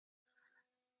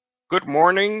Good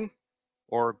morning,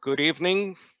 or good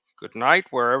evening, good night,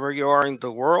 wherever you are in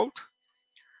the world.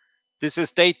 This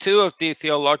is day 2 of the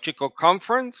Theological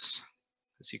Conference.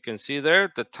 As you can see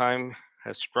there, the time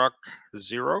has struck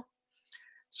 0.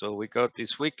 So we go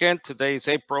this weekend. Today is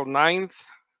April 9th,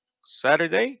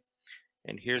 Saturday.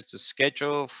 And here's the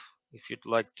schedule if you'd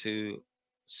like to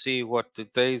see what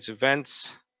today's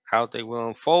events, how they will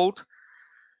unfold.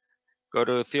 Go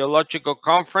to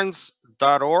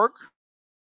theologicalconference.org.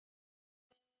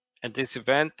 And this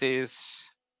event is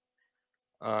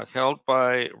held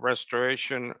by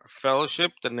Restoration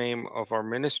Fellowship, the name of our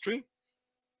ministry.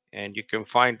 And you can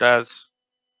find us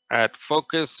at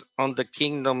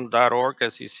focusonthe.kingdom.org,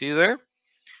 as you see there.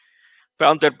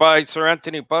 Founded by Sir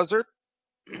Anthony Buzzard.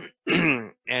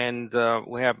 And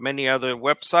we have many other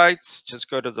websites. Just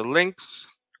go to the links.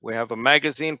 We have a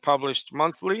magazine published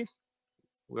monthly.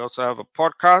 We also have a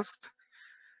podcast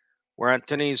where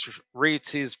Anthony reads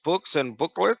his books and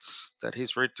booklets that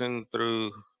he's written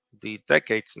through the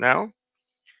decades now.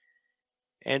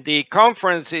 And the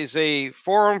conference is a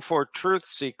forum for truth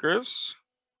seekers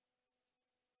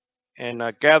and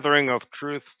a gathering of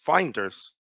truth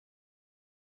finders.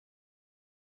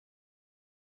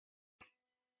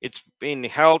 It's been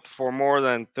held for more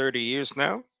than 30 years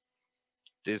now,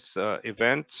 this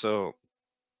event. So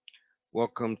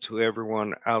welcome to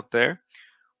everyone out there.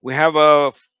 We have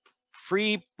a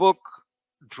free book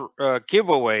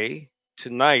giveaway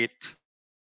tonight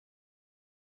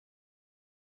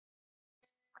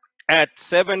at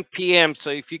 7 p.m. So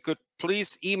if you could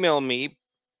please email me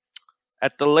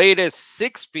at the latest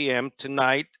 6 p.m.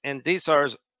 tonight, and these are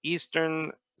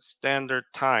Eastern Standard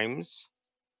Times.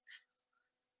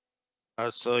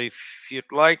 So if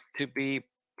you'd like to be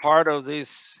part of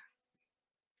this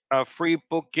free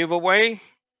book giveaway,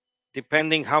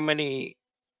 depending how many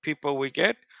people we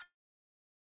get,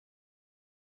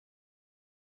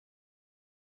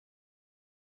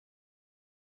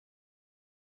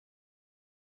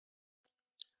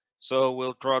 so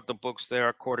we'll draw the books there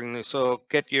accordingly. So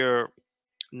get your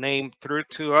name through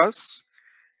to us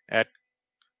at,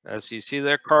 as you see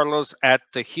there, Carlos, at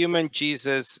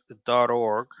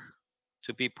thehumanjesus.org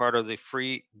to be part of the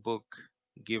free book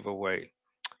giveaway.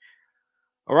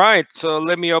 All right, so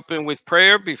let me open with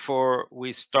prayer before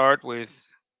we start with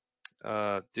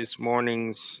this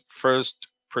morning's first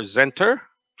presenter,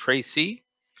 Tracy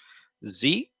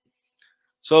Z.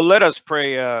 So let us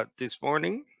pray this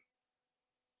morning.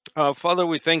 Father,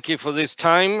 we thank you for this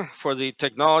time, for the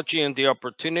technology and the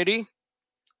opportunity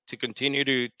to continue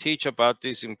to teach about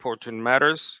these important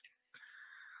matters,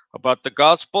 about the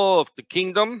gospel of the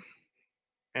kingdom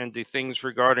and the things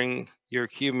regarding your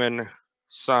human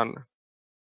Son,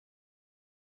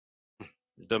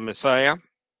 the Messiah.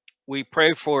 We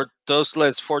pray for those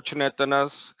less fortunate than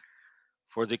us,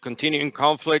 for the continuing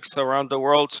conflicts around the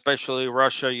world, especially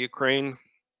Russia, Ukraine.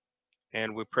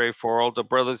 And we pray for all the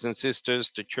brothers and sisters,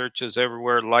 the churches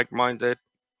everywhere, like-minded,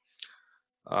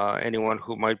 anyone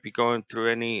who might be going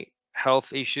through any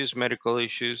health issues, medical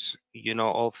issues, you know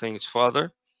all things,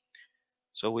 Father.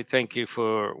 So we thank you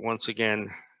for, once again,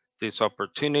 this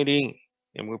opportunity,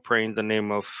 and we pray in the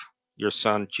name of your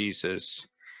Son, Jesus.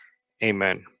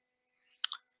 Amen.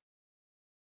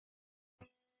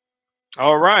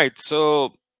 All right,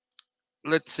 so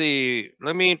let's see.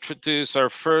 Let me introduce our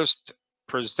first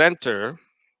presenter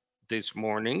this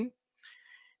morning.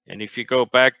 And if you go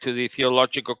back to the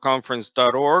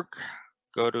theologicalconference.org,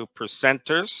 go to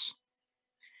presenters,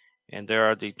 and there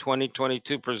are the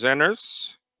 2022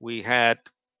 presenters. We had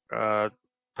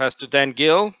Pastor Dan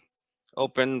Gill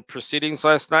open proceedings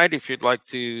last night. If you'd like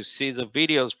to see the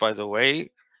videos, by the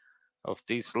way, of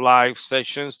these live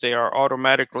sessions, they are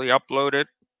automatically uploaded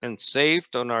and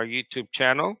saved on our YouTube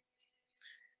channel.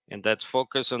 And that's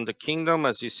Focus on the Kingdom,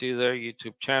 as you see there,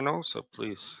 YouTube channel. So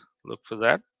please look for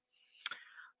that.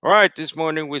 All right, this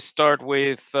morning we start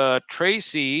with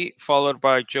Tracy, followed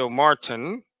by Joe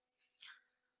Martin.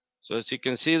 So as you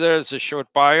can see, there's a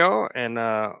short bio and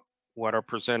what our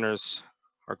presenters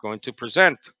are going to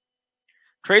present.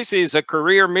 Tracy is a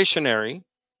career missionary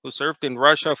who served in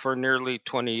Russia for nearly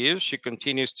 20 years. She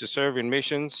continues to serve in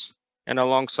missions and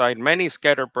alongside many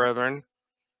scattered brethren,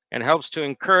 and helps to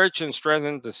encourage and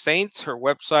strengthen the saints. Her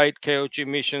website,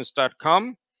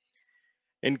 kogmissions.com,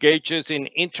 engages in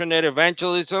internet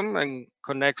evangelism and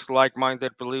connects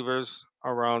like-minded believers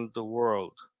around the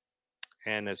world.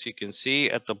 And as you can see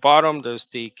at the bottom, there's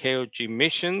the KOG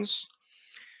Missions,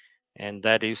 and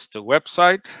that is the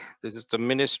website. This is the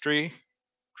ministry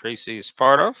Tracy is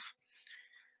part of,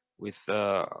 with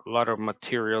a lot of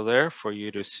material there for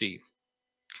you to see.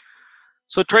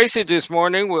 So Tracy this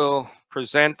morning will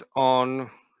present on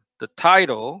the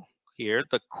title here,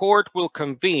 the court will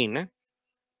convene.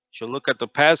 You look at the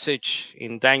passage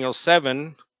in Daniel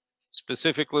 7,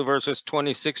 specifically verses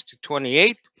 26 to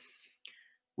 28.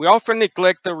 We often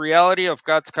neglect the reality of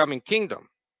God's coming kingdom.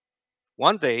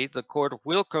 One day, the court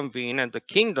will convene and the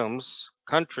kingdoms,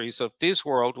 countries of this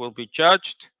world will be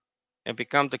judged and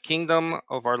become the kingdom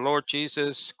of our Lord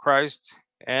Jesus Christ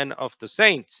and of the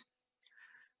saints.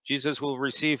 Jesus will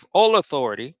receive all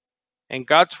authority, and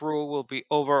God's rule will be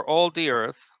over all the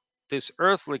earth. This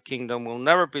earthly kingdom will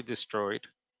never be destroyed.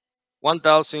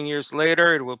 1,000 years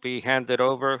later, it will be handed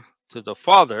over to the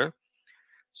Father,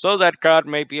 so that God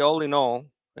may be all in all,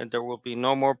 and there will be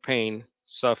no more pain,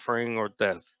 suffering, or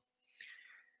death.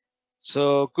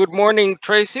 So, good morning,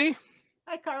 Tracy.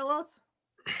 Hi, Carlos.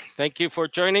 Thank you for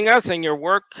joining us and your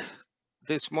work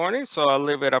this morning. So I'll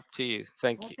leave it up to you.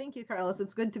 Thank you. Thank you, Carlos.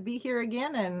 It's good to be here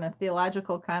again, and a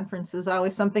theological conference is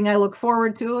always something I look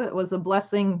forward to. It was a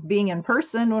blessing being in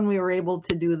person when we were able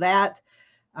to do that.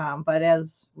 But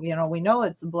as we know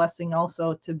it's a blessing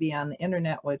also to be on the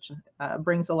internet, which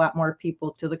brings a lot more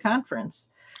people to the conference.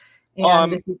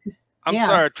 And I'm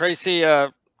sorry, Tracy.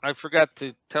 I forgot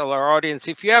to tell our audience,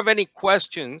 if you have any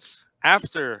questions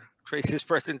after Tracy's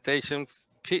presentation,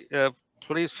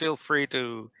 please feel free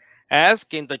to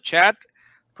ask in the chat.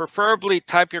 Preferably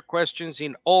type your questions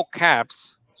in all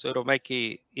caps, so it'll make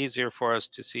it easier for us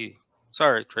to see.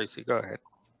 Sorry, Tracy, go ahead.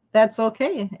 That's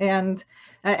okay. And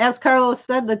as Carlos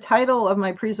said, the title of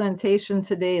my presentation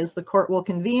today is The Court Will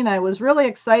Convene. I was really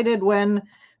excited when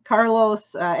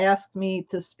Carlos asked me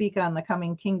to speak on the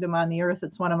coming kingdom on the earth.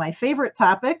 It's one of my favorite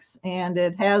topics, and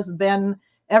it has been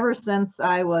ever since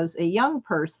I was a young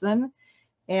person.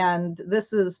 And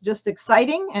this is just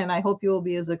exciting, and I hope you will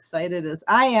be as excited as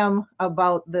I am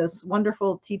about this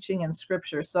wonderful teaching in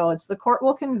Scripture. So it's The Court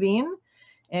Will Convene.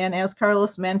 And as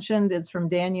Carlos mentioned, it's from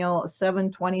Daniel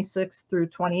 7:26 through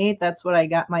 28. That's what I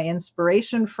got my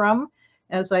inspiration from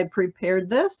as I prepared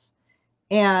this.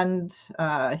 And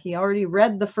he already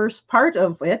read the first part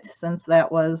of it, since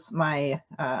that was my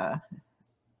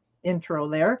intro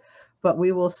there. But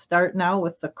we will start now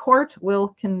with The Court Will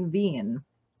Convene.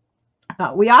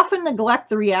 We often neglect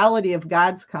the reality of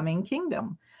God's coming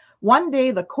kingdom. One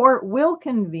day the court will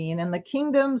convene, and the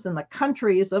kingdoms and the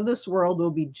countries of this world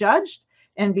will be judged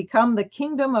and become the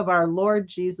kingdom of our Lord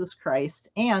Jesus Christ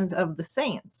and of the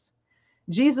saints.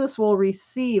 Jesus will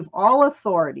receive all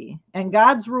authority, and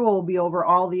God's rule will be over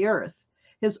all the earth.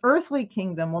 His earthly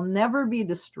kingdom will never be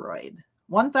destroyed.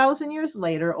 1,000 years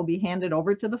later, it will be handed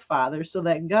over to the Father, so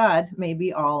that God may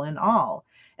be all in all.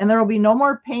 And there will be no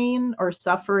more pain or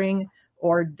suffering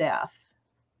or death.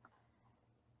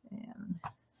 And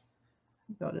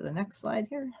go to the next slide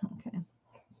here. Okay.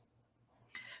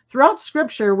 Throughout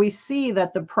Scripture, we see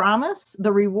that the promise,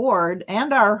 the reward,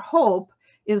 and our hope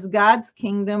is God's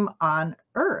kingdom on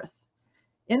earth.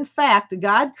 In fact,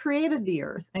 God created the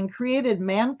earth and created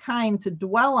mankind to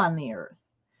dwell on the earth.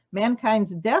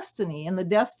 Mankind's destiny and the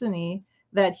destiny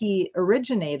that he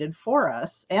originated for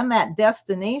us, and that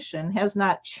destination has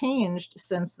not changed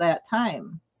since that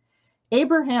time.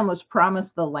 Abraham was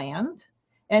promised the land,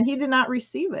 and he did not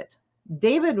receive it.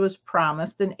 David was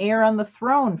promised an heir on the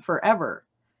throne forever.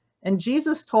 And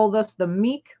Jesus told us the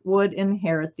meek would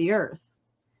inherit the earth.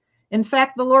 In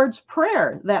fact, the Lord's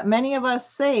Prayer that many of us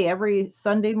say every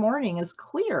Sunday morning is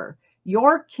clear.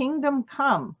 Your kingdom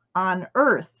come on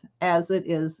earth as it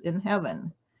is in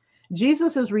heaven.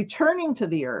 Jesus is returning to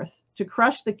the earth to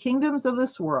crush the kingdoms of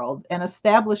this world and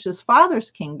establish his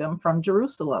Father's kingdom from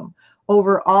Jerusalem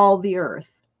over all the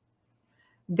earth.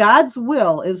 God's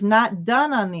will is not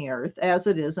done on the earth as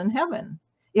it is in heaven.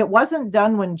 It wasn't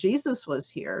done when Jesus was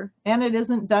here, and it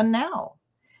isn't done now.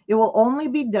 It will only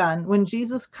be done when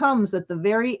Jesus comes at the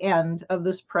very end of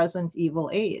this present evil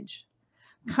age.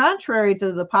 Contrary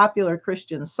to the popular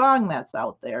Christian song that's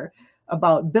out there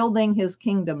about building his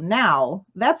kingdom now,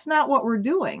 that's not what we're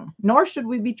doing, nor should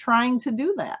we be trying to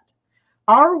do that.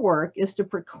 Our work is to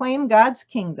proclaim God's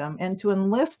kingdom and to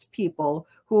enlist people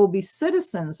who will be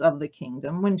citizens of the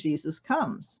kingdom when Jesus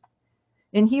comes.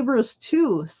 In Hebrews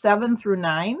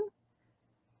 2:7-9,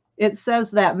 it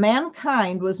says that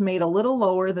mankind was made a little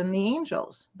lower than the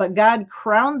angels, but God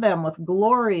crowned them with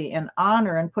glory and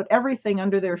honor and put everything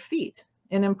under their feet.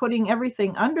 And in putting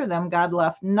everything under them, God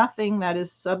left nothing that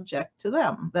is subject to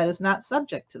them, that is not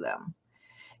subject to them.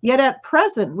 Yet at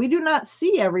present, we do not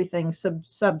see everything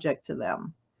subject to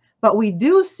them. But we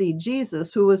do see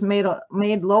Jesus, who was made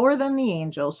lower than the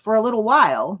angels for a little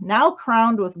while, now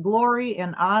crowned with glory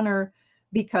and honor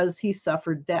because he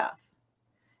suffered death.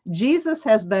 Jesus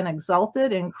has been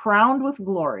exalted and crowned with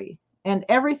glory, and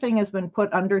everything has been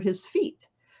put under his feet.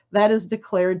 that is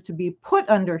declared to be put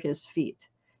under his feet.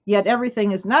 Yet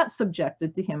everything is not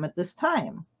subjected to him at this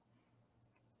time.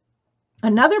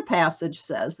 Another passage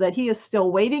says that he is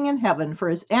still waiting in heaven for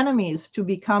his enemies to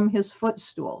become his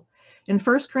footstool. In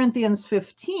 1 Corinthians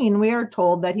 15, we are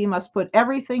told that he must put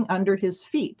everything under his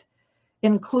feet,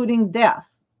 including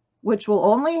death, which will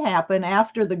only happen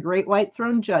after the great white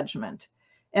throne judgment.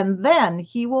 And then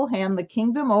he will hand the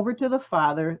kingdom over to the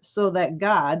Father so that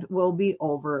God will be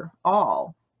over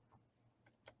all.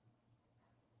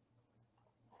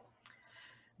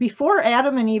 Before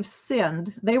Adam and Eve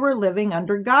sinned, they were living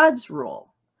under God's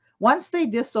rule. Once they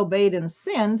disobeyed and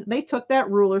sinned, they took that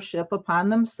rulership upon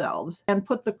themselves and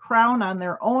put the crown on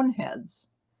their own heads.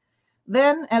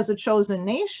 Then, as a chosen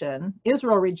nation,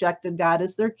 Israel rejected God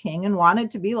as their king and wanted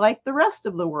to be like the rest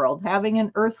of the world, having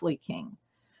an earthly king.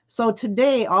 So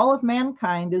today, all of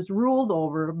mankind is ruled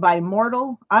over by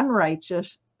mortal,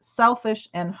 unrighteous, selfish,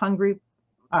 and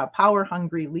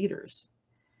power-hungry leaders.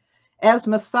 As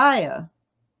Messiah,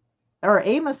 or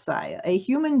a Messiah, a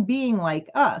human being like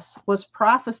us, was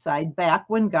prophesied back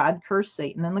when God cursed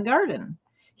Satan in the garden.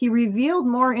 He revealed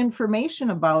more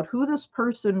information about who this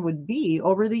person would be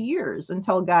over the years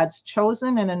until God's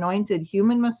chosen and anointed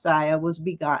human Messiah was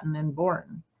begotten and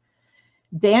born.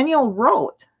 Daniel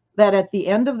wrote that at the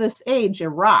end of this age, a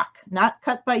rock not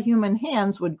cut by human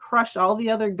hands would crush all the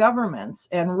other governments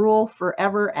and rule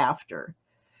forever after.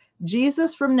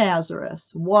 Jesus from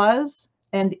Nazareth was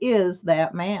and is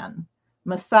that man,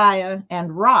 Messiah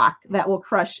and rock that will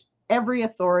crush every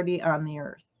authority on the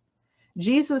earth.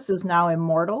 Jesus is now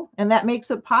immortal, and that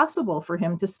makes it possible for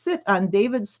him to sit on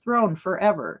David's throne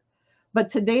forever. But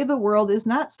today the world is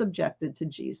not subjected to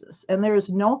Jesus, and there is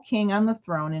no king on the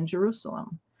throne in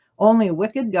Jerusalem. Only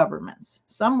wicked governments,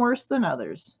 some worse than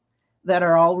others, that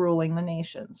are all ruling the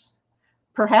nations.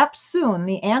 Perhaps soon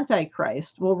the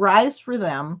Antichrist will rise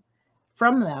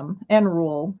from them and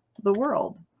rule the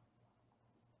world.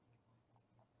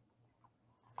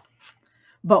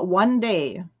 But one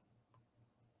day,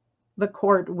 the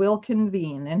court will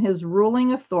convene and his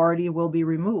ruling authority will be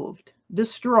removed,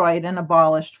 destroyed, and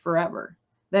abolished forever.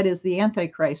 That is, the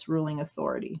Antichrist ruling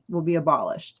authority will be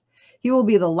abolished. He will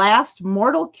be the last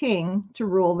mortal king to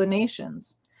rule the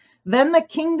nations. Then the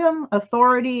kingdom,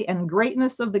 authority, and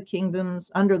greatness of the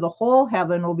kingdoms under the whole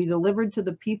heaven will be delivered to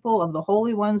the people of the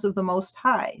holy ones of the Most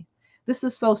High. This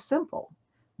is so simple.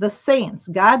 The saints,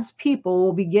 God's people,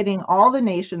 will be getting all the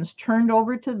nations turned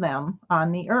over to them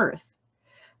on the earth.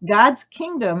 God's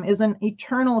kingdom is an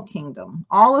eternal kingdom.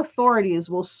 All authorities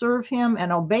will serve him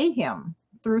and obey him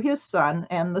through his Son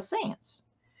and the saints.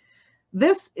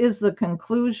 This is the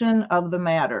conclusion of the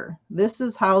matter. This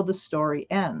is how the story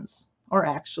ends, or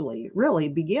actually really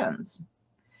begins.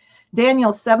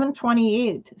 Daniel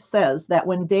 7:28 says that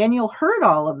when Daniel heard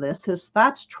all of this, his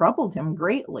thoughts troubled him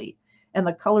greatly, and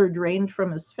the color drained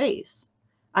from his face.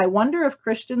 I wonder if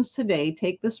Christians today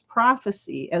take this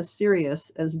prophecy as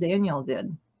serious as Daniel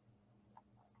did.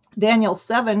 Daniel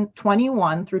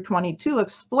 7:21 through 22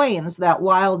 explains that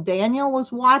while Daniel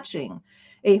was watching,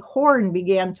 a horn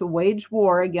began to wage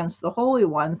war against the holy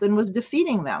ones and was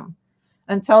defeating them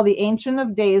until the Ancient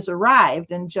of Days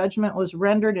arrived and judgment was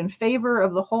rendered in favor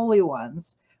of the holy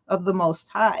ones of the Most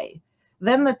High.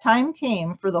 Then the time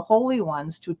came for the holy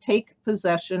ones to take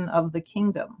possession of the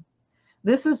kingdom.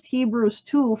 This is Hebrews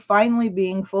 2 finally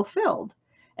being fulfilled.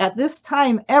 At this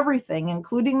time, everything,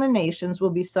 including the nations,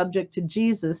 will be subject to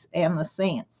Jesus and the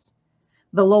saints.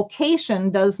 The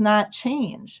location does not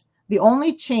change. The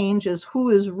only change is who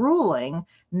is ruling,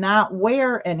 not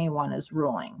where anyone is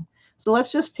ruling. So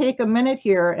let's just take a minute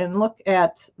here and look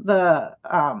at the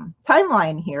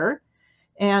timeline here.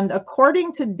 And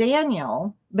according to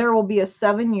Daniel, there will be a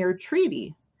 7-year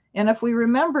treaty. And if we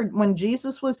remember when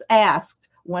Jesus was asked,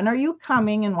 when are you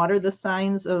coming and what are the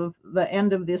signs of the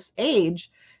end of this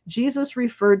age? Jesus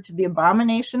referred to the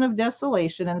abomination of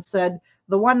desolation and said,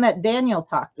 the one that Daniel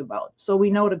talked about. So we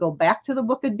know to go back to the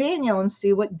book of Daniel and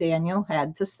see what Daniel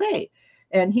had to say.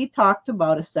 And he talked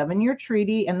about a 7-year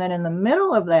treaty. And then in the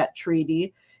middle of that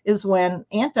treaty is when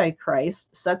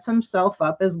Antichrist sets himself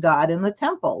up as God in the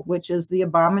temple, which is the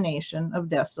abomination of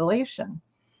desolation.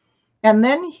 And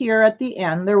then here at the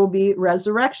end, there will be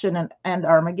resurrection and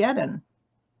Armageddon.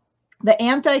 The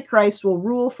Antichrist will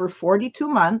rule for 42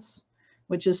 months,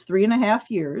 which is 3.5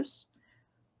 years.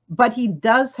 But he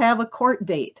does have a court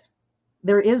date.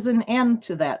 There is an end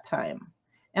to that time.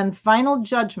 And final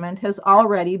judgment has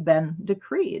already been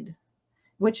decreed,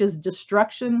 which is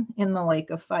destruction in the lake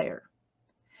of fire.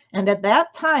 And at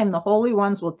that time, the holy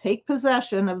ones will take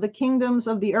possession of the kingdoms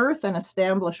of the earth and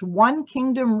establish one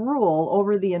kingdom rule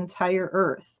over the entire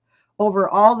earth, over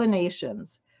all the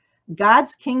nations.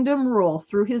 God's kingdom rule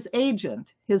through his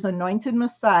agent, his anointed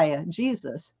Messiah,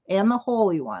 Jesus, and the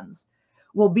holy ones,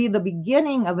 will be the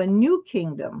beginning of a new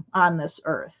kingdom on this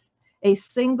earth, a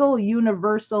single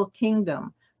universal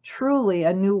kingdom, truly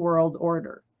a new world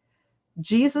order.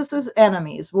 Jesus's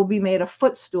enemies will be made a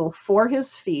footstool for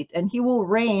his feet, and he will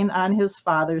reign on his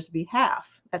Father's behalf.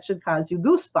 That should cause you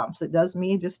goosebumps. It does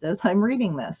me just as I'm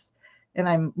reading this. And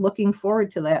I'm looking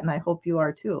forward to that, and I hope you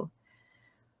are too.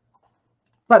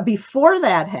 But before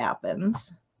that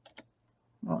happens,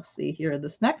 we'll see here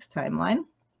this next timeline.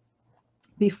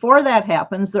 Before that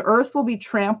happens, the earth will be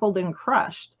trampled and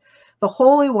crushed. The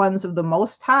holy ones of the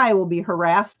Most High will be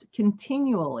harassed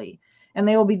continually, and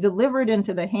they will be delivered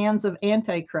into the hands of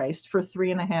Antichrist for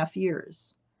 3.5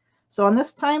 years. So on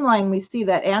this timeline, we see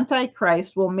that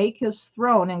Antichrist will make his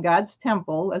throne in God's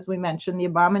temple. As we mentioned, the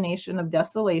abomination of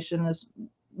desolation is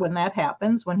when that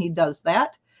happens, when he does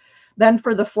that. Then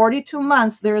for the 42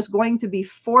 months, there is going to be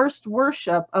forced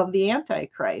worship of the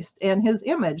Antichrist and his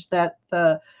image that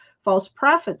the false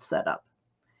prophets set up.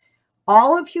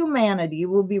 All of humanity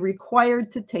will be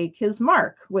required to take his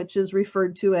mark, which is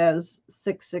referred to as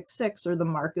 666, or the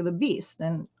mark of the beast.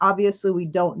 And obviously, we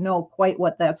don't know quite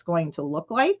what that's going to look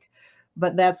like,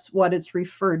 but that's what it's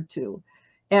referred to.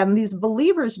 And these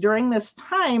believers during this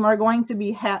time are going to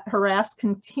be harassed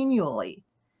continually.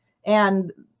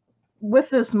 And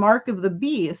with this mark of the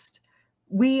beast,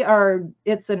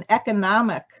 it's an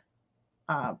economic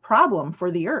problem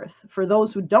for the earth, for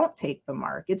those who don't take the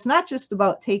mark. It's not just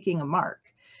about taking a mark,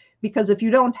 because if you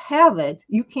don't have it,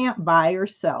 you can't buy or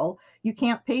sell, you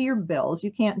can't pay your bills,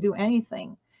 you can't do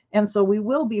anything. And so we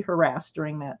will be harassed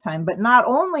during that time. But not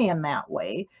only in that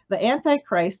way, the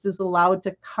Antichrist is allowed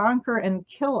to conquer and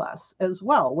kill us as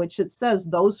well, which it says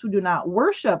those who do not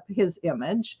worship his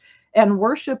image and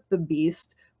worship the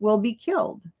beast will be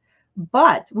killed.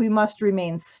 But we must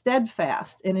remain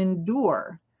steadfast and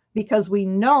endure, because we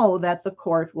know that the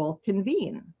court will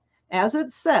convene. As it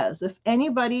says, if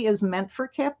anybody is meant for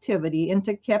captivity,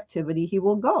 into captivity he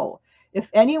will go. If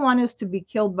anyone is to be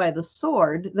killed by the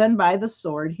sword, then by the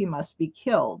sword he must be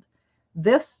killed.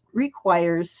 This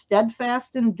requires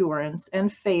steadfast endurance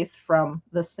and faith from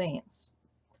the saints.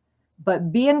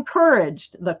 But be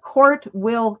encouraged, the court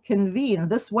will convene.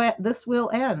 This will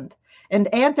end.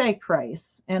 And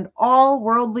Antichrist and all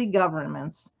worldly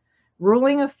governments,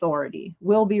 ruling authority,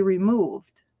 will be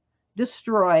removed,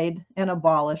 destroyed, and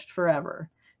abolished forever.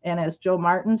 And as Joe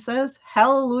Martin says,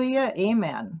 hallelujah,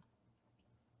 amen.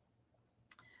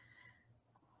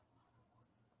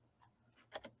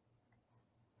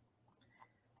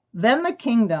 Then the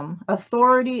kingdom,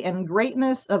 authority, and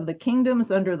greatness of the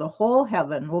kingdoms under the whole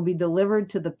heaven will be delivered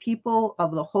to the people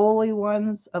of the holy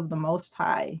ones of the Most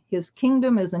High. His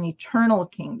kingdom is an eternal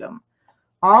kingdom.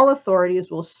 All authorities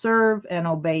will serve and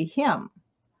obey him.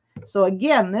 So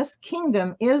again, this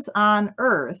kingdom is on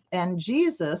earth, and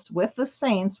Jesus with the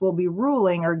saints will be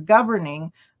ruling or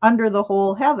governing under the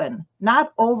whole heaven,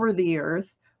 not over the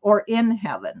earth or in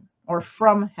heaven or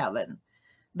from heaven.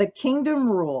 The kingdom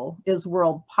rule is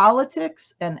world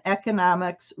politics and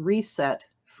economics reset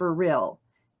for real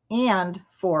and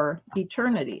for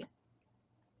eternity.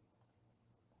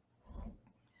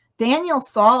 Daniel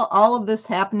saw all of this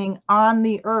happening on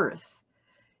the earth.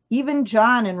 Even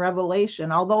John in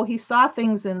Revelation, although he saw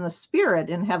things in the spirit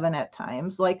in heaven at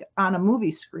times, like on a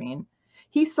movie screen,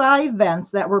 he saw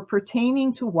events that were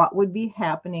pertaining to what would be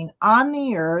happening on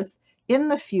the earth in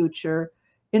the future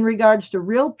in regards to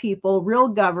real people, real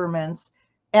governments,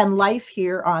 and life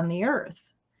here on the earth.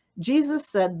 Jesus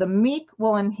said, the meek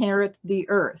will inherit the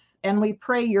earth, and we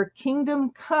pray your kingdom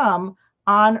come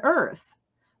on earth.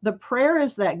 The prayer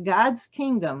is that God's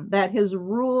kingdom, that his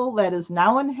rule that is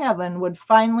now in heaven, would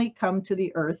finally come to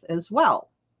the earth as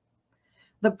well.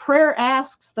 The prayer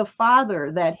asks the Father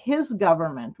that his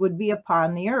government would be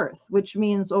upon the earth, which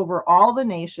means over all the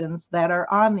nations that are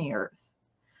on the earth.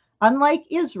 Unlike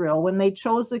Israel, when they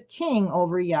chose a king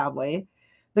over Yahweh,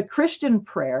 the Christian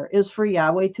prayer is for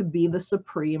Yahweh to be the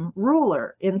supreme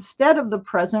ruler, instead of the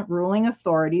present ruling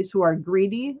authorities who are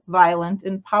greedy, violent,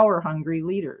 and power-hungry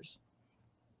leaders.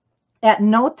 At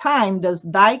no time does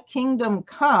thy kingdom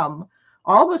come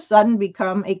all of a sudden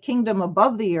become a kingdom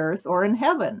above the earth or in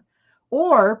heaven,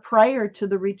 or prior to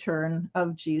the return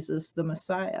of Jesus the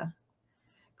Messiah.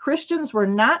 Christians were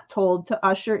not told to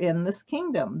usher in this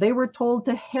kingdom. They were told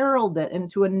to herald it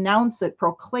and to announce it,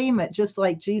 proclaim it, just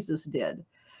like Jesus did.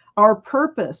 Our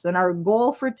purpose and our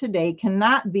goal for today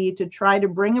cannot be to try to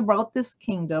bring about this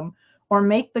kingdom or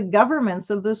make the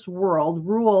governments of this world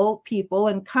rule people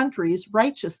and countries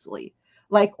righteously,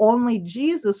 like only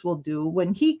Jesus will do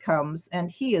when he comes and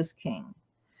he is king.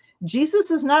 Jesus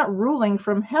is not ruling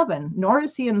from heaven, nor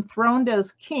is he enthroned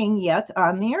as king yet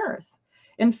on the earth.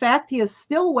 In fact, he is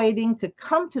still waiting to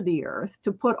come to the earth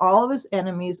to put all of his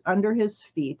enemies under his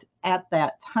feet at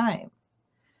that time.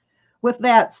 With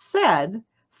that said,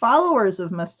 followers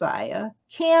of Messiah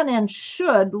can and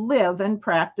should live and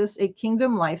practice a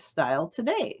kingdom lifestyle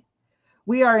today.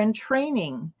 We are in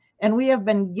training, and we have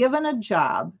been given a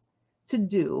job to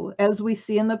do, as we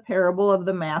see in the parable of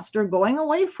the master going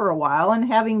away for a while and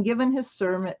having given his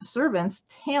servants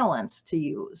talents to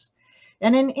use.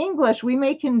 And in English, we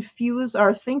may confuse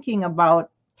our thinking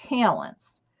about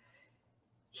talents.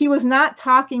 He was not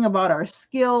talking about our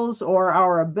skills or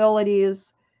our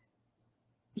abilities.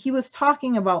 He was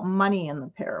talking about money in the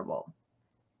parable.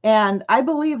 And I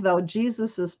believe, though,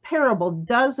 Jesus's parable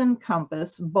does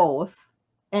encompass both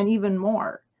and even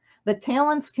more. The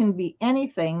talents can be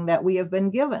anything that we have been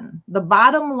given. The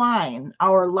bottom line,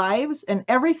 our lives and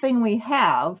everything we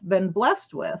have been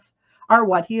blessed with are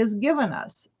what he has given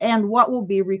us and what will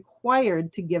be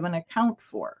required to give an account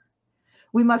for.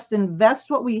 We must invest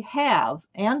what we have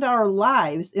and our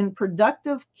lives in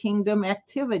productive kingdom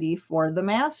activity for the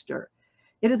master.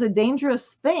 It is a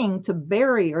dangerous thing to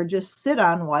bury or just sit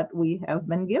on what we have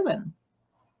been given.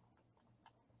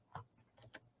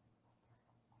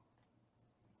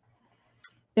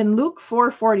 In Luke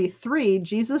 4:43,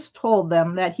 Jesus told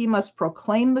them that he must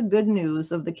proclaim the good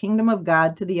news of the kingdom of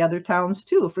God to the other towns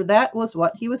too, for that was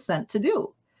what he was sent to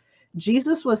do.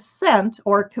 Jesus was sent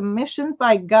or commissioned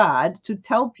by God to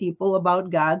tell people about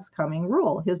God's coming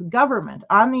rule, his government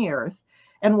on the earth,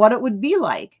 and what it would be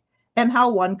like, and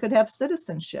how one could have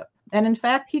citizenship. And in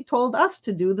fact, he told us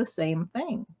to do the same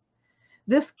thing.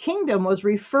 This kingdom was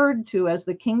referred to as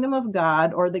the kingdom of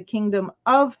God or the kingdom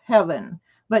of heaven,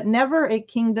 but never a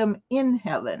kingdom in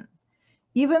heaven.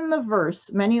 Even the verse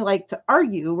many like to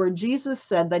argue, where Jesus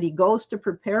said that he goes to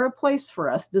prepare a place for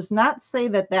us, does not say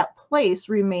that that place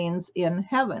remains in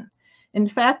heaven. In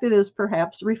fact, it is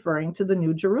perhaps referring to the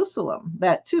New Jerusalem,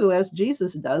 that too, as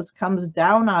Jesus does, comes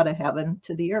down out of heaven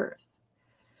to the earth.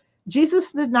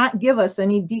 Jesus did not give us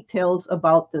any details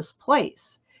about this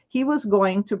place. He was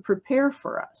going to prepare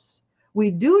for us. We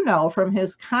do know from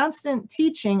his constant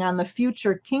teaching on the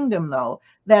future kingdom, though,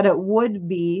 that it would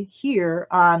be here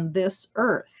on this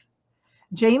earth.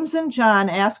 James and John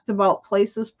asked about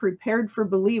places prepared for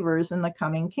believers in the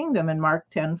coming kingdom in Mark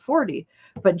 10:40.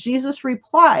 But Jesus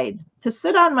replied, "To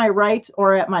sit on my right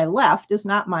or at my left is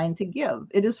not mine to give.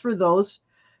 It is for those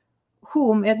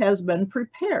whom it has been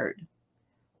prepared."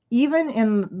 Even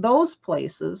if those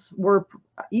places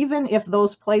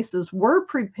were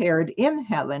prepared in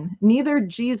heaven, neither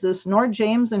Jesus nor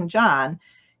James and John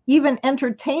even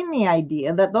entertained the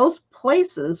idea that those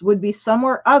places would be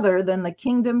somewhere other than the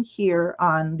kingdom here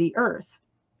on the earth.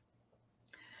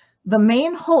 The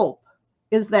main hope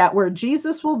is that where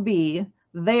Jesus will be,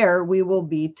 there we will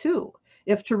be too.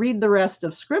 If to read the rest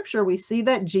of Scripture, we see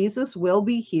that Jesus will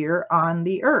be here on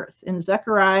the earth. In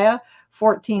Zechariah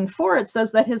 14:4, it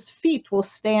says that his feet will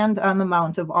stand on the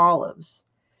Mount of Olives.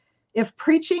 If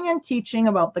preaching and teaching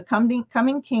about the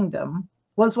coming kingdom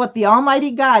was what the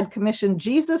Almighty God commissioned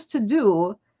Jesus to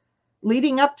do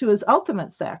leading up to his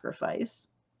ultimate sacrifice,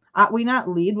 ought we not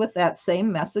lead with that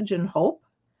same message and hope?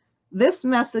 This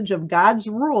message of God's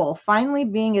rule finally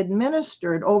being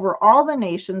administered over all the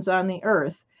nations on the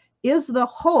earth is the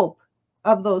hope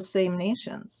of those same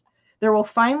nations. There will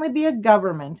finally be a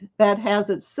government that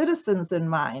has its citizens in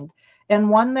mind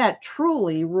and one that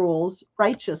truly rules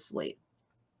righteously.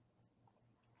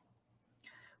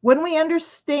 When we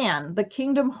understand the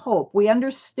kingdom hope, we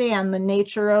understand the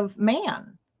nature of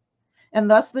man and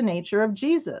thus the nature of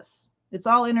Jesus. It's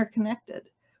all interconnected.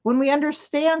 When we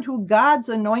understand who God's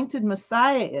anointed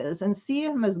Messiah is and see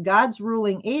him as God's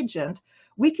ruling agent,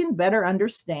 we can better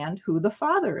understand who the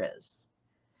Father is.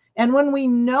 And when we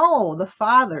know the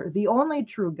Father, the only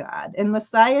true God, and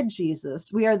Messiah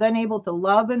Jesus, we are then able to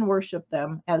love and worship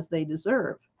them as they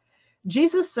deserve.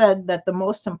 Jesus said that the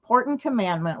most important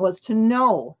commandment was to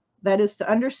know, that is to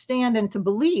understand and to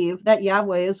believe that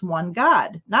Yahweh is one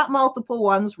God, not multiple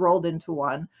ones rolled into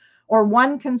one, or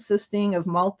one consisting of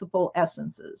multiple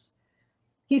essences.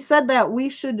 He said that we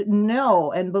should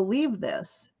know and believe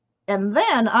this. And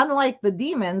then, unlike the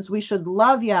demons, we should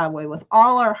love Yahweh with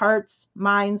all our hearts,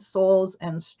 minds, souls,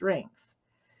 and strength.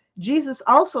 Jesus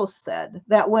also said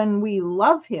that when we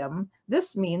love him,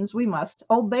 this means we must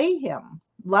obey him.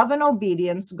 Love and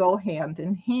obedience go hand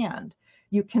in hand.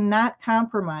 You cannot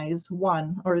compromise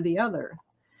one or the other.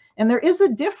 And there is a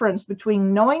difference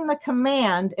between knowing the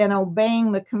command and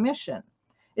obeying the commission.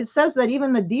 It says that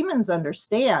even the demons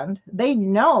understand. They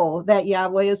know that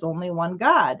Yahweh is only one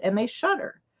God, and they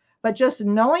shudder. But just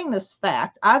knowing this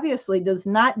fact obviously does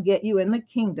not get you in the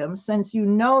kingdom, since you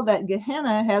know that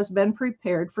Gehenna has been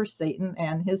prepared for Satan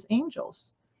and his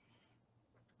angels.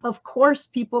 Of course,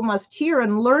 people must hear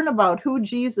and learn about who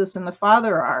Jesus and the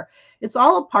Father are. It's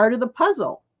all a part of the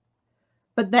puzzle.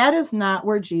 But that is not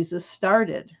where Jesus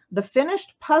started. The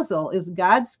finished puzzle is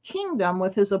God's kingdom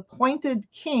with his appointed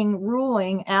king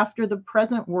ruling after the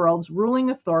present world's ruling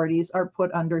authorities are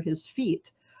put under his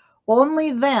feet.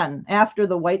 Only then, after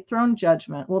the white throne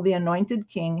judgment, will the anointed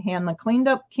king hand the cleaned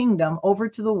up kingdom over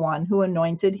to the one who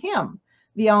anointed him,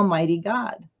 the Almighty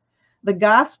God. The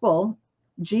gospel,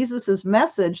 Jesus'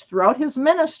 message throughout his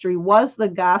ministry, was the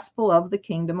gospel of the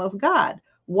kingdom of God,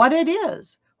 what it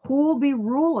is, who will be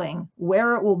ruling,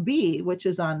 where it will be, which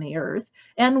is on the earth,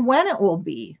 and when it will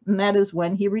be, and that is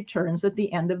when he returns at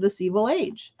the end of this evil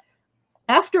age.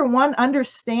 After one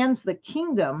understands the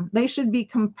kingdom, they should be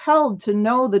compelled to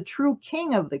know the true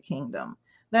king of the kingdom.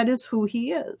 That is who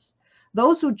he is.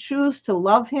 Those who choose to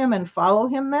love him and follow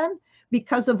him then,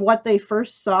 because of what they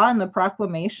first saw in the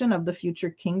proclamation of the future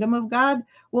kingdom of God,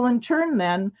 will in turn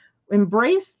then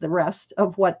embrace the rest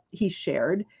of what he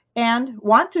shared and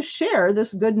want to share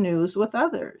this good news with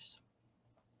others.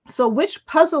 So which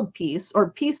puzzle piece or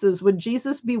pieces would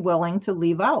Jesus be willing to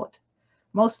leave out?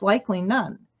 Most likely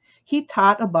none. He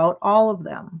taught about all of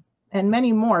them, and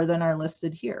many more than are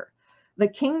listed here. The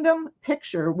kingdom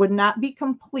picture would not be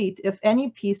complete if any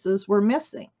pieces were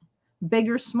missing, big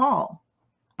or small.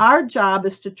 Our job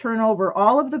is to turn over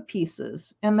all of the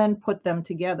pieces and then put them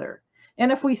together.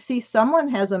 And if we see someone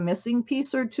has a missing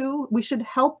piece or two, we should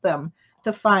help them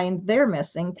to find their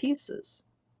missing pieces.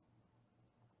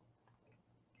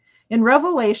 In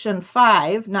Revelation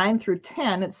 5, 9 through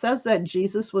 10, it says that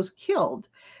Jesus was killed,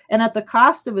 and at the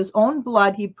cost of his own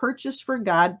blood, he purchased for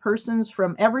God persons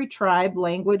from every tribe,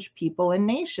 language, people, and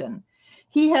nation.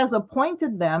 He has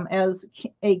appointed them as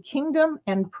a kingdom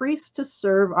and priests to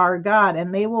serve our God,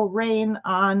 and they will reign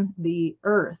on the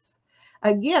earth.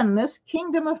 Again, this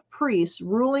kingdom of priests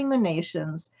ruling the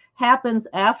nations happens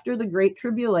after the Great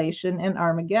Tribulation and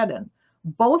Armageddon,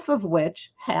 both of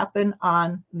which happen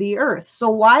on the earth. So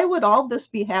why would all this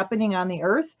be happening on the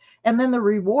earth and then the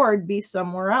reward be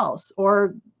somewhere else,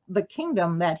 or the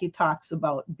kingdom that he talks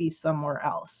about be somewhere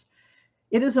else?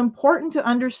 It is important to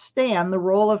understand the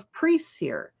role of priests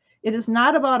here. It is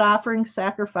not about offering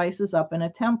sacrifices up in a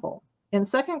temple. In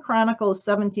 2 Chronicles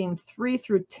 17, 3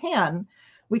 through 10,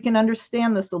 we can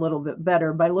understand this a little bit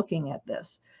better by looking at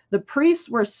this. The priests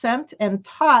were sent and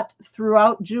taught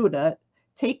throughout Judah,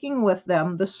 taking with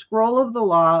them the scroll of the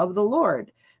law of the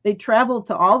Lord. They traveled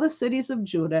to all the cities of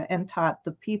Judah and taught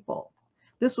the people.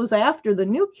 This was after the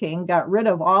new king got rid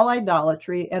of all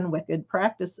idolatry and wicked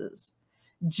practices.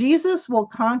 Jesus will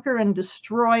conquer and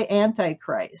destroy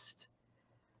Antichrist,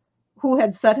 who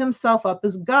had set himself up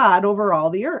as God over all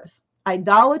the earth.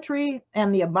 Idolatry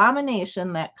and the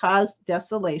abomination that caused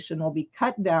desolation will be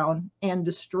cut down and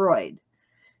destroyed.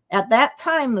 At that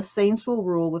time, the saints will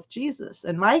rule with Jesus.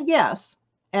 And my guess,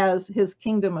 as his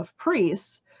kingdom of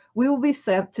priests, we will be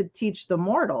sent to teach the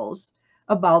mortals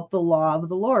about the law of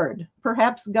the Lord,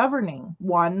 perhaps governing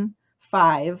 1,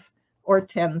 5, or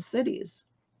 10 cities.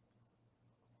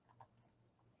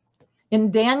 In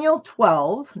Daniel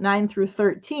 12, 9 through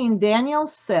 13, Daniel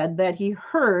said that he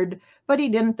heard, but he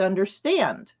didn't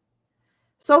understand.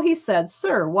 So he said,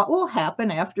 "Sir, what will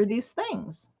happen after these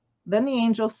things?" Then the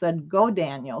angel said, "Go,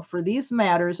 Daniel, for these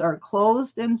matters are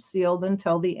closed and sealed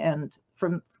until the end,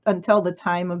 until the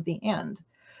time of the end.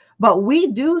 But we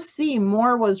do see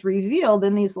more was revealed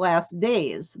in these last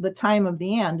days, the time of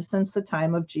the end, since the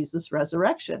time of Jesus'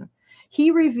 resurrection." He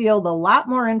revealed a lot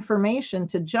more information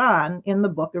to John in the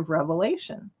book of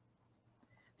Revelation.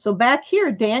 So back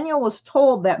here, Daniel was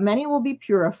told that many will be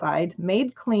purified,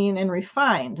 made clean, and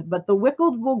refined, but the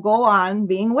wicked will go on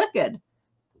being wicked.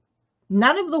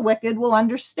 None of the wicked will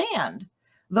understand,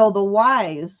 though the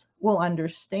wise will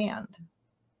understand.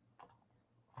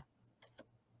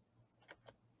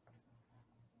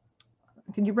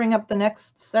 Could you bring up the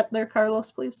next set there,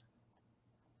 Carlos, please?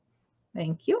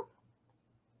 Thank you.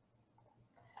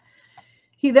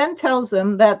 He then tells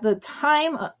them that the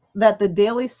time that the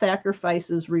daily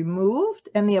sacrifice is removed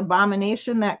and the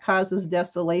abomination that causes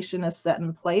desolation is set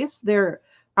in place, there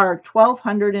are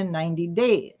 1,290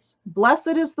 days.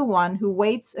 Blessed is the one who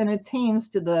waits and attains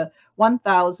to the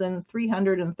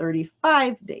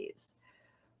 1,335 days.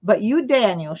 But you,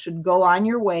 Daniel, should go on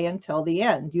your way until the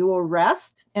end. You will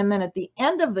rest, and then at the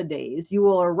end of the days, you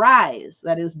will arise,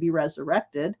 that is, be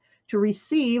resurrected, to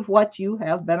receive what you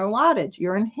have been allotted,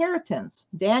 your inheritance.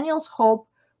 Daniel's hope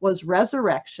was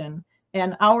resurrection,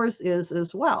 and ours is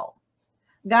as well.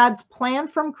 God's plan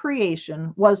from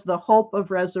creation was the hope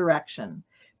of resurrection.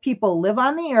 People live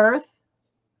on the earth,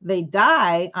 they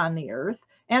die on the earth,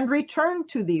 and return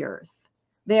to the earth.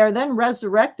 They are then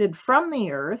resurrected from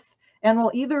the earth and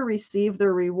will either receive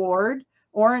their reward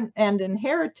or an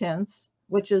inheritance,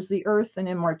 which is the earth and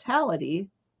immortality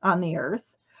on the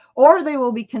earth, or they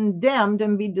will be condemned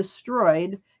and be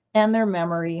destroyed and their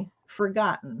memory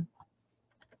forgotten.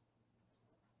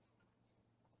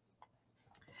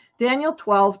 Daniel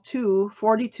 12:2,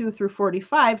 42 through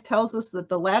 45 tells us that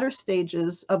the latter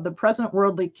stages of the present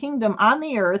worldly kingdom on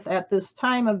the earth at this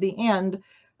time of the end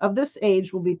of this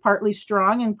age will be partly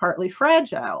strong and partly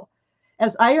fragile,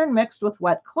 as iron mixed with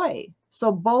wet clay.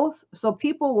 So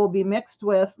people will be mixed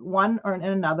with one or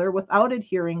another without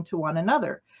adhering to one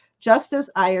another, just as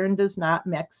iron does not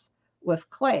mix with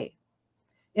clay.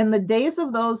 In the days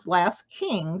of those last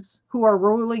kings who are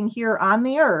ruling here on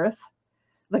the earth,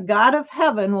 the God of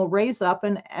heaven will raise up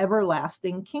an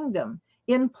everlasting kingdom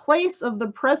in place of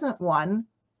the present one,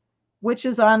 which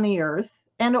is on the earth,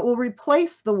 and it will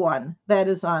replace the one that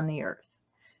is on the earth.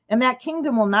 And that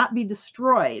kingdom will not be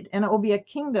destroyed, and it will be a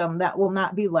kingdom that will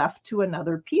not be left to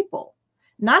another people.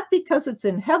 Not because it's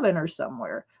in heaven or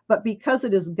somewhere, but because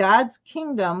it is God's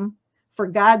kingdom for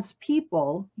God's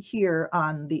people here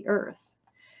on the earth.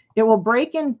 It will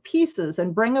break in pieces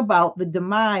and bring about the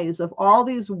demise of all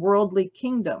these worldly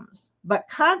kingdoms. But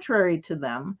contrary to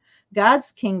them,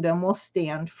 God's kingdom will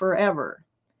stand forever.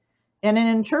 And in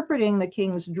interpreting the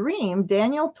king's dream,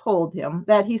 Daniel told him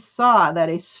that he saw that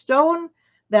a stone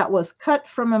that was cut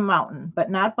from a mountain, but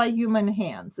not by human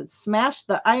hands, it smashed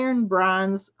the iron,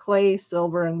 bronze, clay,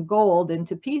 silver, and gold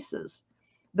into pieces.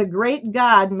 The great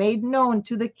God made known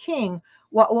to the king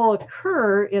what will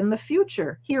occur in the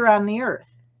future here on the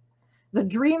earth. The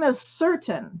dream is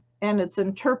certain and its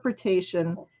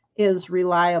interpretation is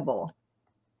reliable.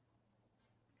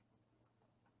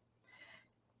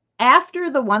 After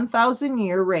the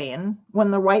 1,000-year reign, when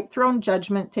the white throne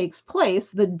judgment takes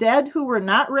place, the dead who were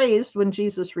not raised when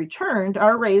Jesus returned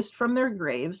are raised from their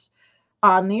graves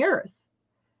on the earth.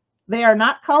 They are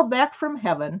not called back from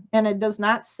heaven, and it does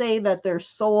not say that their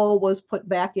soul was put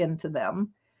back into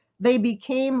them. They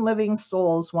became living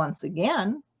souls once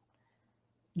again.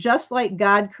 Just like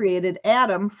God created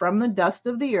Adam from the dust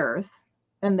of the earth,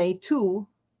 and they too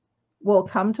will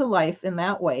come to life in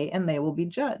that way, and they will be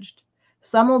judged.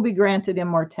 Some will be granted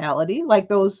immortality, like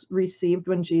those received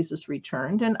when Jesus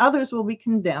returned, and others will be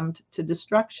condemned to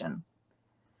destruction.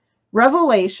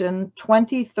 Revelation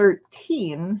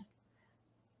 20:13,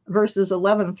 verses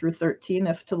 11 through 13,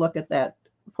 if to look at that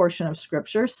portion of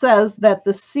scripture, says that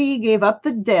the sea gave up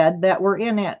the dead that were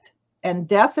in it, and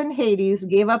death and Hades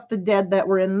gave up the dead that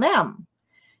were in them,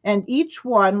 and each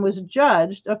one was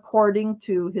judged according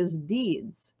to his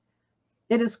deeds.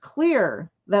 It is clear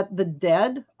that the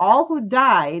dead, all who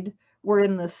died, were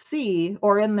in the sea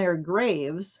or in their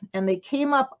graves, and they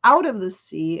came up out of the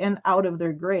sea and out of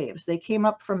their graves. They came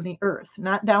up from the earth,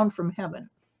 not down from heaven.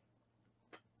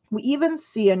 We even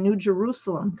see a new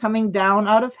Jerusalem coming down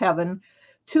out of heaven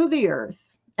to the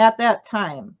earth at that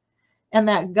time, and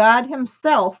that God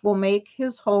himself will make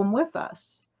his home with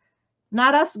us,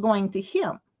 not us going to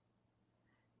him.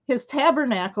 His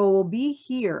tabernacle will be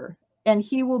here, and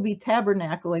he will be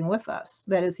tabernacling with us.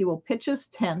 That is, he will pitch his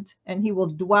tent, and he will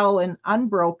dwell in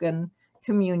unbroken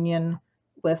communion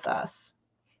with us.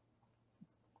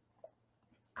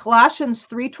 Colossians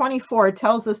 3:24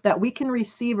 tells us that we can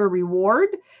receive a reward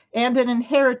and an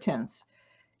inheritance.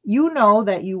 You know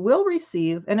that you will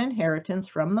receive an inheritance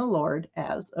from the Lord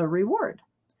as a reward.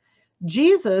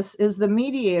 Jesus is the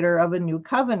mediator of a new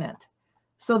covenant,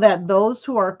 so that those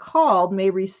who are called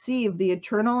may receive the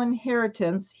eternal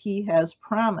inheritance he has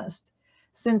promised,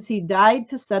 since he died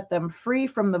to set them free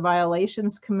from the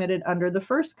violations committed under the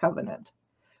first covenant.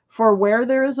 For where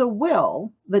there is a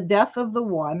will, the death of the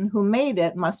one who made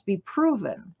it must be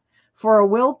proven, for a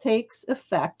will takes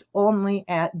effect only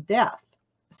at death,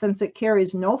 since it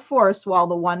carries no force while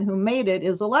the one who made it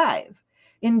is alive.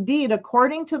 Indeed,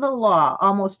 according to the law,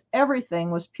 almost everything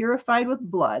was purified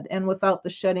with blood, and without the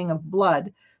shedding of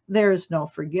blood, there is no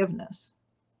forgiveness.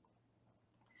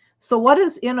 So what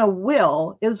is in a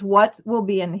will is what will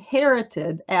be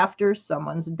inherited after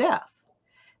someone's death.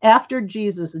 After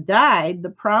Jesus died, the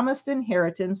promised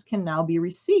inheritance can now be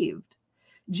received.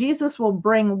 Jesus will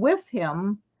bring with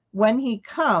him, when he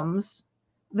comes,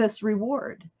 this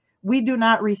reward. We do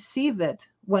not receive it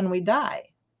when we die.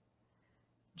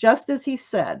 Just as he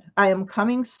said, I am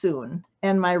coming soon,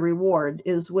 and my reward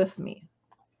is with me.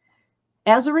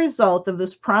 As a result of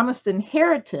this promised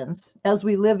inheritance, as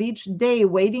we live each day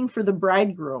waiting for the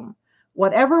bridegroom,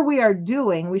 Whatever we are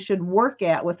doing, we should work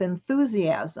at with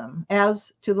enthusiasm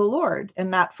as to the Lord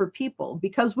and not for people,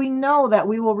 because we know that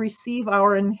we will receive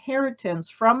our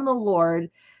inheritance from the Lord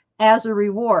as a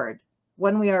reward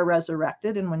when we are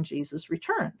resurrected and when Jesus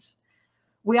returns.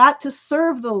 We ought to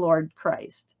serve the Lord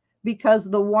Christ, because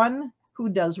the one who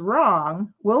does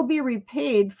wrong will be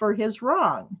repaid for his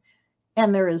wrong,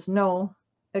 and there is no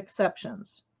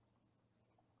exceptions.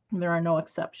 There are no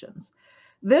exceptions.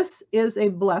 This is a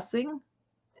blessing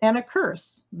and a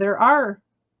curse. There are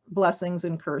blessings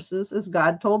and curses, as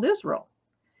God told Israel,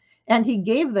 and he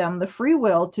gave them the free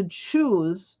will to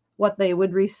choose what they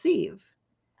would receive.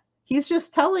 He's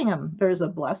just telling them there's a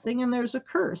blessing and there's a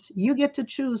curse. You get to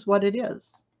choose what it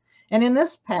is. And in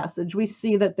this passage, we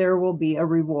see that there will be a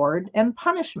reward and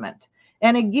punishment.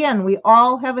 And again, we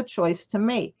all have a choice to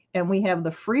make, and we have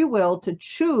the free will to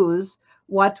choose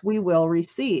what we will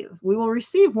receive. We will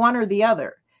receive one or the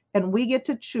other, and we get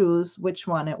to choose which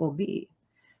one it will be.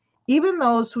 Even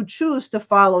those who choose to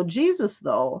follow Jesus,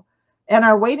 though, and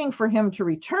are waiting for him to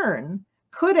return,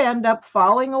 could end up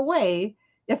falling away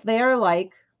if they are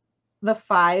like the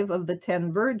 5 of the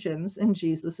 10 virgins in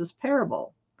Jesus's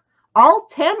parable. All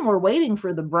 10 were waiting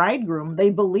for the bridegroom. They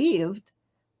believed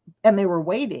and they were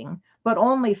waiting, but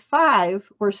only 5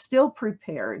 were still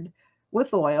prepared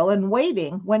with oil and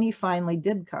waiting when he finally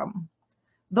did come.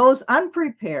 Those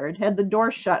unprepared had the door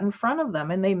shut in front of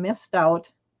them, and they missed out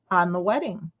on the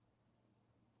wedding.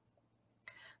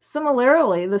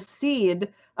 Similarly, the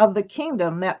seed of the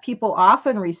kingdom that people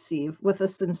often receive with a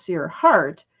sincere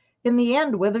heart, in the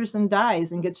end withers and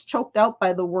dies and gets choked out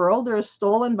by the world or is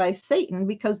stolen by Satan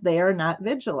because they are not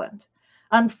vigilant.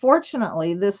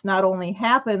 Unfortunately, this not only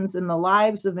happens in the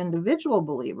lives of individual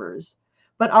believers,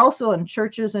 but also in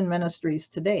churches and ministries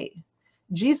today.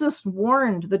 Jesus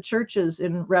warned the churches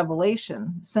in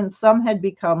Revelation, since some had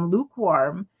become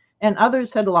lukewarm and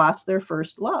others had lost their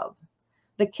first love.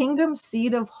 The kingdom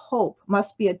seed of hope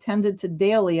must be attended to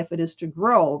daily if it is to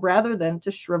grow, rather than to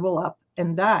shrivel up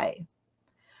and die.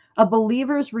 A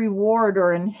believer's reward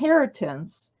or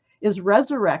inheritance is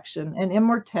resurrection and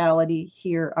immortality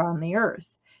here on the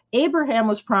earth. Abraham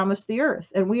was promised the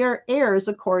earth, and we are heirs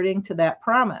according to that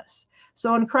promise.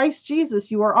 So in Christ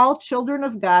Jesus, you are all children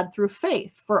of God through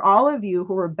faith. For all of you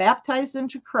who were baptized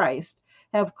into Christ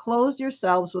have clothed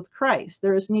yourselves with Christ.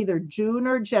 There is neither Jew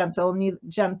nor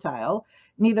Gentile,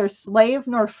 neither slave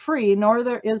nor free,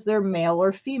 nor is there male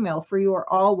or female, for you are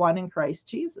all one in Christ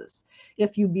Jesus.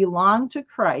 If you belong to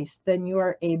Christ, then you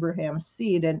are Abraham's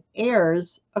seed and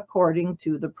heirs according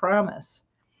to the promise.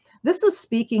 This is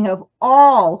speaking of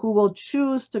all who will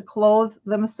choose to clothe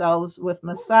themselves with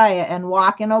Messiah and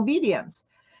walk in obedience,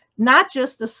 not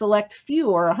just a select few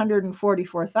or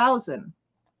 144,000.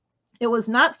 It was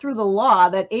not through the law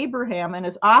that Abraham and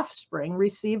his offspring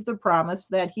received the promise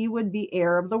that he would be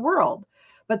heir of the world,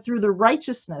 but through the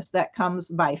righteousness that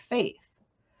comes by faith.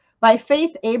 By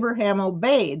faith, Abraham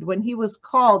obeyed when he was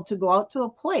called to go out to a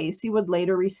place he would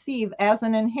later receive as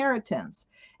an inheritance,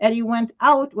 and he went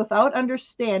out without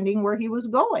understanding where he was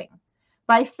going.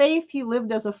 By faith, he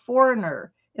lived as a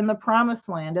foreigner in the promised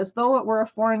land, as though it were a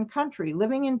foreign country,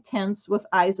 living in tents with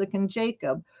Isaac and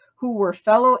Jacob, who were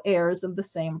fellow heirs of the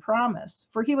same promise.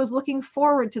 For he was looking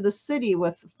forward to the city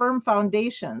with firm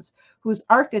foundations, whose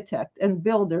architect and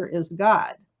builder is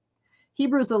God.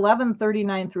 Hebrews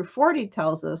 11:39 through 40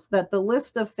 tells us that the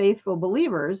list of faithful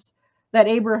believers that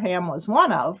Abraham was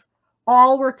one of,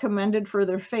 all were commended for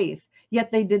their faith,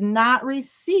 yet they did not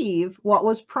receive what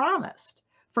was promised.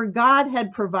 For God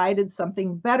had provided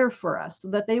something better for us, so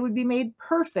that they would be made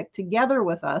perfect together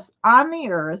with us on the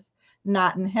earth,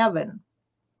 not in heaven.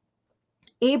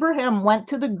 Abraham went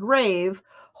to the grave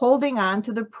holding on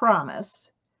to the promise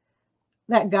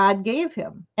that God gave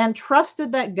him, and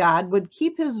trusted that God would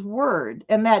keep his word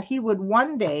and that he would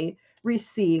one day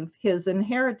receive his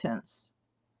inheritance.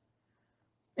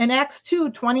 In Acts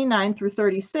 2:29 through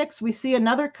 36, we see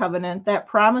another covenant that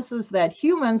promises that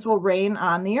humans will reign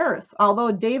on the earth.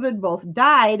 Although David both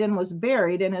died and was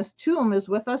buried, and his tomb is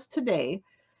with us today,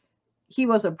 he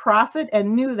was a prophet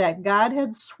and knew that God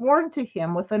had sworn to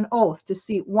him with an oath to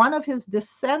seat one of his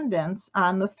descendants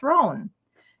on the throne.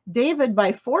 David,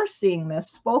 by foreseeing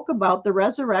this, spoke about the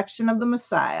resurrection of the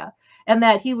Messiah, and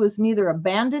that he was neither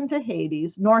abandoned to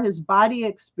Hades nor his body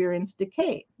experienced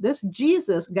decay. This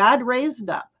Jesus God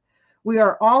raised up. We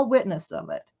are all witness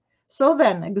of it. So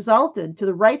then, exalted to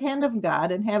the right hand of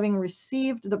God, and having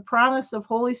received the promise of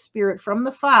Holy Spirit from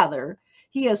the Father,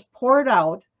 he has poured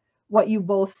out what you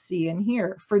both see and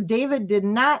hear. For David did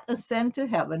not ascend to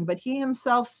heaven, but he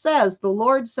himself says, the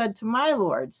Lord said to my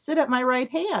Lord, sit at my right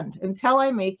hand until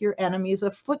I make your enemies a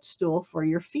footstool for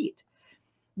your feet.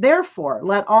 Therefore,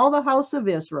 let all the house of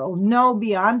Israel know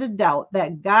beyond a doubt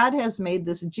that God has made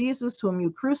this Jesus, whom you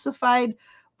crucified,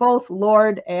 both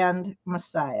Lord and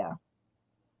Messiah.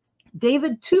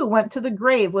 David too went to the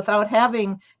grave without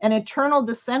having an eternal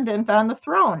descendant on the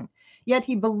throne. Yet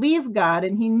he believed God,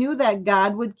 and he knew that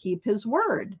God would keep his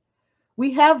word.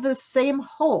 We have this same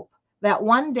hope that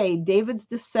one day David's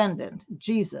descendant,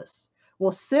 Jesus,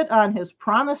 will sit on his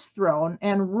promised throne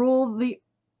and rule the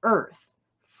earth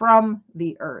from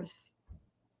the earth.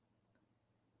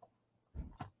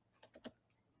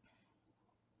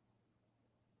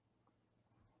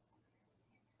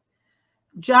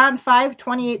 John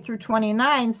 5:28 through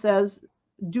 29 says,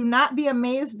 do not be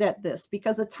amazed at this,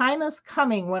 because a time is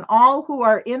coming when all who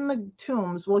are in the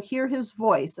tombs will hear his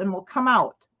voice and will come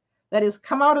out. That is,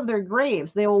 come out of their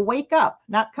graves. They will wake up,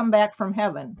 not come back from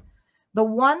heaven. The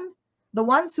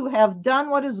ones who have done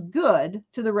what is good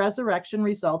to the resurrection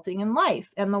resulting in life,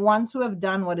 and the ones who have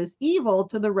done what is evil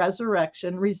to the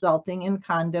resurrection resulting in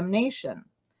condemnation.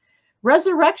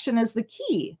 Resurrection is the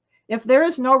key. If there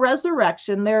is no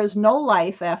resurrection, there is no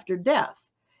life after death,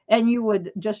 and you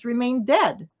would just remain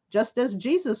dead, just as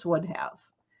Jesus would have.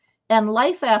 And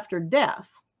life after death,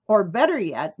 or better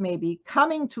yet, maybe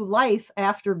coming to life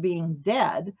after being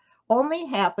dead, only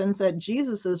happens at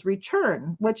Jesus's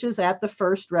return, which is at the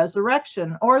first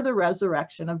resurrection, or the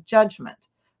resurrection of judgment,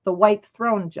 the white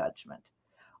throne judgment.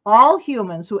 All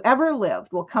humans who ever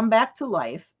lived will come back to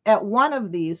life at one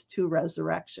of these two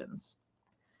resurrections.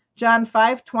 John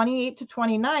 5:28 to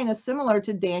 29 is similar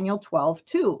to Daniel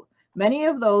 12:2. Many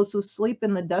of those who sleep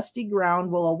in the dusty ground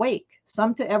will awake,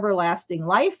 some to everlasting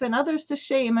life and others to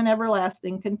shame and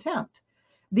everlasting contempt.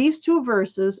 These two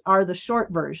verses are the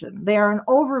short version. They are an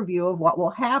overview of what will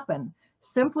happen,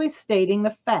 simply stating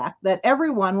the fact that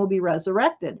everyone will be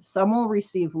resurrected. Some will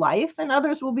receive life and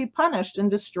others will be punished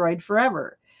and destroyed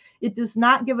forever. It does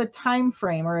not give a time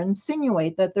frame or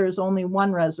insinuate that there is only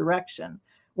one resurrection,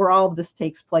 where all of this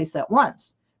takes place at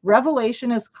once.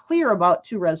 Revelation is clear about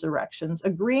two resurrections,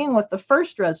 agreeing with the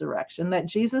first resurrection that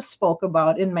Jesus spoke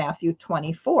about in Matthew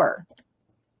 24.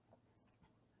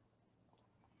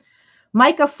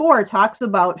 Micah 4 talks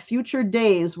about future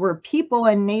days where people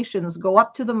and nations go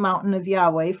up to the mountain of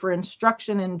Yahweh for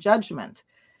instruction and judgment.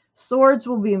 Swords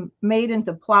will be made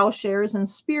into plowshares and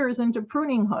spears into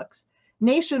pruning hooks.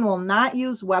 Nation will not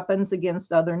use weapons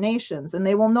against other nations, and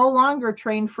they will no longer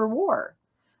train for war.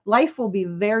 Life will be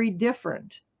very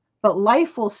different, but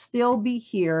life will still be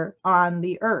here on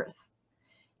the earth.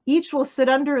 Each will sit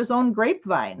under his own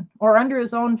grapevine or under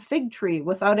his own fig tree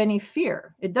without any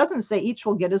fear. It doesn't say each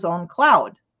will get his own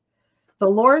cloud. The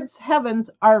Lord's heaven's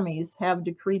armies have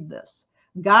decreed this.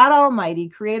 God Almighty,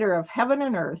 creator of heaven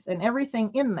and earth and everything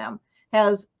in them,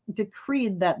 has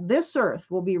decreed that this earth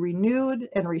will be renewed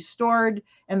and restored,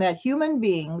 and that human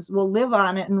beings will live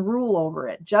on it and rule over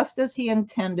it, just as he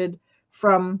intended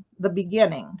from the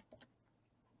beginning.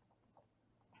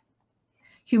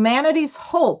 Humanity's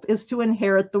hope is to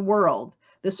inherit the world,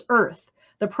 this earth.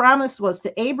 The promise was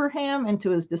to Abraham and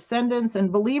to his descendants,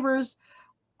 and believers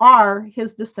are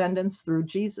his descendants through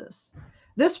Jesus.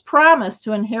 This promise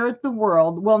to inherit the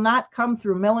world will not come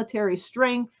through military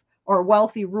strength or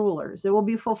wealthy rulers. It will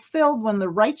be fulfilled when the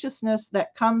righteousness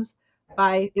that comes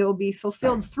by, it will be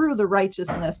fulfilled through the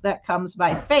righteousness that comes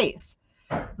by faith.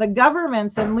 The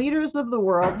governments and leaders of the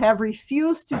world have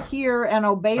refused to hear and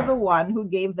obey the one who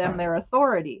gave them their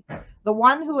authority, the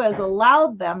one who has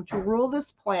allowed them to rule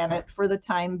this planet for the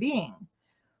time being.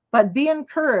 But be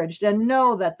encouraged and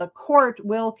know that the court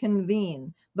will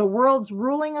convene. The world's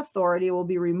ruling authority will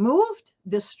be removed,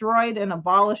 destroyed, and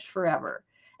abolished forever.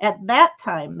 At that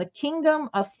time, the kingdom,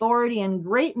 authority, and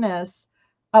greatness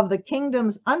of the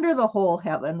kingdoms under the whole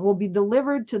heaven will be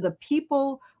delivered to the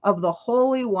people of the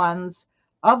holy ones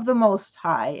of the Most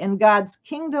High, and God's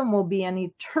kingdom will be an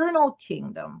eternal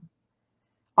kingdom.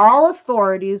 All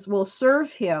authorities will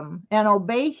serve him and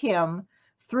obey him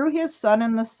through his Son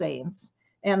and the saints,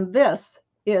 and this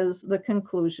is the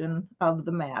conclusion of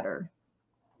the matter.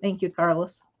 Thank you,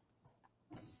 Carlos.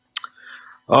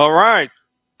 All right.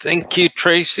 Thank you,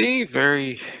 Tracy.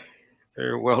 Very,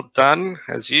 very well done,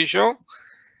 as usual.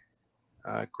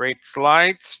 Great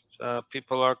slides.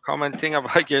 People are commenting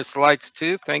about your slides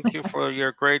too. Thank you for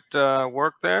your great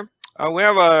work there. We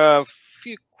have a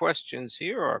few questions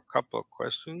here, or a couple of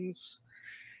questions,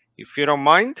 if you don't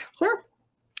mind.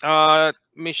 Sure.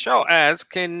 Michelle asks,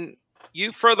 can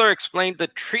you further explain the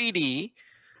treaty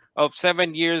of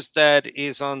 7 years that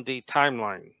is on the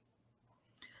timeline?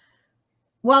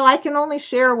 Well, I can only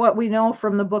share what we know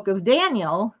from the book of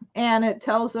Daniel, and it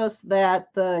tells us that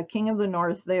the king of the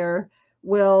north there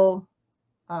will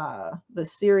the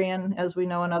Syrian, as we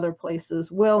know in other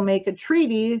places, will make a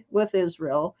treaty with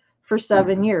Israel for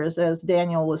 7 years, as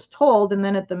Daniel was told. And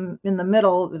then in the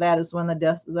middle, that is when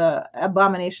the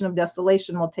abomination of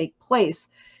desolation will take place.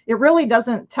 It really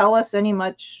doesn't tell us any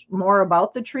much more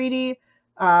about the treaty.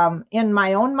 In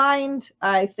my own mind,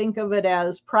 I think of it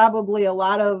as probably a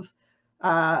lot of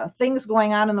things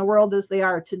going on in the world as they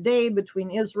are today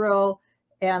between Israel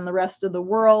and the rest of the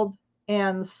world.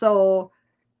 And so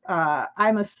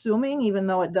I'm assuming, even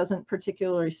though it doesn't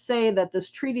particularly say, that this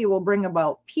treaty will bring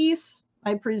about peace,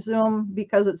 I presume,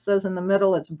 because it says in the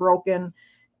middle it's broken.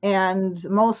 And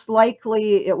most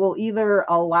likely it will either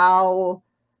allow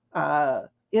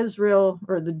Israel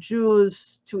or the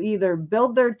Jews to either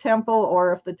build their temple,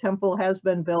 or if the temple has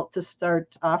been built, to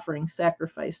start offering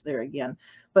sacrifice there again.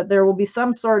 But there will be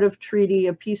some sort of treaty,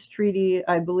 a peace treaty,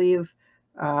 I believe.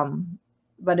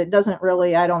 But it doesn't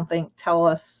really, I don't think, tell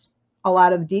us a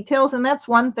lot of details. And that's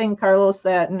one thing, Carlos,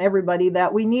 that, and everybody,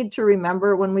 that we need to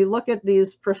remember when we look at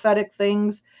these prophetic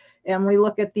things and we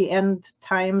look at the end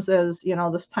times as, you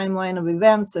know, this timeline of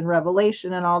events and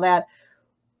Revelation and all that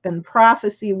and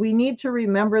prophecy. We need to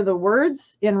remember the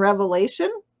words in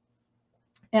Revelation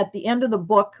at the end of the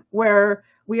book where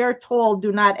we are told,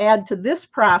 do not add to this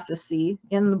prophecy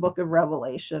in the book of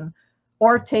Revelation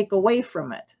or take away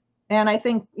from it. And I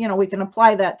think, you know, we can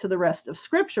apply that to the rest of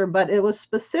Scripture, but it was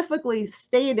specifically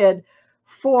stated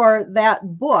for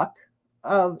that book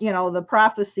of, you know, the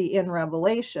prophecy in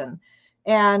Revelation.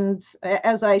 And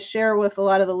as I share with a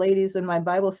lot of the ladies in my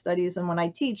Bible studies and when I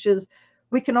teach, is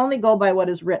we can only go by what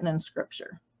is written in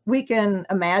Scripture. We can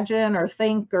imagine or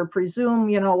think or presume,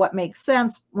 you know, what makes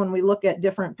sense when we look at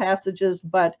different passages,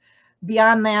 but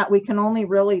beyond that, we can only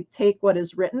really take what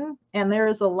is written. And there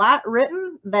is a lot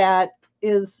written that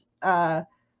is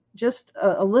just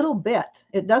a little bit.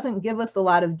 It doesn't give us a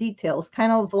lot of details,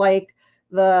 kind of like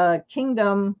the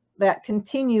kingdom that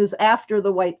continues after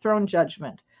the white throne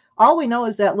judgment. All we know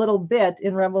is that little bit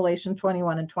in Revelation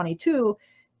 21 and 22,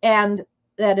 and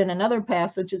that in another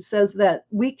passage it says that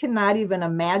we cannot even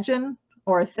imagine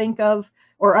or think of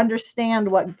or understand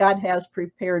what God has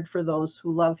prepared for those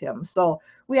who love him. So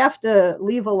we have to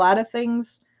leave a lot of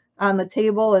things on the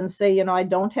table and say, you know, I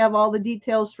don't have all the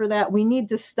details for that. We need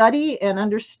to study and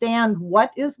understand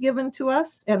what is given to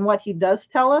us and what he does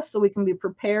tell us so we can be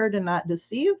prepared and not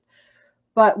deceived.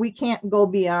 But we can't go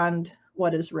beyond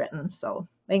what is written. So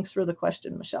thanks for the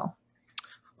question, Michelle.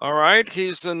 All right,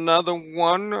 here's another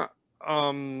one.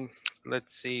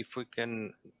 Let's see if we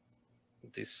can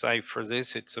decipher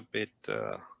this. It's a bit,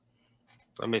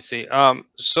 let me see.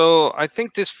 So I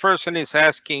think this person is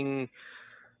asking,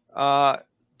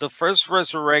 the first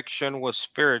resurrection was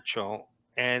spiritual,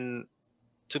 and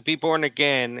to be born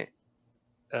again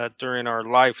during our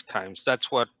lifetimes. That's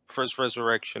what first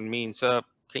resurrection means.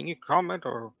 Can you comment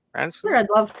or answer? Sure, I'd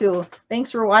love to.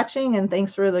 Thanks for watching, and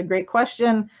thanks for the great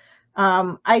question.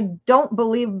 I don't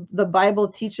believe the Bible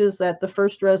teaches that the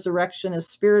first resurrection is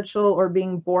spiritual or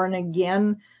being born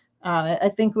again.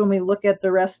 I think when we look at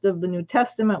the rest of the New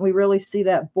Testament, we really see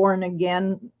that born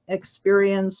again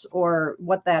experience, or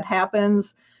what that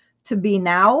happens, to be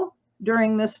now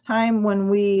during this time when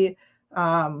we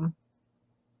are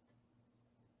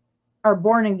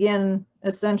born again,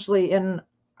 essentially in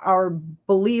our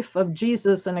belief of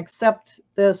Jesus and accept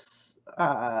this.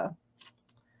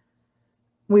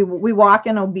 We walk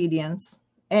in obedience,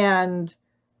 and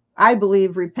I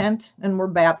believe repent, and we're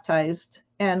baptized,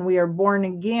 and we are born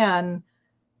again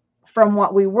from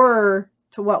what we were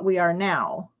to what we are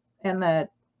now, and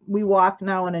that we walk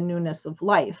now in a newness of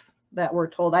life that we're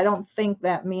told. I don't think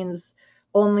that means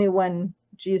only when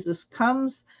Jesus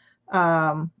comes.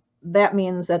 That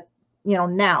means that, you know,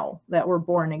 now that we're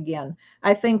born again.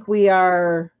 I think we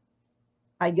are,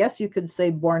 I guess you could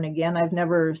say, born again. I've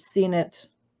never seen it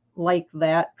like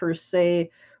that per se.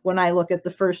 When I look at the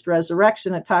first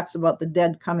resurrection, it talks about the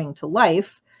dead coming to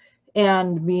life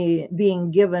and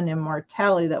being given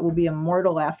immortality, that will be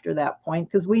immortal after that point.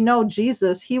 Because we know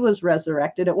Jesus, he was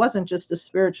resurrected. It wasn't just a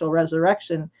spiritual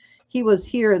resurrection. He was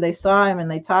here. They saw him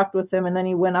and they talked with him, and then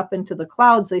he went up into the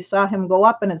clouds. They saw him go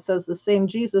up, and it says the same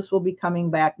Jesus will be coming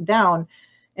back down.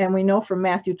 And we know from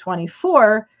Matthew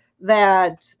 24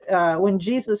 that when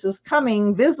Jesus is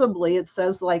coming visibly, it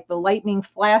says like the lightning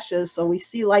flashes. So we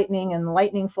see lightning and the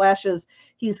lightning flashes.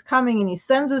 He's coming, and he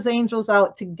sends his angels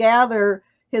out to gather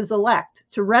his elect,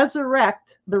 to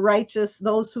resurrect the righteous,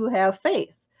 those who have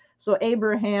faith. So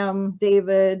Abraham,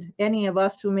 David, any of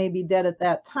us who may be dead at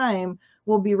that time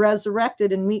will be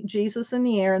resurrected and meet Jesus in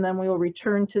the air, and then we will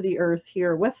return to the earth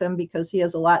here with him, because he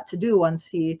has a lot to do once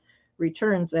he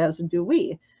returns, as do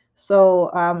we. So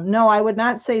no, I would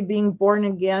not say being born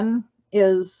again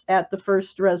is at the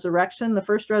first resurrection. The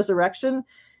first resurrection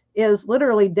is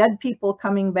literally dead people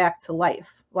coming back to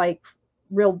life, like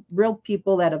real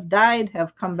people that have died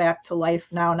have come back to life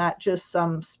now, not just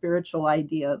some spiritual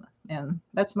idea. And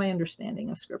that's my understanding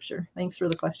of scripture. Thanks for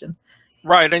the question.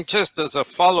 Right, and just as a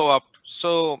follow-up,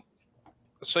 so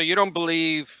you don't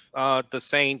believe the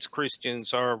saints,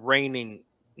 Christians, are reigning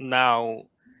now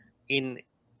in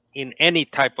any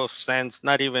type of sense,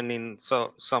 not even in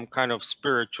some kind of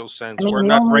spiritual I sense. mean, We're the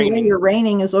not only way reigning. you're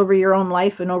reigning is over your own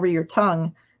life and over your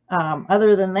tongue.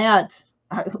 Other than that,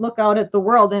 look out at the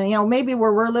world, and maybe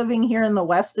where we're living here in the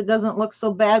West, it doesn't look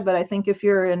so bad. But I think if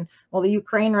you're in the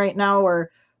Ukraine right now,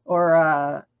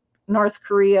 or North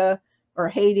Korea or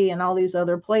Haiti and all these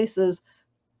other places,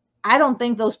 I don't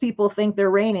think those people think they're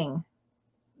reigning.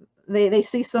 They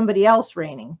see somebody else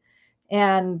reigning.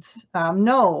 And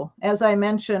no, as I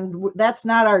mentioned, that's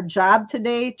not our job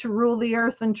today, to rule the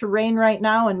earth and to reign right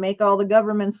now and make all the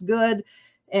governments good.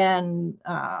 And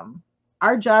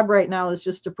our job right now is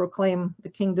just to proclaim the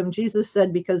kingdom, Jesus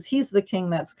said, because he's the king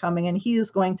that's coming, and he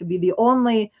is going to be the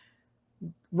only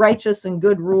righteous and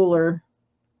good ruler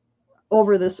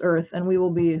over this earth, and we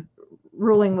will be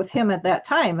ruling with him at that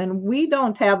time. And we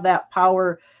don't have that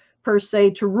power per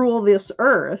se to rule this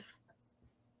earth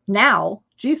now.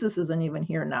 Jesus isn't even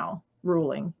here now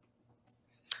ruling.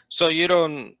 So you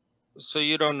don't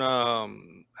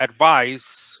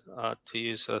advise, to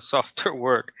use a softer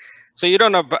word, so you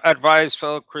don't advise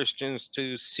fellow Christians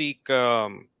to seek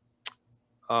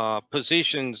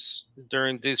positions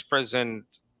during this present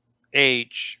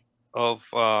age of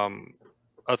You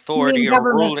authority mean or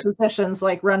government ruling, positions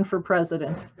like run for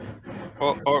president?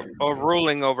 or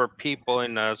ruling over people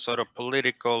in a sort of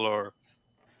political or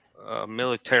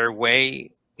military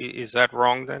way. Is that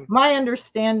wrong then? My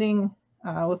understanding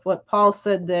with what Paul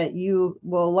said, that you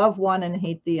will love one and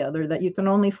hate the other, that you can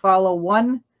only follow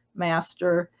one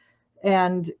master.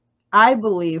 And I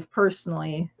believe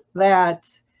personally that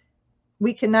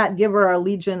we cannot give our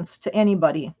allegiance to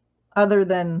anybody other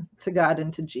than to God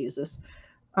and to Jesus.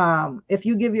 If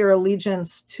you give your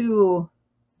allegiance to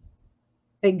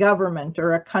a government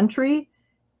or a country,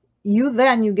 you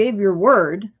gave your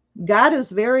word. God is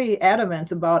very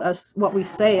adamant about us, what we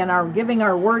say, and our giving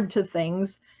our word to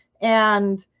things.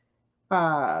 And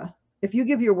if you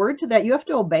give your word to that, you have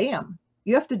to obey them.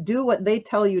 You have to do what they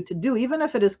tell you to do, even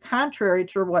if it is contrary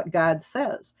to what God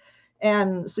says.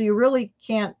 And so you really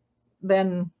can't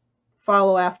then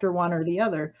follow after one or the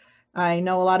other. I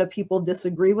know a lot of people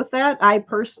disagree with that. I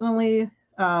personally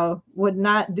would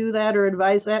not do that or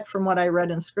advise that from what I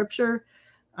read in scripture.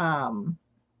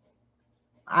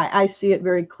 I see it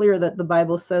very clear that the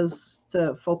Bible says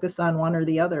to focus on one or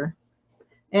the other.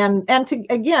 And to,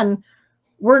 again,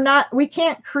 we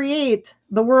can't create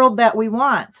the world that we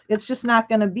want. It's just not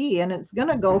going to be, and it's going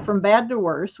to go from bad to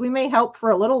worse. We may help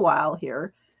for a little while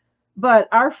here, but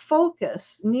our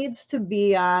focus needs to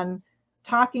be on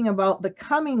talking about the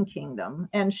coming kingdom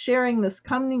and sharing this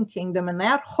coming kingdom and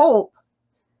that hope,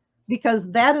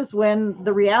 because that is when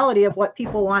the reality of what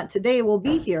people want today will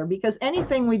be here, because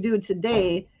anything we do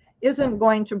today isn't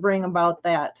going to bring about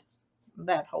that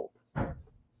hope.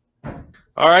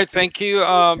 All right, thank you.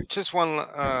 Just one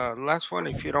last one,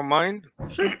 if you don't mind.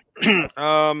 Sure.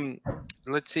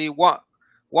 Let's see.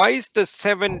 Why is the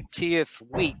 70th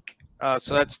week?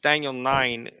 So that's Daniel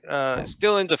 9.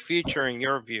 Still in the future, in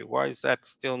your view? Why is that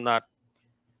still not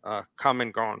come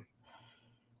and gone?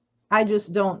 I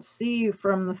just don't see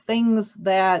from the things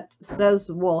that says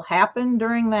will happen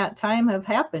during that time have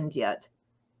happened yet.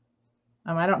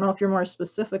 I don't know if you're more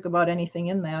specific about anything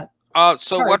in that.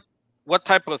 So what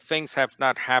type of things have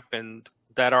not happened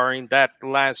that are in that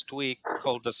last week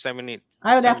called the 70th?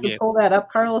 I would have to pull that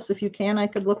up, Carlos, if you can. I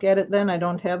could look at it then. I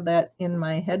don't have that in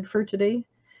my head for today.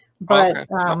 But okay,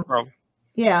 no problem.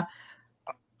 Yeah.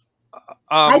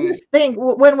 I just think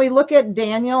when we look at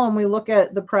Daniel and we look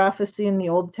at the prophecy in the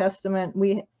Old Testament,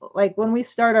 when we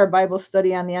start our Bible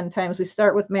study on the end times, we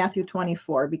start with Matthew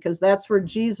 24, because that's where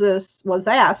Jesus was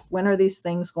asked, when are these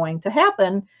things going to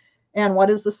happen? And what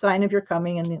is the sign of your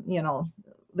coming in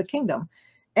the kingdom?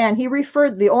 And he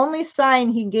referred, the only sign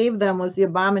he gave them was the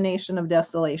abomination of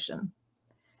desolation.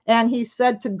 And he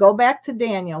said to go back to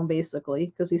Daniel, basically,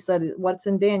 because he said, what's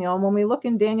in Daniel? And when we look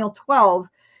in Daniel 12,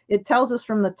 it tells us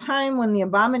from the time when the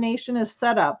abomination is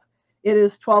set up, it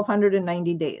is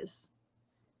 1290 days.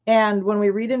 And when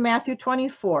we read in Matthew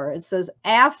 24, it says,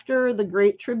 after the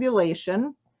great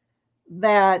tribulation,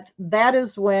 that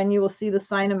is when you will see the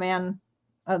sign of man,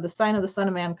 the sign of the Son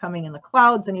of Man coming in the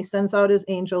clouds, and he sends out his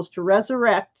angels to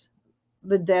resurrect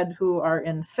the dead who are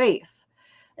in faith.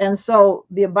 And so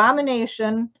the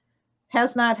abomination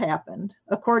has not happened.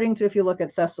 According to, if you look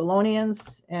at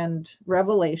Thessalonians and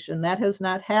Revelation, that has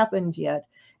not happened yet.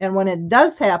 And when it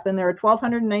does happen, there are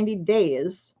 1,290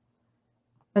 days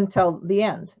until the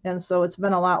end. And so it's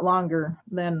been a lot longer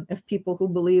than if people who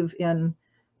believe in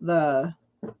the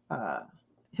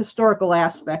historical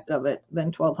aspect of it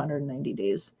than 1,290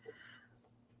 days.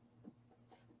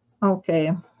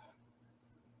 Okay.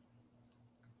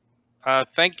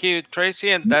 Thank you, Tracy.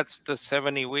 And that's the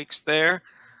 70 weeks there.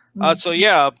 So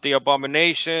yeah, the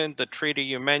abomination, the treaty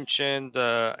you mentioned,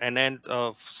 an end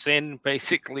of sin,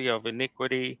 basically of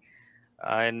iniquity,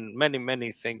 and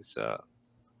many things,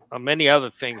 many other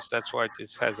things. That's why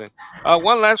this hasn't.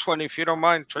 One last one, if you don't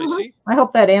mind, Tracy. I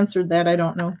hope that answered that. I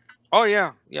don't know. Oh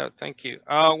yeah, thank you.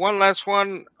 One last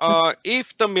one.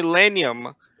 If the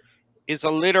millennium is a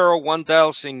literal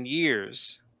 1,000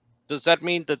 years, does that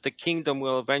mean that the kingdom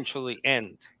will eventually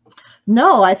end?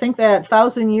 No, I think that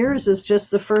 1,000 years is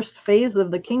just the first phase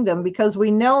of the kingdom, because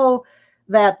we know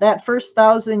that that first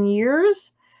 1,000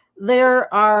 years,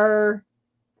 there are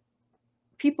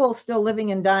people still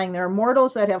living and dying. There are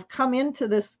mortals that have come into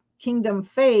this kingdom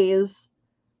phase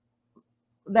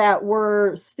that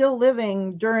were still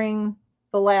living during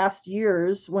the last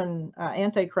years when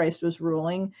Antichrist was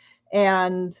ruling,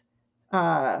 and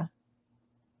that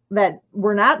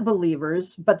were not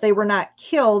believers, but they were not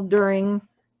killed during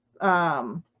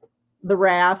the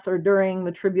wrath or during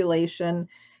the tribulation.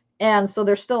 And so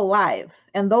they're still alive.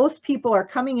 And those people are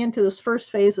coming into this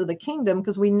first phase of the kingdom,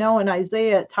 because we know in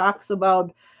Isaiah it talks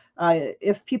about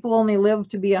if people only live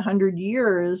to be 100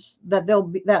 years, that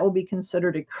that will be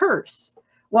considered a curse.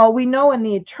 Well, we know in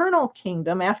the eternal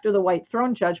kingdom, after the white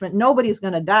throne judgment, nobody's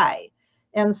going to die.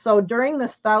 And so during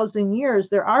this 1,000 years,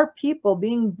 there are people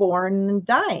being born and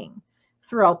dying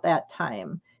throughout that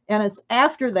time. And it's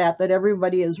after that that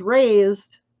everybody is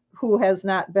raised who has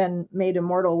not been made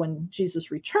immortal when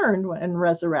Jesus returned and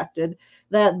resurrected,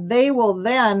 that they will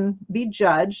then be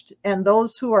judged. And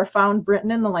those who are found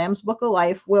written in the Lamb's Book of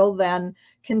Life will then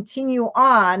continue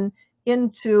on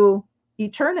into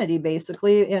eternity.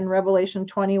 Basically, in Revelation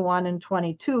 21 and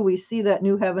 22, we see that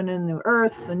new heaven and new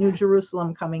earth, the new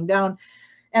Jerusalem coming down.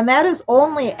 And that is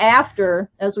only after,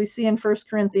 as we see in 1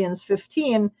 Corinthians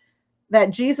 15,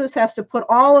 that Jesus has to put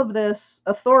all of this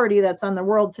authority that's on the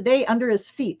world today under his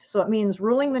feet. So it means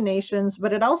ruling the nations,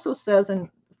 but it also says in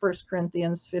 1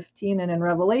 Corinthians 15 and in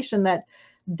Revelation that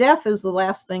death is the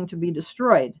last thing to be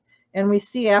destroyed. And we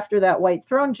see after that white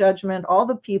throne judgment, all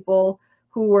the people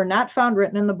who were not found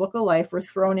written in the book of life were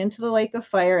thrown into the lake of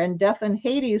fire, and death and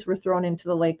Hades were thrown into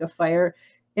the lake of fire.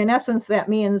 In essence, that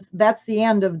means that's the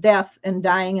end of death and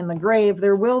dying in the grave.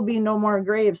 There will be no more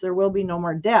graves. There will be no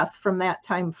more death from that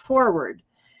time forward.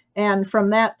 And from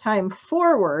that time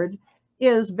forward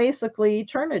is basically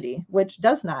eternity, which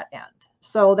does not end.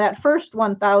 So that first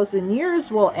 1,000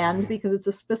 years will end because it's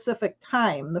a specific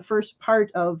time, the first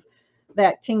part of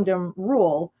that kingdom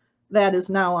rule that is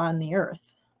now on the earth.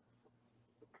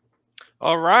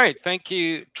 All right. Thank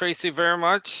you, Tracy, very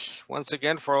much once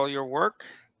again for all your work.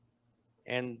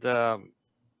 And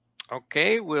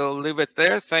okay, we'll leave it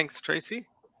there. Thanks, Tracy.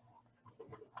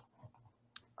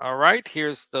 All right,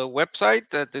 here's the website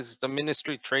that this is the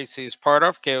ministry Tracy is part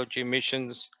of,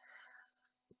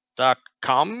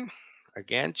 kogmissions.com.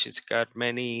 Again, she's got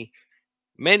many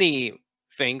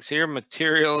things here,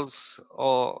 materials,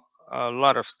 a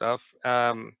lot of stuff.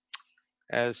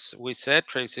 As we said,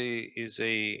 Tracy is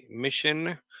a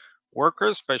mission worker,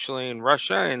 especially in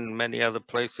Russia and many other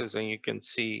places, and you can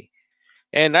see.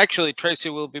 And actually, Tracy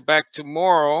will be back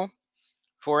tomorrow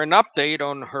for an update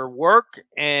on her work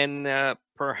and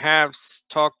perhaps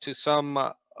talk to some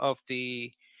of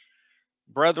the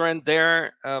brethren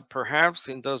there, perhaps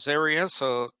in those areas.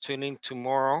 So tune in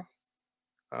tomorrow,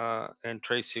 and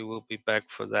Tracy will be back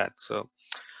for that. So,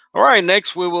 all right,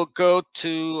 next we will go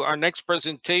to our next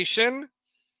presentation.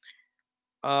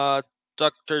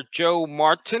 Dr. Joe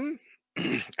Martin.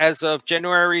 As of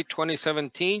January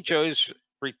 2017, Joe is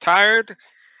retired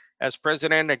as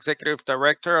President Executive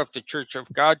Director of the Church of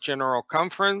God General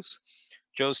Conference.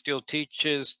 Joe still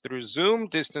teaches through Zoom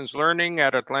distance learning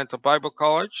at Atlanta Bible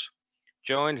College.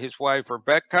 Joe and his wife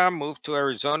Rebecca moved to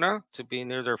Arizona to be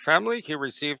near their family. He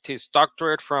received his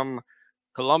doctorate from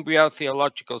Columbia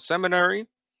Theological Seminary.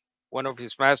 One of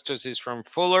his masters is from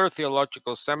Fuller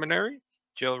Theological Seminary.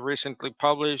 Joe recently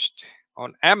published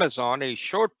on Amazon a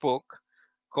short book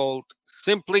called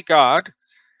Simply God,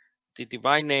 the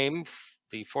Divine Name,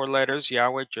 the 4 letters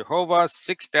Yahweh Jehovah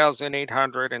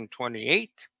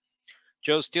 6828.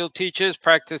 Joe still teaches,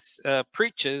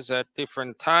 preaches at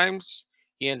different times.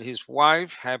 He and his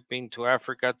wife have been to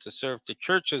Africa to serve the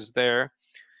churches there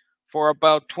for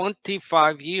about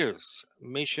 25 years.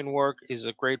 Mission work is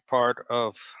a great part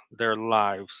of their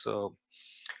lives. So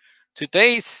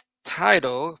today's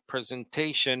title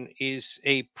presentation is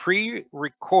a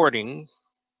pre-recording.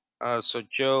 So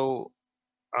Joe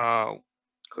uh,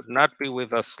 could not be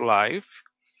with us live.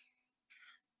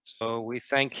 So we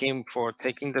thank him for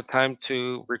taking the time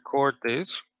to record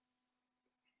this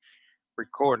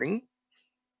recording.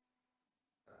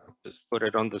 Just put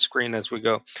it on the screen as we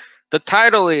go. The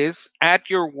title is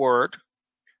At Your Word,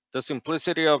 the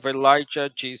Simplicity of Elijah,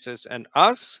 Jesus, and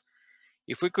Us.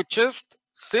 If we could just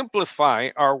simplify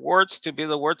our words to be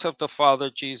the words of the Father,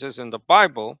 Jesus, and the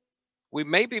Bible, we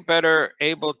may be better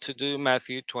able to do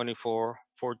Matthew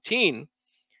 24:14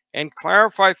 and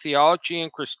clarify theology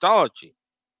and Christology.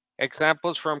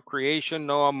 Examples from creation,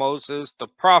 Noah, Moses, the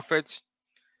prophets,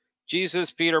 Jesus,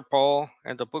 Peter, Paul,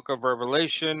 and the book of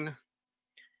Revelation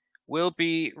will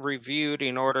be reviewed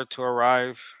in order to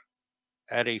arrive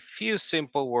at a few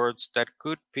simple words that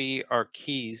could be our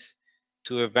keys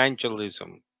to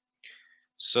evangelism.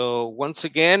 So once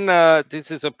again, this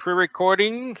is a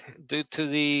pre-recording due to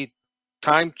the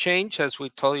time change, as we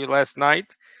told you last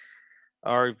night.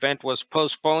 Our event was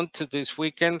postponed to this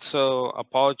weekend, so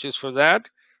apologies for that.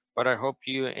 But I hope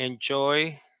you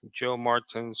enjoy Joe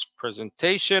Martin's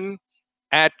presentation,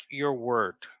 At Your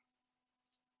Word.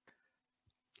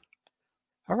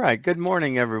 All right. Good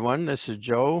morning, everyone. This is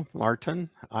Joe Martin.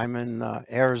 I'm in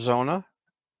Arizona.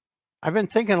 I've been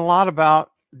thinking a lot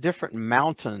about different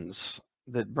mountains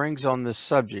that brings on this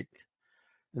subject.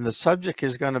 And the subject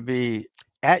is going to be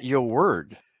At Your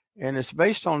Word. And it's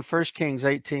based on 1 Kings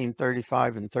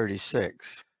 18:35 and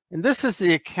 36. And this is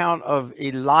the account of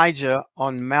Elijah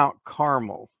on Mount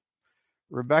Carmel.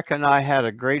 Rebecca and I had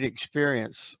a great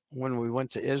experience when we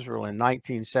went to Israel in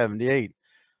 1978,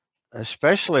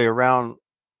 especially around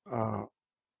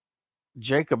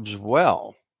Jacob's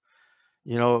well.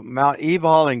 You know, Mount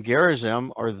Ebal and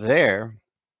Gerizim are there.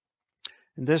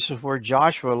 And this is where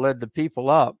Joshua led the people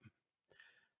up.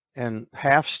 And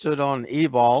half stood on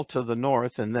Ebal to the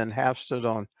north, and then half stood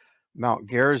on Mount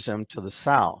Gerizim to the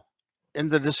south. In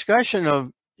the discussion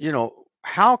of, you know,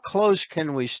 how close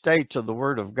can we stay to the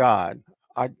Word of God,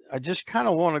 I just kind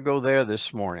of want to go there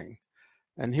this morning.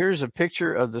 And here's a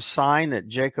picture of the sign at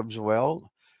Jacob's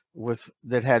well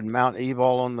that had Mount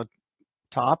Ebal on the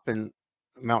top and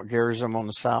Mount Gerizim on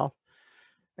the south.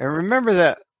 And remember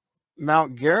that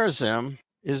Mount Gerizim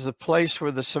is the place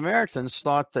where the Samaritans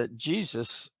thought that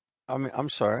Jesus and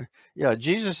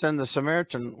the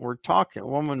Samaritan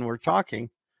woman were talking.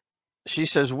 She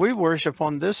says, we worship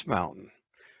on this mountain.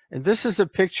 And this is a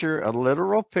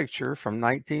literal picture from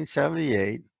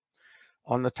 1978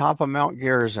 on the top of Mount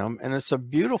Gerizim. And it's a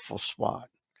beautiful spot.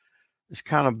 It's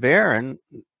kind of barren.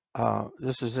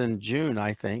 This is in June,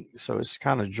 I think. So it's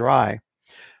kind of dry.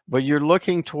 But you're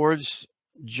looking towards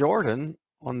Jordan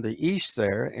on the east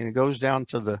there, and it goes down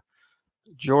to the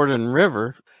Jordan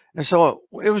River. And so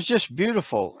it was just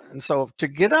beautiful. And so to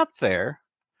get up there,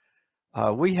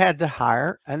 we had to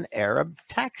hire an Arab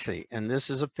taxi. And this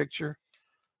is a picture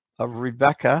of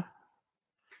Rebecca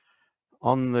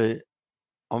on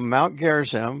Mount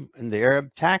Gerizim in the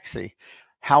Arab taxi.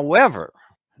 However,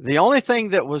 the only thing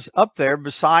that was up there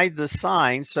beside the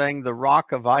sign saying the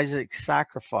rock of Isaac's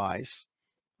sacrifice,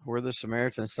 where the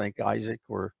Samaritans think Isaac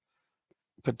were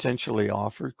potentially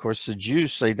offered. Of course, the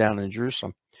Jews say down in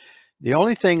Jerusalem. The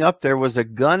only thing up there was a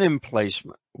gun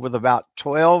emplacement with about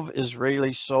 12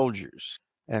 Israeli soldiers.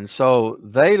 And so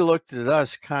they looked at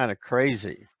us kind of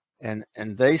crazy. And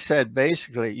they said,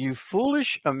 basically, you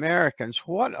foolish Americans,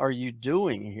 what are you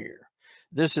doing here?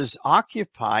 This is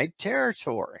occupied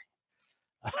territory.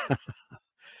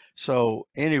 So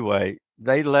anyway,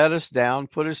 they let us down,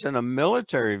 put us in a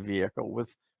military vehicle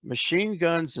with machine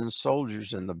guns and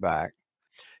soldiers in the back.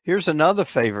 Here's another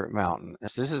favorite mountain.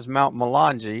 This is Mount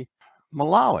Mulanje,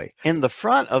 Malawi. In the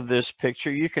front of this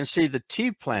picture, you can see the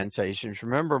tea plantations.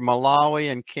 Remember,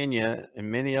 Malawi and Kenya and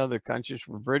many other countries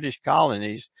were British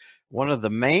colonies. One of the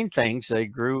main things they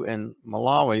grew in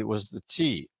Malawi was the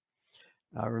tea.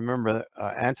 I remember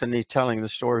Anthony telling the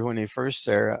story when he first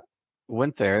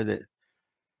went there, that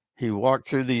he walked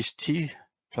through these tea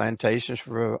plantations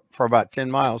for about 10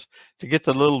 miles to get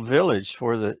the little village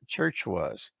where the church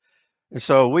was. And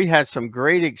so we had some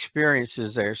great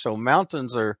experiences there. So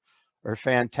mountains are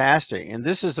fantastic. And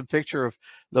this is a picture of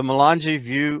the Mulanje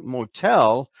View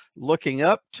Motel looking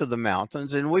up to the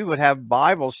mountains. And we would have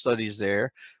Bible studies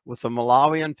there with the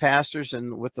Malawian pastors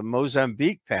and with the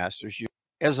Mozambique pastors.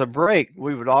 As a break,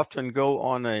 we would often go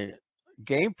on a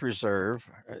game preserve.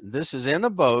 This is in a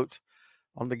boat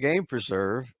on the game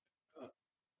preserve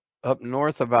up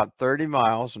north, about 30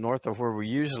 miles north of where we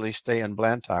usually stay in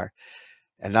Blantyre.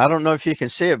 And I don't know if you can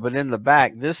see it, but in the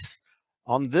back,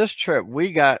 on this trip,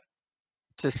 we got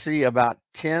to see about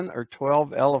 10 or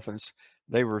 12 elephants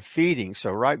they were feeding.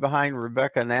 So right behind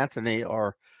Rebecca and Anthony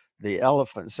are the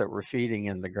elephants that were feeding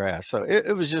in the grass. So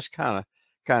it was just kind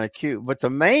of cute. But the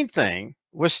main thing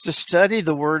was to study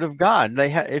the Word of God. They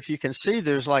had, if you can see,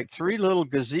 there's like 3 little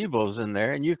gazebos in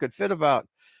there, and you could fit about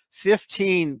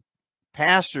 15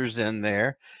 pastors in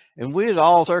there, and we'd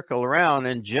all circle around,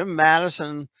 and Jim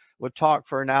Madison would talk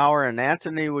for an hour, and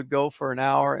Anthony would go for an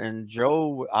hour, and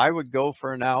I would go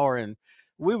for an hour, and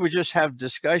we would just have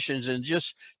discussions and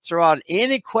just throw out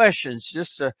any questions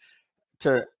just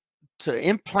to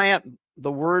implant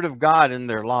the Word of God in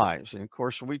their lives. And of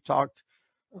course, we talked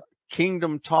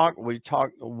kingdom talk, we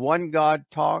talked one God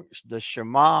talk, the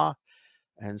Shema,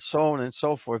 and so on and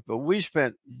so forth. But we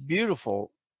spent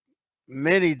beautiful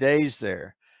many days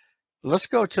there. Let's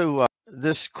go to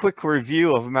this quick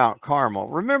review of Mount Carmel.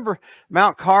 Remember,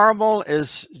 Mount Carmel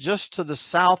is just to the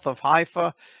south of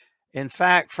Haifa. In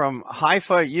fact, from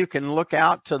Haifa, you can look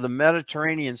out to the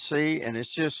Mediterranean Sea, and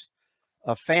it's just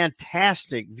a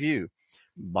fantastic view.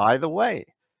 By the way,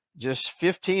 just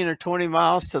 15 or 20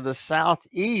 miles to the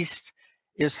southeast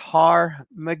is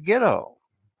Armageddon.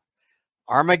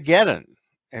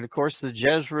 And of course, the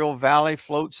Jezreel Valley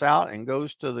floats out and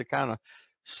goes to the kind of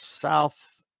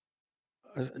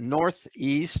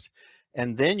northeast.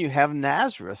 And then you have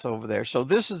Nazareth over there. So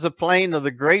this is the plain of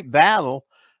the great battle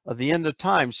of the end of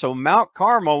time. So Mount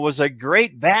Carmel was a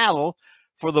great battle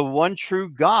for the one true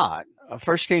God.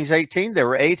 1 Kings 18, there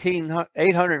were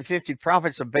 850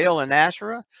 prophets of Baal and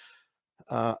Asherah,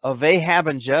 of Ahab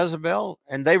and Jezebel,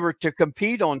 and they were to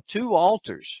compete on 2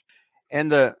 altars. And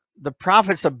the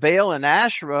prophets of Baal and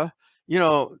Asherah, you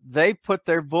know, they put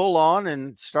their bull on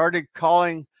and started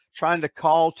trying to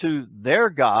call to their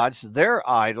gods, their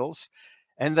idols,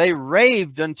 and they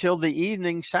raved until the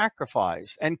evening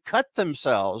sacrifice and cut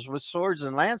themselves with swords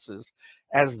and lances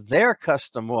as their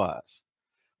custom was.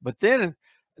 But then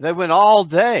they went all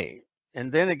day,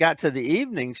 and then it got to the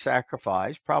evening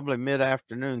sacrifice, probably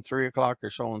mid-afternoon, 3 o'clock or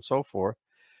so on and so forth.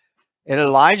 And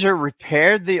Elijah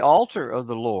repaired the altar of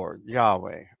the Lord,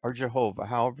 Yahweh, or Jehovah,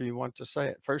 however you want to say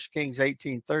it. 1 Kings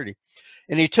 18:30.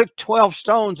 And he took 12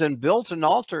 stones and built an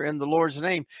altar in the Lord's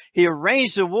name. He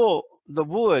arranged the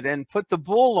wood and put the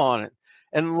bull on it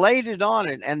and laid it on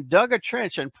it and dug a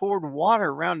trench and poured water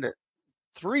around it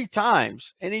 3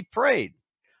 times. And he prayed.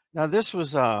 Now, this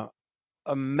was a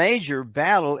major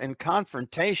battle and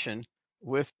confrontation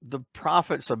with the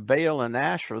prophets of Baal and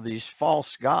Asherah, these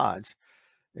false gods.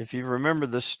 If you remember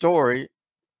the story,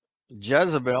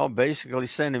 Jezebel basically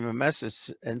sent him a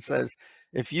message and says,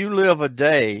 if you live a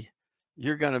day,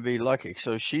 you're going to be lucky.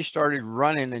 So she started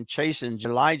running and chasing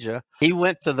Elijah. He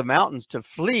went to the mountains to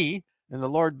flee. And the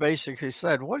Lord basically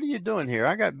said, what are you doing here?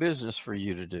 I got business for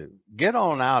you to do. Get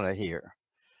on out of here.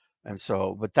 And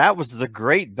so, but that was the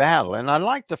great battle. And I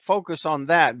like to focus on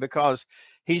that because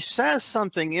he says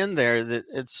something in there that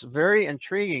it's very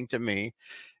intriguing to me.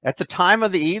 At the time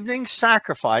of the evening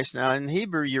sacrifice, now in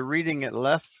Hebrew, you're reading it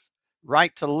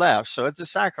right to left. So at the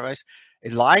sacrifice,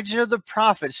 Elijah the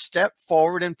prophet stepped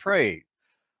forward and prayed,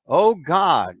 "Oh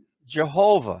God,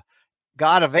 Jehovah,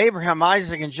 God of Abraham,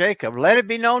 Isaac, and Jacob, let it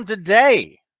be known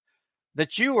today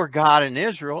that you are God in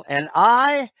Israel, and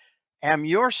I am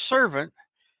your servant.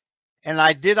 And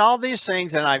I did all these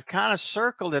things, and I've kind of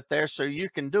circled it there so you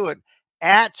can do it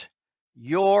at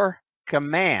your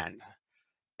command.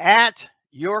 At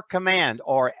your command,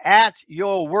 or at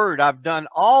your word. I've done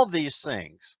all these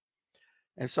things."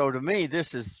 And so to me,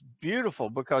 this is beautiful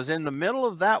because in the middle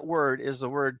of that word is the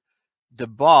word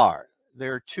debar.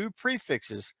 There are 2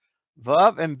 prefixes,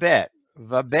 vav and bet,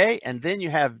 vabe, and then you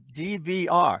have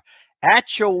dbr.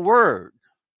 At your word,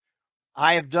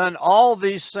 I have done all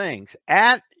these things.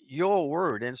 At your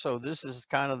word. And so this is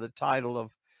kind of the title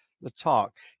of the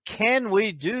talk. Can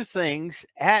we do things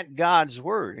at God's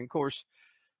word? And of course,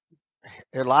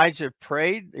 Elijah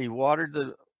prayed. He watered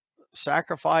the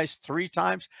sacrifice 3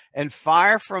 times, and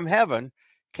fire from heaven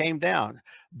came down.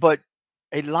 But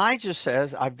Elijah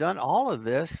says, I've done all of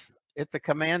this at the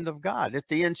command of God, at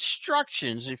the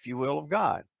instructions, if you will, of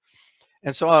God.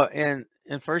 And so in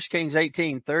 1 Kings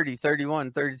 18, 30,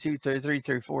 31, 32, 33,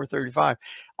 34, 35,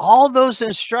 all those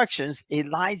instructions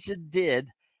Elijah did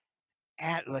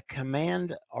at the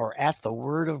command or at the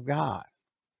word of God.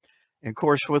 And of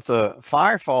course, with the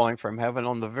fire falling from heaven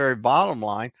on the very bottom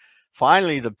line,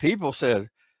 finally the people said,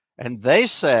 and they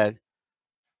said,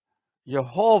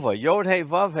 Jehovah, Yod-He,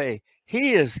 Vav-He,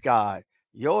 he is God.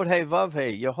 Yod He Vav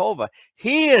He, Jehovah.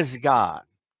 He is God.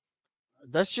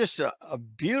 That's just a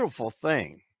beautiful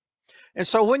thing. And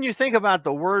so when you think about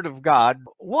the Word of God,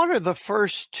 what are the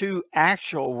first two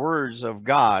actual words of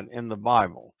God in the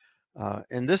Bible?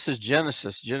 And this is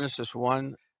Genesis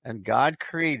 1. And God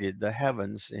created the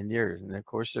heavens and the earth. And of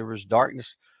course, there was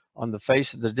darkness on the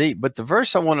face of the deep. But the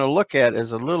verse I want to look at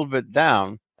is a little bit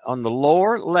down on the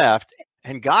lower left.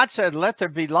 And God said, let there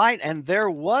be light, and there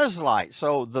was light.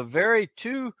 So the very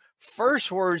two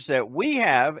first words that we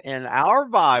have in our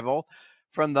Bible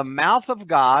from the mouth of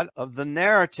God of the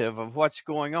narrative of what's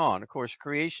going on, of course,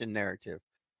 creation narrative.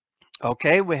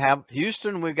 Okay, we have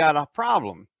Houston, we got a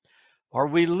problem. Are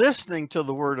we listening to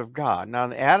the word of God? Now,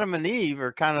 Adam and Eve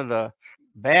are kind of the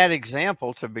bad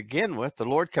example to begin with. The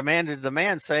Lord commanded the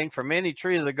man, saying, from any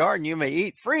tree of the garden you may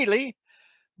eat freely,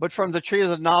 but from the tree of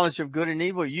the knowledge of good and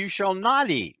evil you shall not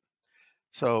eat.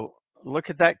 So look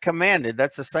at that commanded.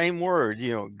 That's the same word.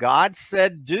 You know, God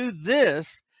said, do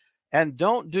this and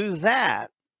don't do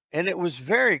that. And it was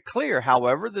very clear.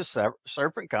 However, the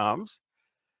serpent comes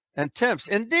and tempts.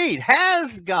 Indeed,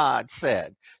 has God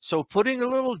said? So putting a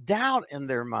little doubt in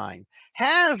their mind.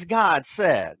 Has God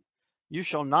said, you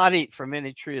shall not eat from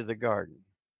any tree of the garden?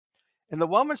 And the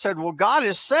woman said, well, God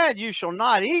has said you shall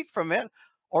not eat from it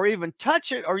or even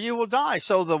touch it or you will die.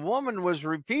 So the woman was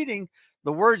repeating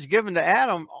the words given to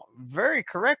Adam very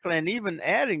correctly and even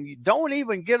adding, don't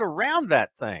even get around that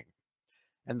thing.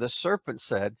 And the serpent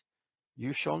said,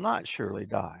 you shall not surely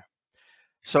die.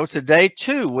 So today,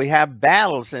 too, we have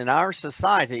battles in our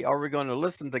society. Are we going to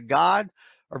listen to God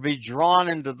or be drawn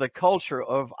into the culture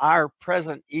of our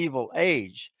present evil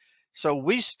age? So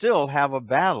we still have a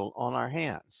battle on our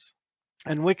hands.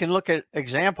 And we can look at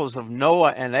examples of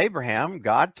Noah and Abraham.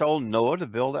 God told Noah to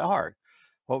build an ark.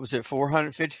 What was it,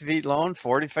 450 feet long,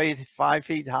 45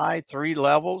 feet high, 3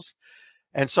 levels?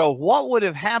 And so what would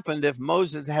have happened if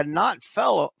Moses had not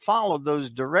followed those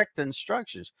direct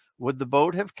instructions? Would the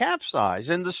boat have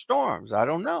capsized in the storms? I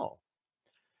don't know.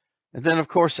 And then, of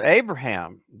course,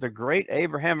 Abraham, the great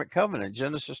Abrahamic covenant,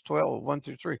 Genesis 12, 1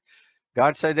 through 3.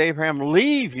 God said to Abraham,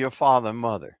 leave your father and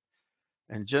mother.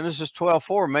 And Genesis 12,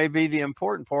 4 may be the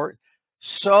important part.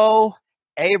 So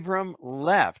Abram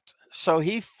left. So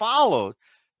he followed.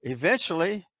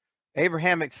 Eventually,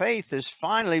 Abrahamic faith is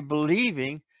finally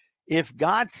believing if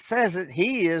God says it,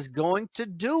 he is going to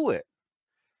do it.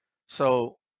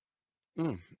 So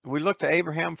we look to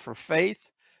Abraham for faith.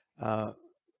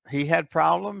 He had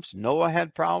problems. Noah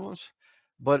had problems.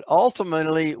 But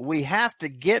ultimately, we have to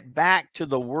get back to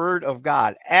the word of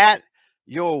God. At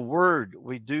your word,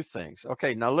 we do things.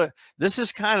 Okay, now look, this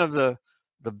is kind of the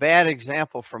bad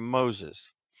example from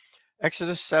Moses.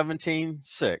 Exodus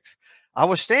 17:6. I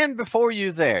will stand before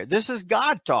you there. This is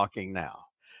God talking now.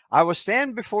 I will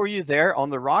stand before you there on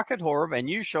the rock at Horeb, and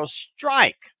you shall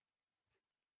strike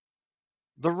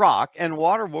the rock, and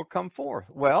water will come forth.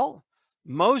 Well,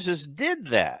 Moses did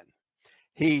that.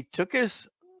 He took his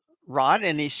rod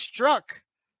and he struck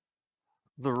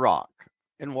the rock,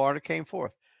 and water came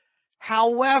forth.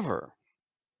 However,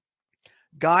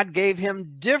 God gave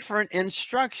him different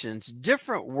instructions,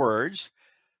 different words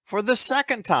for the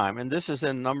second time. And this is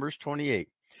in Numbers 28.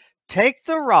 Take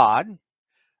the rod,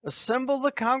 assemble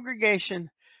the congregation,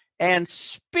 and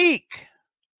speak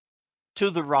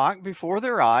to the rock before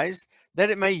their eyes that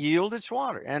it may yield its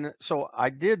water. And so I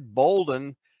did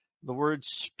bolden the word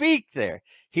speak there.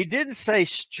 He didn't say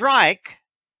strike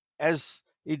as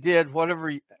he did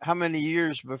how many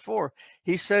years before.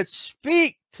 He said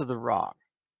speak to the rock.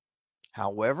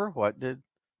 However, what did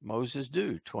Moses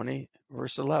do? 20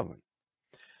 verse 11.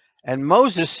 And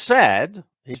Moses said,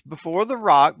 he's before the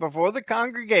rock, before the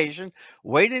congregation,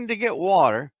 waiting to get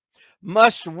water,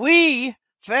 must we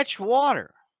fetch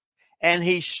water? And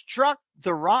he struck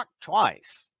the rock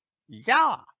twice.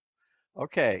 Yeah.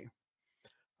 Okay.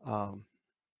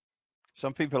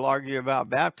 Some people argue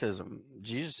about baptism.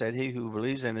 Jesus said, he who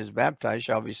believes and is baptized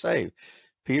shall be saved.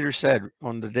 Peter said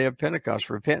on the day of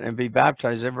Pentecost, repent and be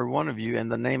baptized, every one of you, in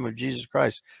the name of Jesus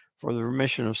Christ for the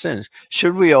remission of sins.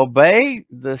 Should we obey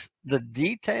the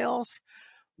details?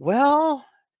 Well,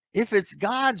 if it's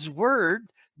God's word,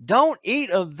 don't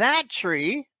eat of that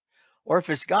tree. Or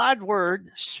if it's God's word,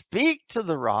 speak to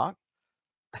the rock.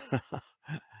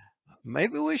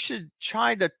 Maybe we should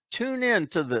try to tune in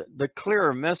to the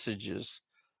clearer messages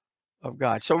of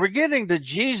God. So we're getting to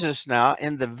Jesus now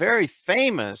in the very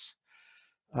famous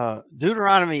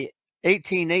Deuteronomy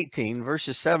 18:18,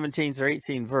 verses 17 through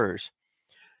 18 verse.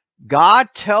 God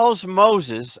tells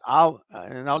Moses, I'll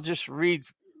just read.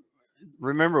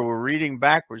 Remember, we're reading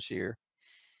backwards here.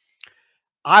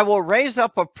 I will raise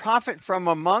up a prophet from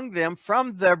among them,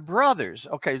 from their brothers.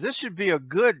 Okay, this should be a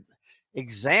good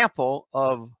example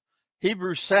of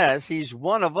Hebrews says he's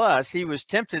one of us. He was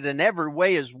tempted in every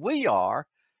way as we are,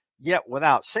 yet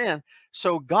without sin.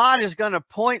 So God is going to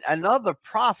appoint another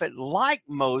prophet like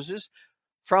Moses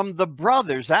from the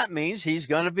brothers. That means he's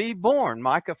going to be born.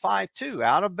 Micah 5:2,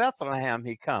 out of Bethlehem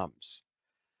he comes.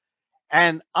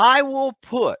 And I will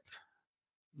put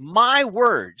my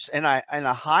words, and I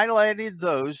highlighted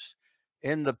those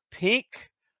in the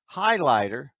pink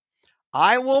highlighter.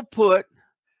 I will put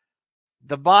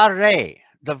the vare,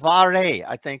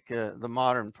 I think the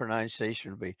modern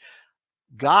pronunciation would be.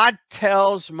 God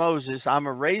tells Moses, I'm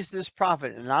going to raise this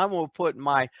prophet and I will put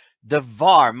my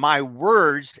devar, my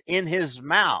words in his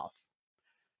mouth.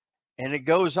 And it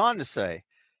goes on to say,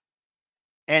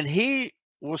 and he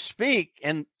will speak.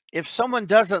 And if someone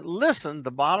doesn't listen,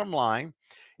 the bottom line,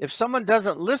 if someone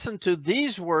doesn't listen to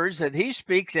these words that he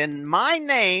speaks in my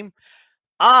name,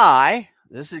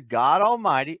 this is God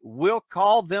Almighty, will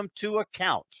call them to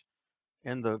account.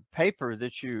 In the paper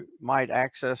that you might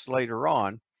access later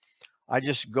on, I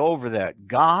just go over that.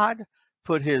 God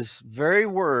put his very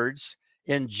words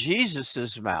in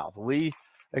Jesus's mouth. We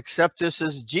accept this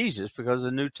as Jesus because the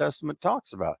New Testament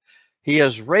talks about it. He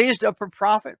has raised up a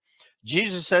prophet.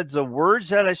 Jesus said, the words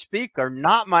that I speak are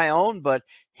not my own, but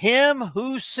him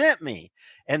who sent me.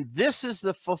 And this is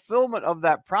the fulfillment of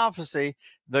that prophecy.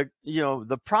 The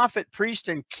prophet, priest,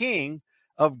 and king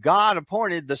of God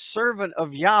appointed, the servant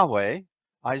of Yahweh,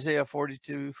 Isaiah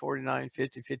 42, 49,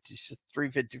 50, 53,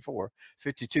 54,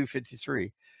 52,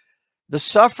 53. The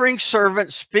suffering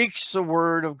servant speaks the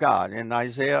word of God. In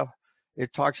Isaiah,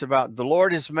 it talks about the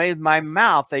Lord has made my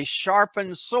mouth a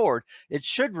sharpened sword. It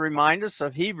should remind us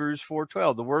of Hebrews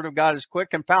 4:12. The word of God is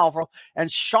quick and powerful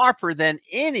and sharper than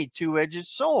any two-edged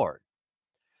sword.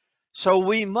 So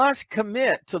we must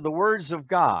commit to the words of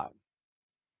God.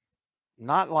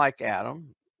 Not like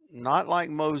Adam, not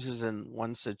like Moses in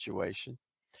one situation.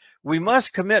 We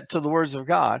must commit to the words of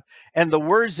God. And the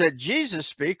words that Jesus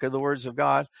speaks are the words of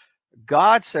God.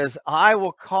 God says, I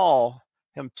will call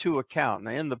him to account. Now,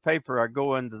 in the paper, I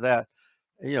go into that.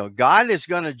 God is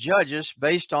going to judge us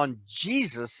based on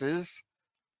Jesus's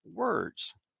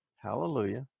words.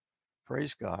 Hallelujah.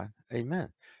 Praise God. Amen.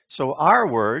 So our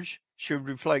words should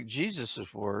reflect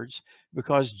Jesus's words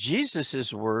because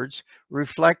Jesus's words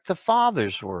reflect the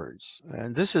Father's words.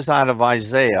 And this is out of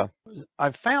Isaiah.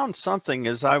 I found something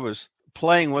as I was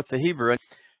playing with the Hebrew,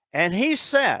 and he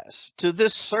says to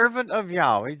this servant of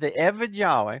Yahweh, the Eved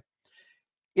Yahweh,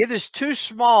 it is too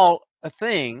small a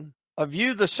thing of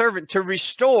you, the servant, to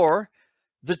restore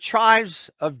the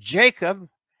tribes of Jacob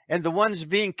and the ones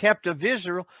being kept of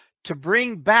Israel, to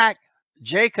bring back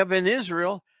Jacob and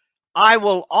Israel. I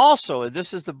will also,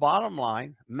 this is the bottom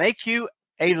line, make you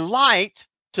a light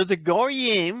to the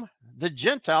Goyim, the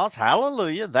Gentiles.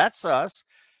 Hallelujah, that's us.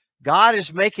 God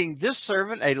is making this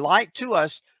servant a light to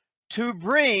us to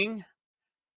bring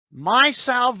my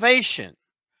salvation,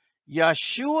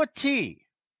 Yeshua T,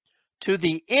 to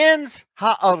the ends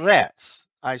ha'aretz.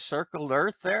 I circled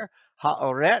earth there,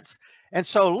 ha'aretz. And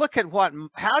so look at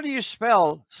how do you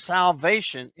spell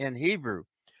salvation in Hebrew?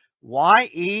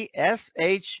 Y-E-S-H-U-S-A-H.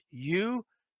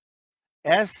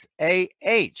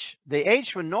 The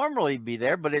H would normally be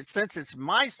there, but since it's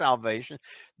my salvation,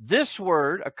 this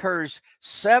word occurs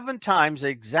 7 times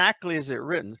exactly as it's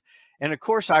written. And of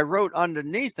course, I wrote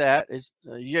underneath that is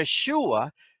Yeshua.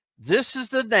 This is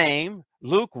the name,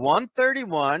 Luke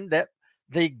 1:31, that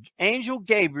the angel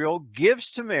Gabriel gives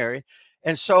to Mary.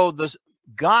 And so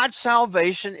God's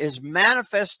salvation is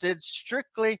manifested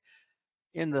strictly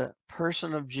in the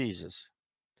person of Jesus.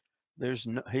 There's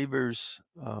no Acts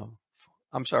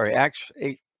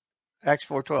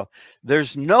 4:12.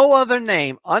 There's no other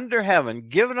name under heaven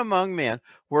given among men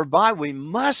whereby we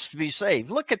must be saved.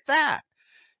 Look at that.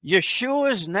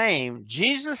 Yeshua's name,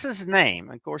 Jesus's name.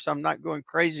 Of course, I'm not going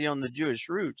crazy on the Jewish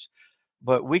roots,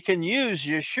 but we can use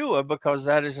Yeshua because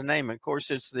that is a name. Of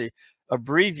course, it's the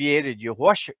abbreviated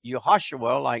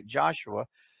Yehoshua, like Joshua.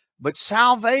 But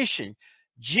salvation,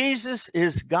 Jesus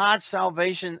is God's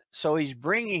salvation, so he's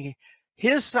bringing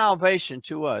his salvation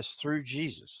to us through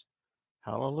Jesus.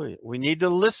 Hallelujah. We need to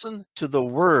listen to the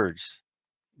words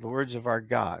of our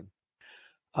God.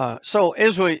 So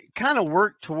as we kind of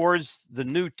work towards the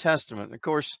New Testament, of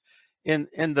course, in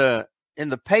the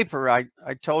paper, I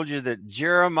told you that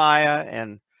Jeremiah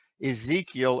and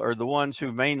Ezekiel are the ones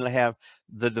who mainly have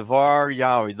the Devar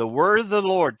Yahweh. The word of the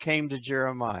Lord came to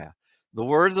Jeremiah. The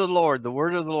word of the Lord, the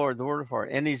word of the Lord, the word of the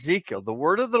Lord. And Ezekiel, the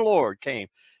word of the Lord came.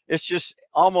 It's just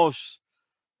almost,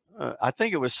 I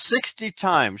think it was 60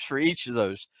 times for each of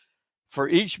those. for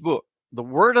each book. The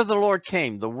word of the Lord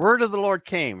came. The word of the Lord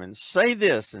came, and say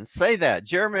this and say that.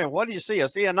 Jeremiah, what do you see? I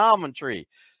see an almond tree.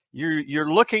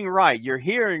 You're looking right. You're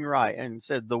hearing right. And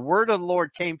said the word of the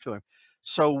Lord came to him.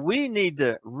 So we need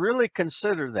to really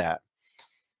consider that.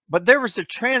 But there was a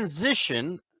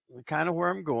transition, kind of where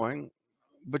I'm going,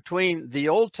 between the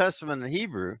Old Testament and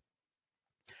Hebrew,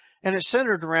 and it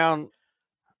centered around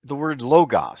the word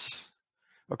logos.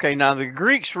 Okay, now the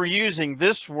Greeks were using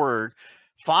this word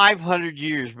 500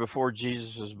 years before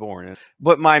Jesus was born.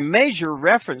 But my major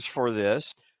reference for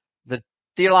this, the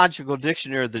Theological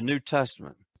Dictionary of the New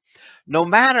Testament. No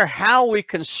matter how we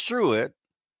construe it,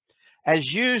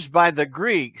 as used by the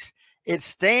Greeks, it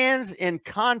stands in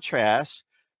contrast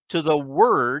to the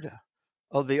word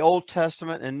of the Old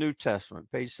Testament and New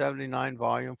Testament, page 79,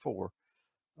 volume 4,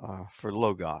 for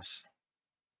logos.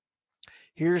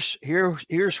 Here's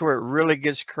where it really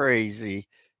gets crazy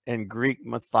in Greek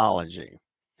mythology.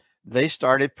 They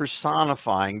started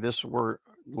personifying this word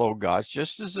logos,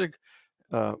 just as the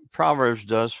Proverbs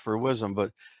does for wisdom.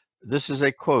 But this is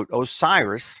a quote: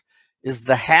 Osiris is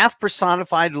the half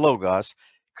personified logos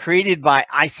created by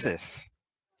Isis.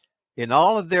 In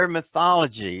all of their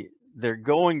mythology, they're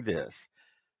going this.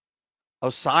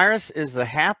 Osiris is the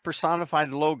half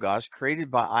personified logos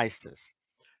created by Isis.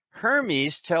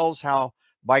 Hermes tells how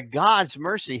by God's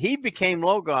mercy he became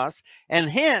logos, and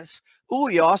hence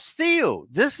Uios Theo.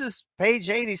 This is page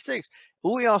 86.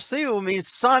 Uios Theo means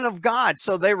son of God.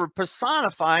 So they were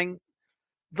personifying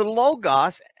the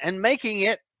logos and making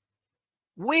it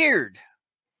weird.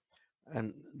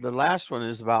 And the last one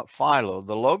is about Philo.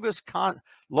 The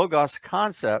logos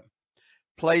concept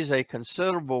plays a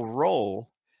considerable role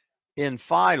in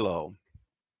Philo.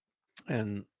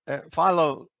 And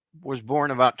Philo was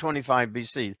born about 25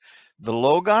 BC. The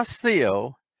Logos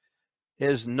Theo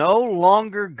is no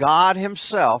longer God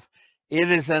himself. It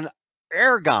is an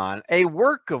ergon, a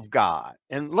work of God.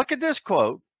 And look at this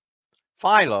quote,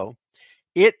 Philo.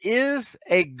 It is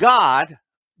a God,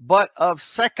 but of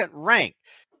second rank.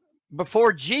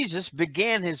 Before Jesus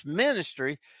began his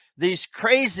ministry, these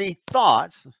crazy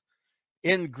thoughts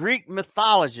in Greek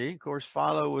mythology, of course,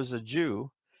 Philo was a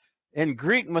Jew, in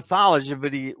Greek mythology,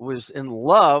 but he was in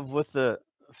love with the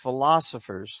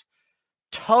philosophers,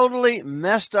 totally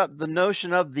messed up the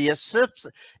notion of the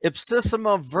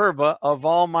ipsissima verba of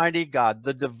Almighty God,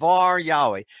 the Devar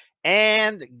Yahweh.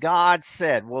 And God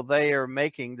said, well, they are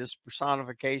making this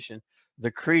personification.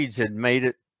 The creeds had made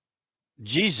it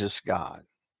Jesus God.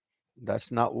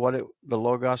 That's not what the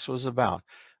Logos was about.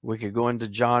 We could go into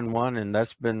John 1, and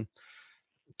that's been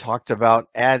talked about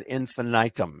ad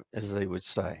infinitum, as they would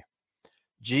say.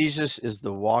 Jesus is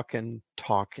the walking,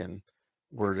 talking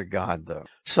Word of God, though.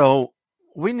 So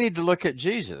we need to look at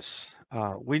Jesus.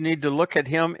 We need to look at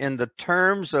him in the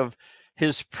terms of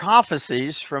his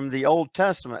prophecies from the Old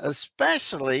Testament,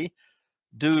 especially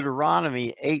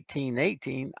Deuteronomy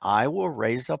 18:18. I will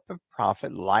raise up a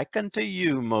prophet like unto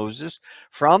you, Moses,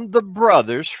 from the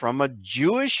brothers, from a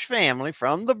Jewish family,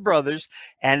 from the brothers,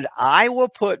 and I will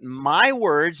put my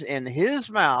words in his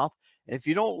mouth. If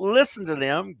you don't listen to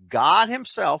them, God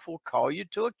himself will call you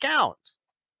to account.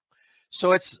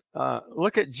 So it's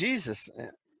look at Jesus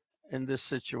in this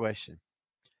situation.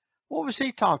 What was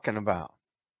he talking about?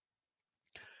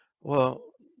 Well,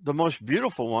 the most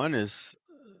beautiful one is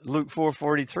Luke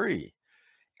 4:43.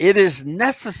 It is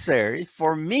necessary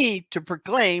for me to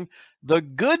proclaim the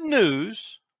good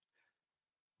news,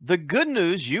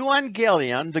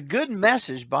 euangelion, the good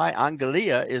message. By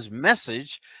angelia is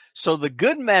message. So the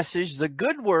good message, the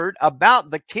good word about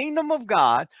the kingdom of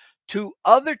God to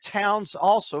other towns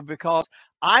also, because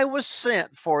I was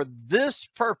sent for this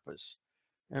purpose.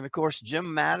 And of course,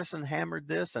 Jim Madison hammered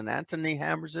this, and Anthony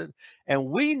hammers it, and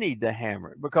we need to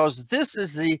hammer it, because this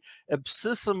is the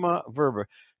ipsissima verba.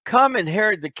 Come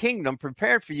inherit the kingdom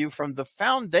prepared for you from the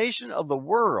foundation of the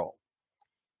world.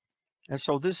 And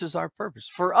so this is our purpose.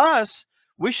 For us,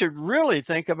 we should really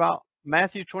think about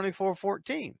Matthew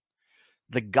 24:14.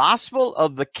 The gospel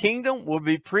of the kingdom will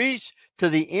be preached to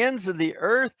the ends of the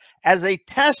earth as a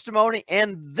testimony,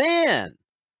 and then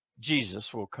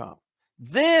Jesus will come.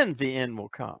 Then the end will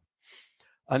come.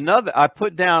 Another, I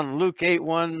put down Luke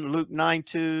 8:1, Luke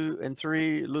 9:2 and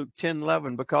 3, Luke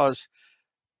 10:11, because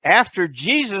after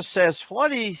Jesus says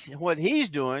what he's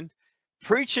doing,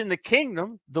 preaching the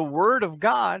kingdom, the word of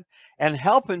God, and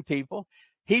helping people,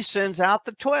 he sends out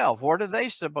the 12. What are they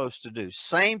supposed to do?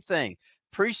 Same thing.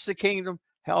 Preach the kingdom,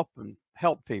 help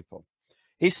people.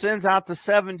 He sends out the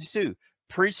 72.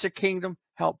 Preach the kingdom,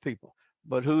 help people.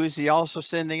 But who is he also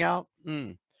sending out?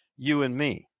 You and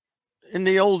me. In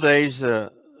the old days,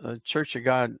 Church of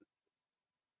God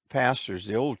pastors,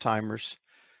 the old timers,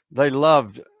 they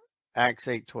loved Acts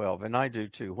 8:12, and I do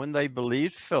too. When they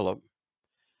believed Philip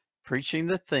preaching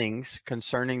the things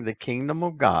concerning the kingdom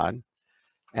of God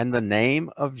and the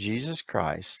name of Jesus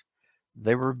Christ,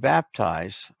 they were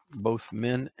baptized, both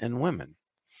men and women.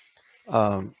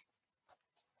 And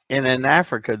in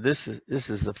Africa, this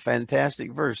is a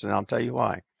fantastic verse, and I'll tell you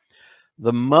why.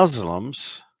 The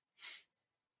Muslims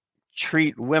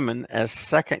treat women as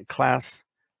second-class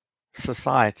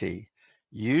society.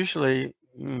 Usually,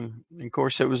 of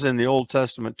course, it was in the Old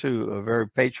Testament too, a very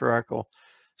patriarchal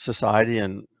society,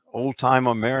 and old-time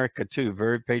America too,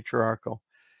 very patriarchal.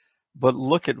 But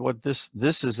look at what this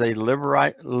is a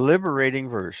liberating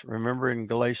verse. Remember in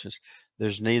Galatians,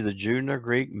 there's neither Jew nor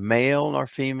Greek, male nor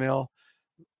female,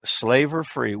 slave or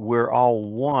free. We're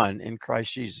all one in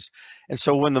Christ Jesus. And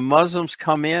so when the Muslims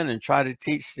come in and try to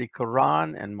teach the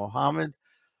Quran and Muhammad,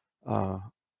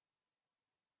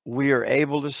 we are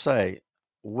able to say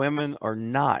women are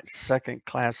not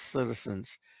second-class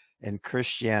citizens in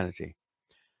Christianity.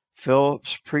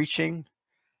 Philip's preaching,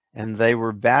 and they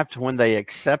were baptized when they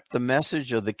accept the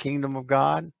message of the kingdom of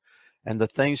God and the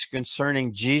things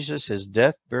concerning Jesus, his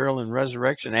death, burial, and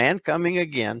resurrection, and coming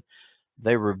again.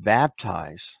 They were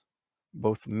baptized,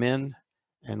 both men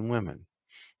and women.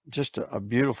 Just a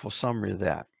beautiful summary of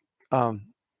that.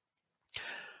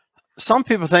 Some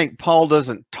people think Paul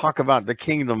doesn't talk about the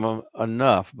kingdom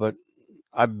enough, but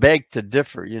I beg to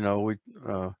differ. You know,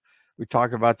 we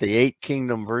talk about the 8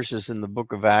 kingdom verses in the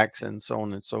book of Acts and so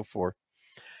on and so forth.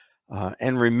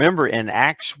 And remember in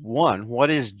Acts 1,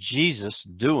 what is Jesus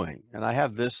doing? And I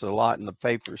have this a lot in the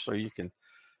paper, so you can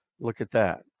look at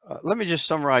that. Let me just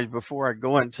summarize before I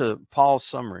go into Paul's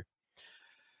summary.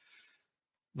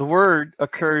 The word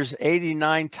occurs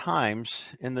 89 times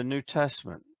in the New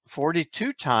Testament.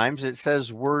 42 times it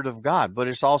says word of God, but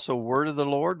it's also word of the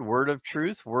Lord, word of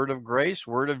truth, word of grace,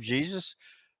 word of Jesus,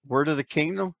 word of the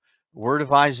kingdom, word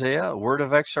of Isaiah, word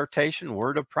of exhortation,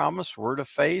 word of promise, word of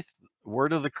faith,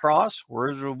 word of the cross,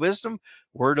 word of wisdom,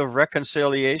 word of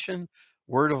reconciliation,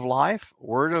 word of life,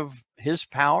 word of his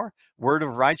power, word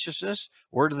of righteousness,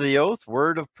 word of the oath,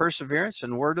 word of perseverance,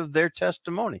 and word of their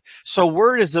testimony. So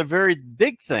word is a very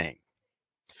big thing.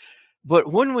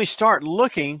 But when we start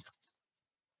looking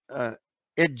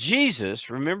at Jesus,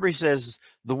 remember he says,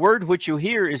 the word which you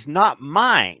hear is not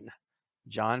mine.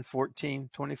 John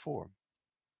 14:24.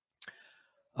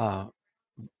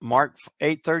 Mark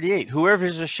 8:38. Whoever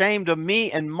is ashamed of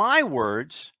me and my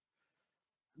words,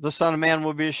 the Son of Man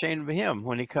will be ashamed of him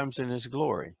when he comes in his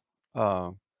glory.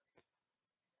 Luke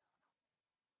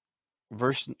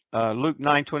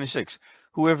 9:26.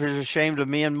 Whoever is ashamed of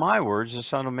me and my words, the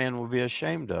Son of Man will be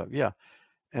ashamed of. Yeah.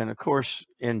 And of course,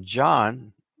 in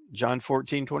John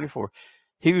 14:24,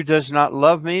 he who does not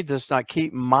love me does not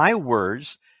keep my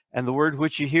words, and the word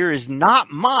which you hear is not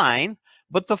mine,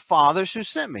 but the Father's who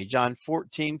sent me. John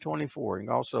 14:24. And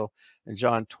also in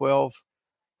John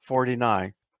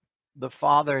 12:49, the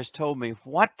Father has told me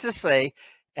what to say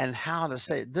and how to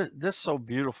say it. This is so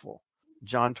beautiful.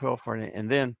 John 12:49. And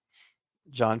then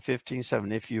John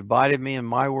 15:7. If you abide in me and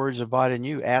my words abide in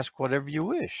you, ask whatever you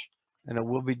wish, and it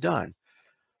will be done.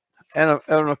 And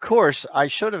of course, I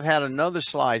should have had another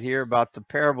slide here about the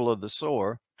parable of the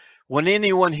sower. When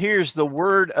anyone hears the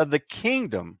word of the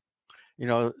kingdom, you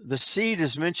know, the seed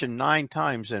is mentioned 9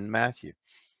 times in Matthew.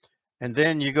 And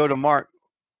then you go to Mark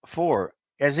 4.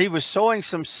 As he was sowing,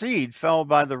 some seed fell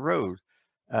by the road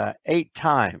 8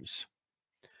 times.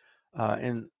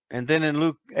 And then in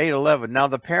Luke 8:11, now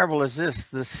the parable is this: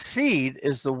 the seed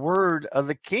is the word of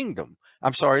the kingdom.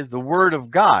 I'm sorry, the word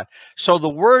of God. So the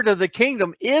word of the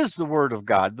kingdom is the word of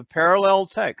God. The parallel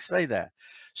texts say that.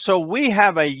 So we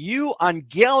have a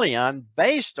euangelion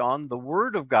based on the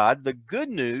word of God, the good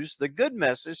news, the good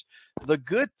message, the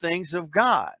good things of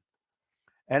God.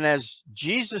 And as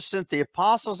Jesus sent the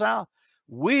apostles out,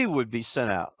 we would be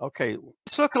sent out. Okay,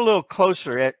 let's look a little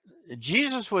closer at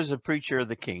Jesus was a preacher of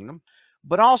the kingdom,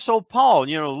 but also Paul.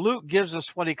 You know, Luke gives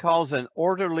us what he calls an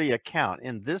orderly account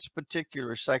in this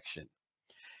particular section.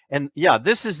 And yeah,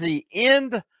 this is the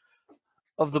end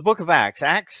of the book of Acts,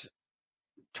 Acts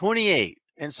 28.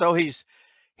 And so he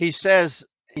says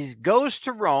he goes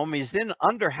to Rome. He's then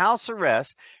under house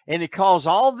arrest, and he calls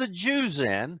all the Jews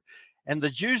in. And the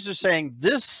Jews are saying,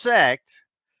 this sect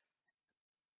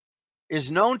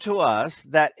is known to us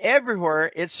that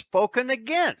everywhere it's spoken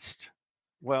against.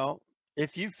 Well,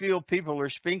 if you feel people are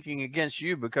speaking against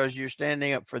you because you're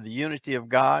standing up for the unity of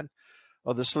God,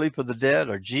 or the sleep of the dead,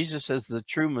 or Jesus as the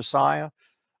true Messiah,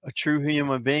 a true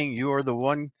human being, you are the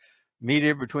one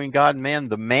mediator between God and man,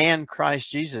 the man Christ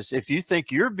Jesus. If you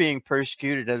think you're being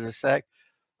persecuted as a sect,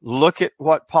 Look at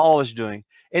what Paul is doing.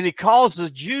 And he calls the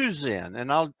Jews in,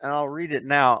 and I'll read it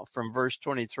now from verse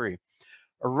 23.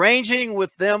 Arranging with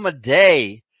them a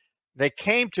day, they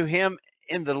came to him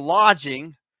in the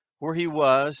lodging where he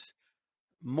was,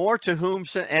 more to whom,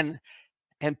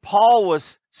 and Paul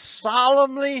was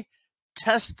solemnly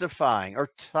testifying or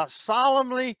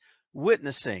solemnly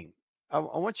witnessing. I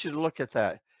want you to look at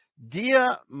that.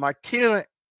 Dia martyr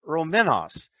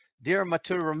Romenos, dear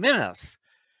martyr Romenos.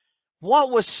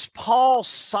 What was Paul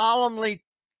solemnly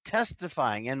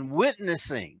testifying and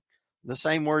witnessing? The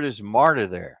same word as martyr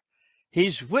there.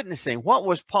 He's witnessing. What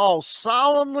was Paul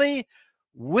solemnly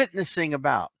witnessing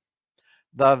about?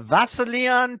 The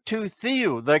Vasilion to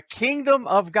Theo, the kingdom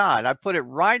of God. I put it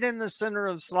right in the center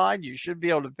of the slide. You should be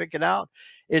able to pick it out.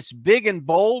 It's big and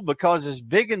bold because it's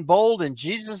big and bold in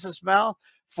Jesus' mouth.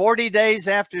 40 days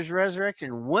after his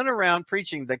resurrection, went around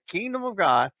preaching the kingdom of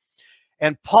God.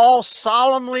 And Paul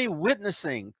solemnly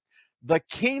witnessing the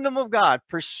kingdom of God,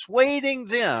 persuading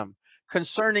them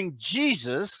concerning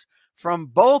Jesus from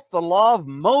both the law of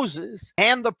Moses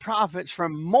and the prophets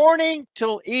from morning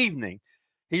till evening.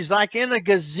 He's like in a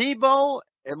gazebo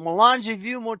at Melange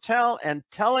View Motel and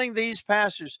telling these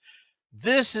pastors,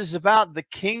 this is about the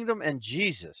kingdom and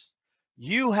Jesus.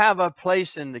 You have a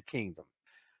place in the kingdom.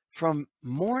 From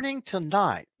morning to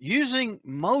night, using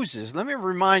Moses. Let me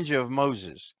remind you of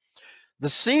Moses. The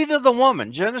seed of the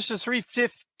woman, Genesis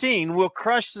 3:15, will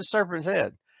crush the serpent's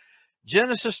head.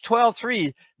 Genesis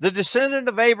 12:3, the descendant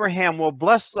of Abraham will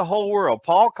bless the whole world.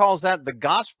 Paul calls that the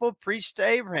gospel preached to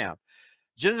Abraham.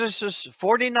 Genesis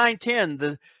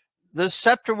 49:10, the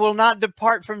scepter will not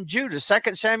depart from Judah.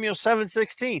 2 Samuel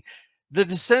 7:16, the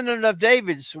descendant of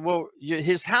David's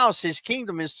his house, his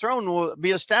kingdom, his throne will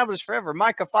be established forever.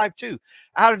 Micah 5:2,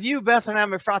 out of you,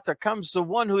 Bethlehem Ephrathah, comes the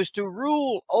one who is to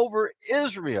rule over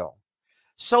Israel.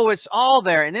 So it's all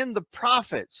there. And in the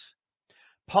prophets,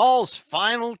 Paul's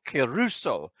final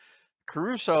kerusso.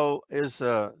 Kerusso is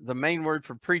the main word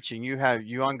for preaching. You have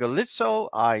euangelizo,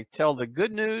 I tell the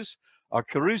good news, or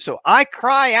kerusso, I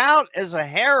cry out as a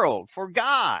herald for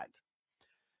God.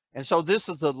 And so this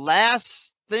is the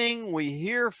last thing we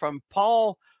hear from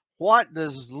Paul. What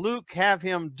does Luke have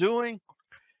him doing?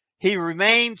 He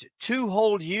remained 2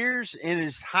 whole years in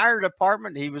his hired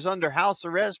apartment. He was under house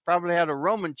arrest, probably had a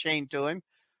Roman chained to him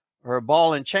or a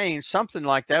ball and chain, something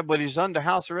like that, but he's under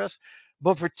house arrest.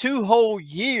 But for 2 whole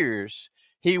years,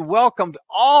 he welcomed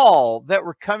all that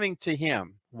were coming to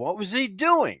him. What was he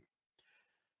doing?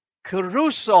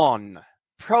 Keruson,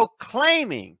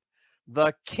 proclaiming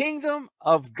the kingdom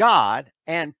of God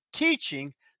and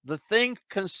teaching the thing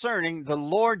concerning the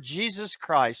Lord Jesus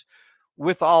Christ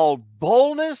with all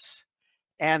boldness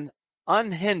and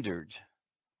unhindered.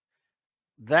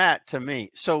 That to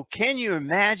me. So can you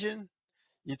imagine?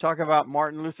 You talk about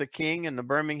Martin Luther King in the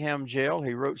Birmingham jail.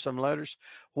 He wrote some letters.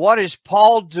 What is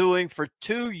Paul doing for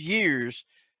 2 years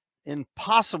in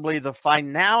possibly the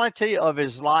finality of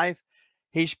his life?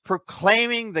 He's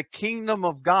proclaiming the kingdom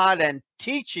of God and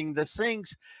teaching the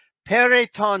things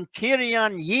pereton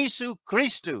Kyrian Jesu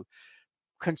Christu,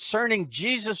 concerning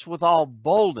Jesus with all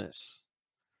boldness.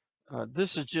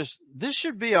 This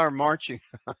should be our marching.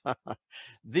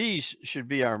 These should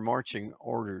be our marching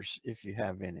orders if you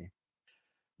have any.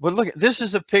 But look, this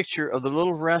is a picture of the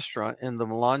little restaurant in the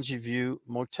Melange View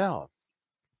Motel.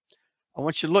 I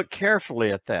want you to look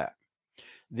carefully at that.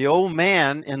 The old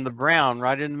man in the brown,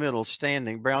 right in the middle,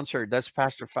 standing, brown shirt, that's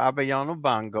Pastor Fabiano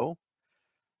Bongo.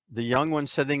 The young one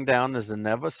sitting down is the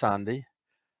Neva Sandi.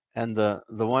 And the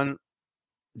one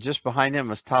just behind him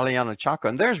is Taliana Chaco.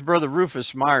 And there's Brother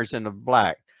Rufus Myers in the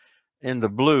black, in the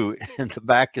blue, in the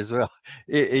back as well.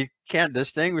 You can't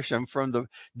distinguish them from the...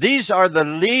 These are the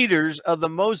leaders of the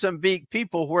Mozambique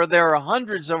people, where there are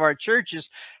hundreds of our churches.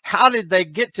 How did they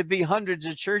get to be hundreds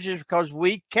of churches? Because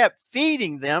we kept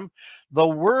feeding them the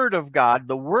word of God,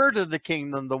 the word of the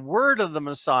kingdom, the word of the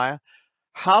Messiah.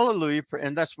 Hallelujah.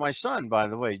 And that's my son, by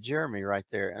the way, Jeremy, right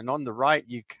there. And on the right,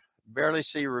 you barely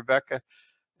see Rebecca.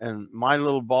 And my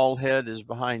little bald head is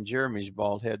behind Jeremy's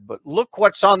bald head. But look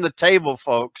what's on the table,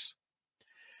 folks.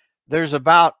 There's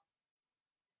about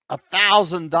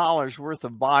 $1,000 worth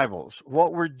of Bibles.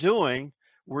 What we're doing,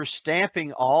 we're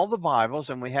stamping all the Bibles,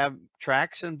 and we have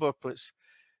tracts and booklets.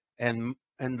 And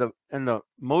the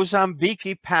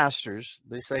Mozambique pastors,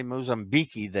 they say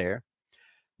Mozambique there.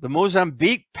 The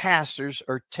Mozambique pastors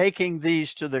are taking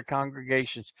these to their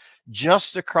congregations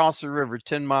just across the river,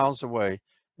 10 miles away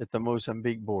at the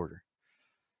Mozambique border.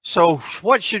 So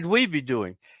what should we be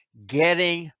doing?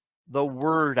 Getting the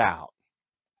word out.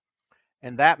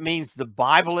 And that means the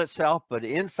Bible itself, but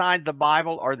inside the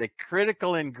Bible are the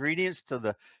critical ingredients to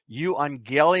the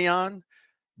euangelion,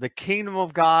 the kingdom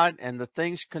of God and the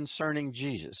things concerning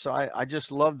Jesus. So I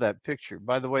just love that picture.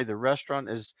 By the way, the restaurant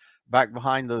is back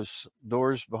behind those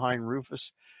doors behind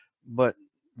Rufus, but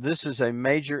this is a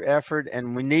major effort,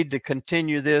 and we need to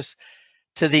continue this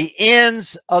to the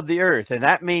ends of the earth. And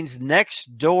that means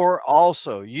next door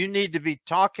also. You need to be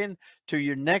talking to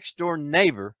your next door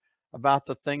neighbor about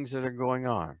the things that are going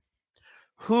on.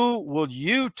 Who will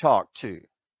you talk to?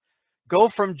 Go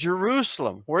from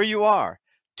Jerusalem, where you are,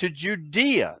 to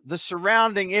Judea, the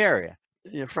surrounding area.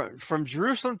 From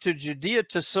Jerusalem to Judea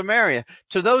to Samaria,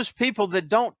 to those people that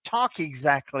don't talk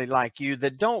exactly like you,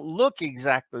 that don't look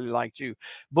exactly like you.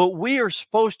 But we are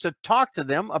supposed to talk to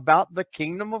them about the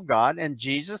kingdom of God and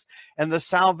Jesus and the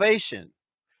salvation,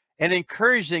 and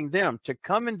encouraging them to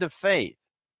come into faith.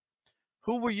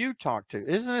 Who will you talk to?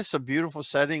 Isn't this a beautiful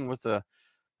setting with the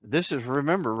this is,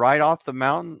 remember, right off the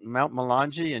mountain, Mount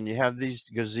Melange, and you have these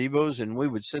gazebos, and we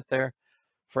would sit there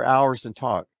for hours and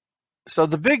talk. So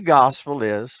the big gospel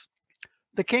is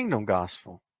the kingdom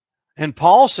gospel. And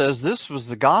Paul says this was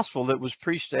the gospel that was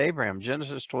preached to Abraham,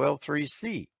 Genesis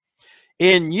 12:3c.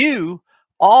 In you,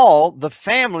 all the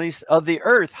families of the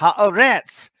earth,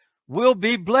 haaretz, will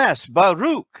be blessed.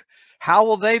 Baruch. How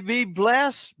will they be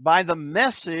blessed? By the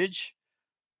message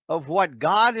of what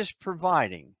God is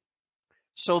providing.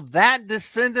 So that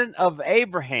descendant of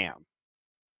Abraham,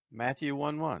 Matthew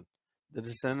 1:1, the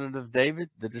descendant of David,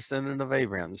 the descendant of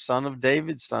Abraham, the son of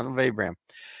David, son of Abraham.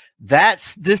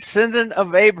 That's descendant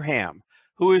of Abraham,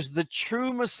 who is the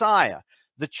true Messiah.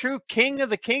 The true king of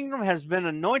the kingdom has been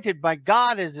anointed by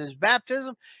God as his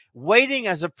baptism, waiting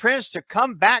as a prince to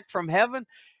come back from heaven.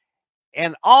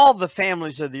 And all the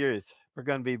families of the earth are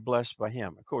going to be blessed by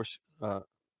him. Of course,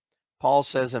 Paul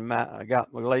says in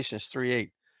Galatians 3:8,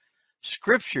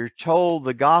 Scripture told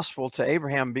the gospel to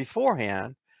Abraham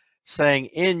beforehand, saying,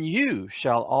 in you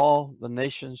shall all the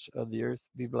nations of the earth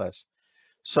be blessed.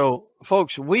 So,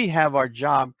 folks, we have our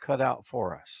job cut out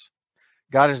for us.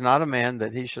 God is not a man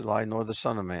that he should lie, nor the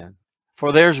son of man.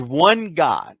 For there's one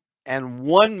God and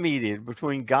one mediator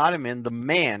between God and men, the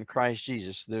man, Christ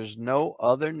Jesus. There's no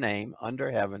other name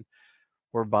under heaven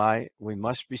whereby we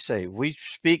must be saved. We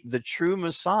speak the true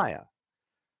Messiah,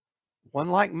 one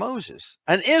like Moses,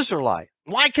 an Israelite,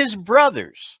 like his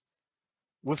brothers,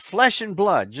 with flesh and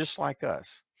blood, just like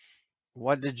us.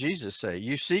 What did Jesus say?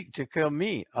 You seek to kill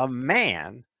me, a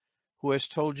man who has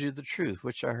told you the truth,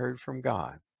 which I heard from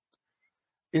God.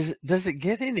 Does it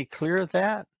get any clearer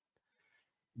that?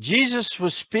 Jesus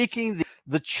was speaking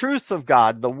the truth of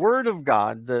God, the word of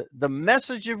God, the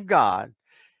message of God,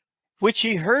 which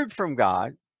he heard from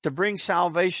God to bring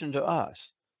salvation to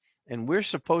us. And we're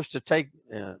supposed to take,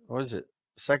 what is it,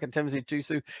 2 Timothy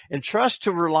 2:3, and trust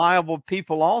to reliable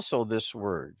people also this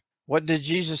word. What did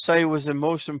Jesus say was the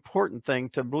most important thing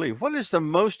to believe? What is the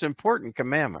most important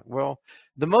commandment? Well,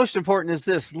 the most important is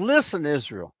this. Listen,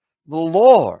 Israel, the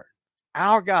Lord,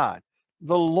 our God,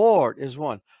 the Lord is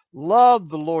one. Love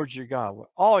the Lord your God with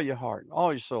all your heart and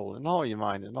all your soul and all your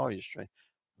mind and all your strength.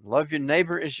 Love your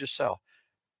neighbor as yourself.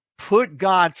 Put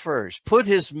God first. Put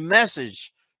his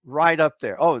message right up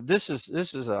there. Oh, this is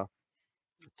a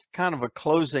kind of a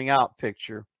closing out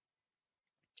picture.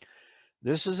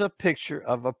 This is a picture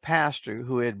of a pastor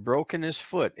who had broken his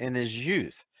foot in his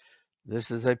youth.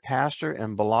 This is a pastor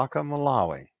in Balaka,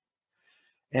 Malawi.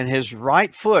 And his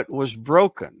right foot was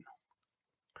broken.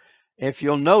 If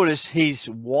you'll notice, he's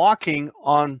walking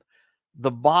on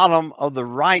the bottom of the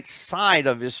right side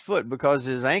of his foot because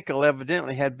his ankle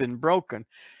evidently had been broken.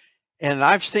 And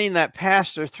I've seen that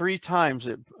pastor 3 times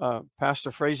at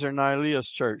Pastor Fraser and Ilea's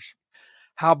church.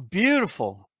 How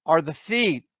beautiful are the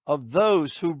feet of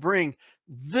those who bring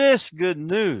this good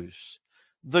news,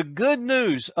 the good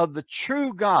news of the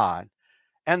true God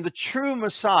and the true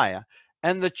Messiah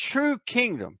and the true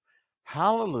kingdom.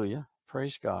 Hallelujah.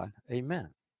 Praise God. Amen.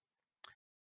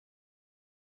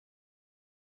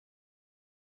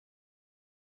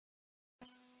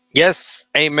 Yes,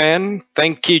 amen.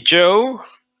 Thank you, Joe,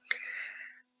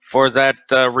 for that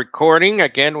recording.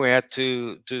 Again, we had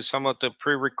to do some of the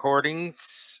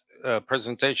pre-recordings,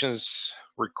 presentations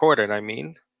recorded, I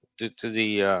mean, due to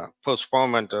the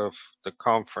postponement of the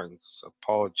conference.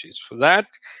 Apologies for that.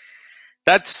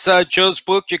 That's Joe's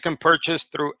book. You can purchase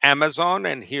through Amazon,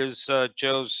 and here's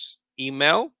Joe's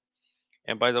email.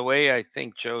 And by the way, I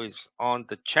think Joe is on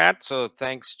the chat, so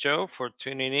thanks, Joe, for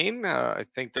tuning in. I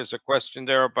think there's a question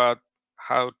there about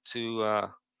how to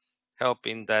help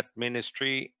in that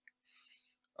ministry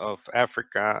of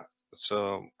Africa.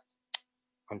 So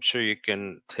I'm sure you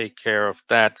can take care of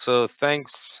that. So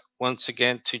thanks once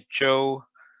again to Joe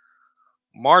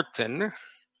Martin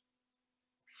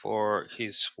for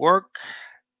his work.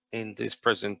 in this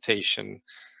presentation.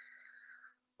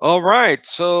 All right,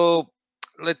 so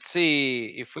let's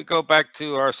see. If we go back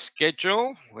to our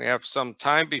schedule, we have some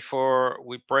time before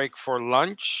we break for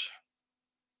lunch.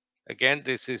 Again,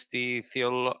 this is the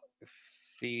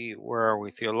where are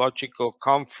we?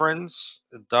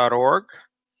 Theologicalconference.org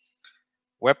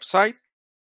website.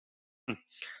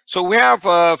 So we have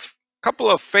a couple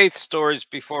of faith stories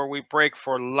before we break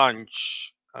for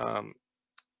lunch.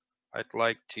 I'd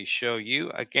like to show you.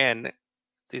 Again,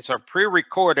 these are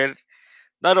pre-recorded,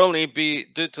 not only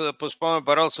due to the postponement,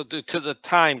 but also due to the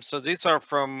time. So these are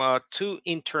from two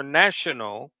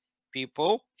international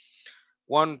people,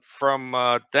 one from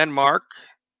Denmark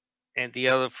and the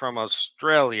other from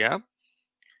Australia.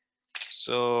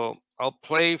 So I'll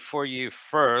play for you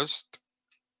first.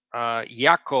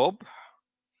 Jakob.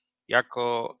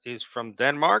 Jakob is from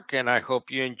Denmark, and I hope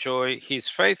you enjoy his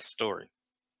faith story.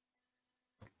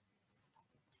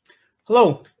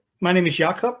 Hello, my name is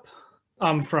Jakob.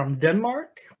 I'm from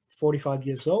Denmark, 45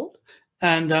 years old,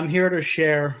 and I'm here to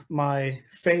share my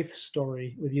faith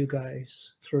story with you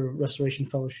guys through Restoration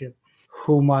Fellowship,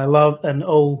 whom I love and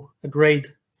owe a great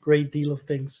deal of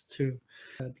things to,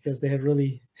 because they have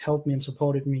really helped me and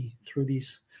supported me through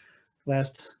these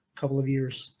last couple of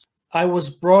years. I was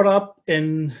brought up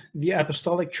in the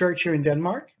Apostolic Church here in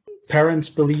Denmark. Parents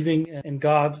believing in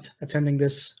God, attending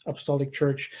this Apostolic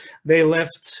Church. They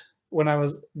left when I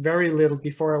was very little,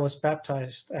 before I was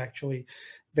baptized, actually.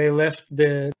 They left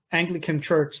the Anglican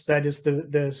Church, that is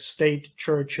the state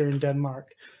church here in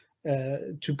Denmark,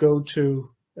 to go to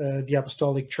the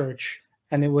Apostolic Church.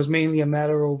 And it was mainly a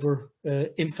matter over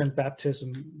infant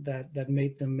baptism that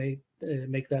made them make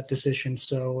that decision.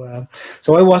 So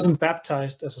I wasn't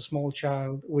baptized as a small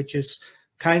child, which is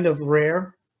kind of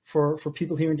rare for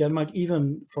people here in Denmark,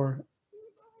 even for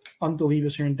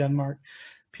unbelievers here in Denmark.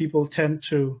 People tend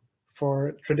to,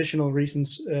 for traditional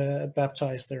reasons,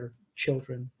 baptize their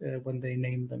children when they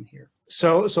name them here.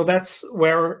 So that's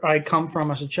where I come from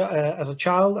as a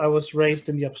child. I was raised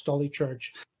in the Apostolic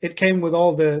Church. It came with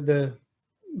all the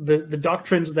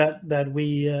doctrines that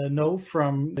we know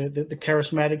from the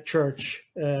charismatic church,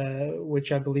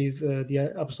 which I believe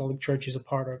the Apostolic Church is a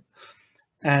part of.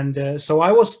 And so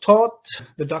I was taught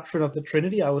the doctrine of the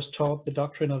Trinity. I was taught the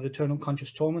doctrine of eternal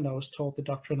conscious torment. I was taught the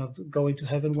doctrine of going to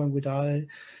heaven when we die.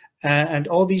 And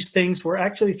all these things were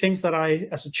actually things that I,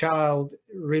 as a child,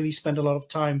 really spent a lot of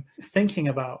time thinking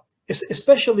about.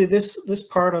 Especially this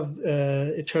part of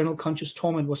eternal conscious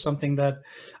torment was something that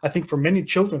I think for many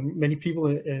children, many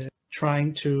people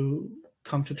trying to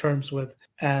come to terms with.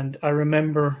 And I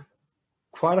remember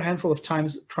quite a handful of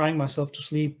times crying myself to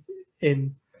sleep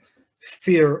in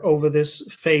fear over this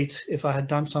fate if I had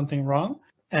done something wrong.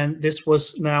 And this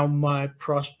was now my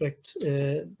prospect.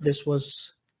 This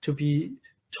was to be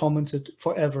tormented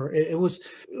forever. It was,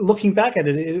 looking back at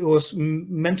it, it was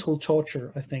mental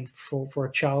torture, I think, for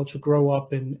a child to grow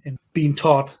up and being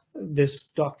taught this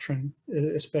doctrine,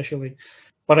 especially.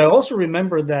 But I also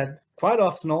remember that quite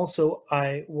often also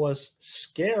I was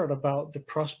scared about the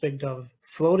prospect of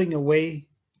floating away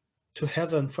to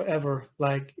heaven forever,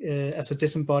 like as a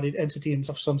disembodied entity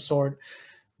of some sort.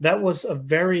 That was a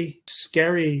very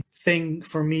scary thing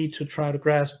for me to try to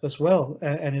grasp as well.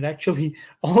 And it actually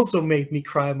also made me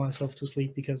cry myself to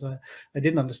sleep because I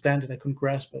didn't understand it. I couldn't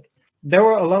grasp it. There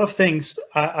were a lot of things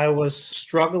I was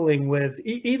struggling with,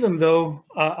 even though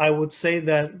I would say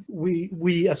that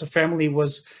we as a family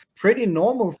was pretty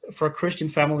normal for a Christian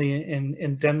family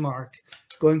in Denmark,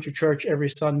 going to church every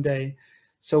Sunday.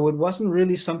 So it wasn't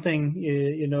really something,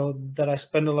 that I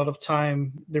spent a lot of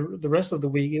time the rest of the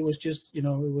week. It was just, it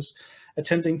was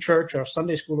attending church or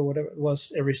Sunday school or whatever it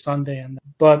was every Sunday.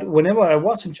 But whenever I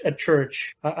was at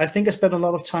church, I think I spent a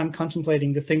lot of time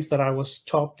contemplating the things that I was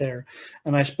taught there.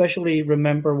 And I especially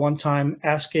remember one time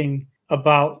asking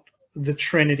about the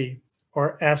Trinity,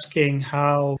 or asking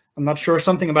how, I'm not sure,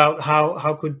 something about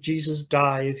how could Jesus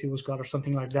die if he was God or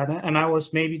something like that. And I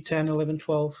was maybe 10, 11,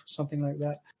 12, something like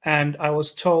that. And I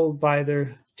was told by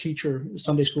their teacher,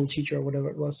 Sunday school teacher or whatever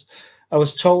it was, I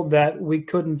was told that we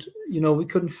couldn't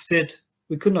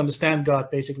understand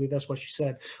God, basically. That's what she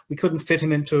said. We couldn't fit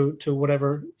him into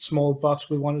whatever small box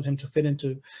we wanted him to fit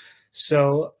into.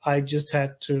 So I just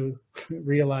had to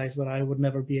realize that I would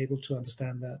never be able to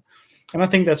understand that. And I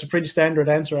think that's a pretty standard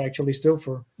answer, actually, still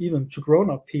for even to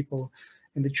grown-up people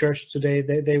in the church today.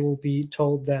 They will be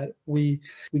told that we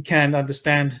can't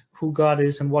understand who God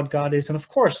is and what God is. And of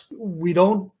course, we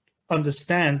don't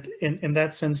understand in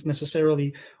that sense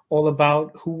necessarily all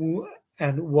about who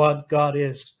and what God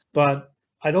is. But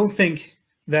I don't think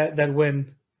that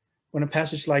when a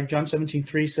passage like John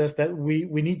 17:3 says that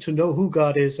we need to know who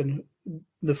God is and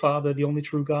the Father, the only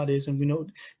true God is, and we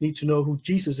need to know who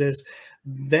Jesus is,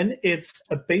 then it's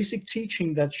a basic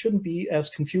teaching that shouldn't be as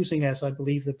confusing as I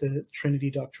believe that the Trinity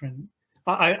doctrine.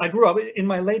 I grew up in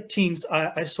my late teens.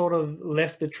 I sort of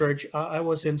left the church. I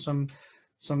was in some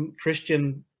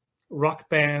Christian rock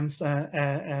bands,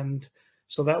 and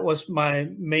so that was my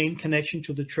main connection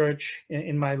to the church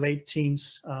in my late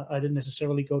teens. I didn't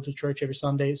necessarily go to church every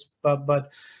Sundays, but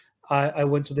I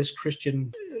went to this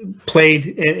Christian, played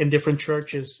in different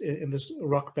churches in this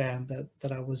rock band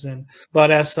that I was in.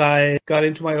 But as I got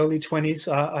into my early 20s,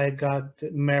 I got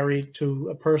married to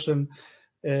a person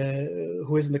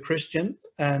who isn't a Christian.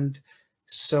 And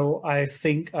so I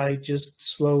think I just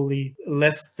slowly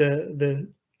left the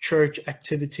church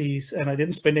activities, and I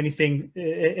didn't spend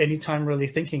any time really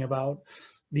thinking about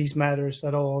these matters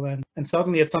at all. And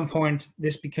suddenly at some point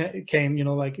this became,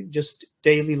 like just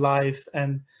daily life.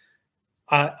 And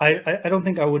I don't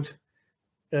think I would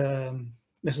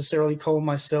necessarily call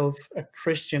myself a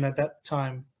Christian at that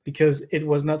time, because it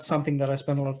was not something that I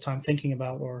spent a lot of time thinking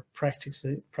about or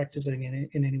practicing in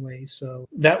any way. So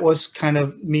that was kind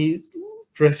of me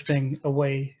drifting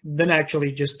away. Then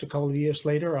actually just a couple of years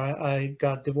later, I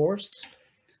got divorced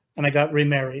and I got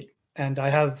remarried. And I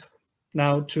have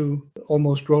now 2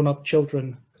 almost grown-up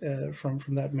children from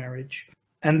that marriage.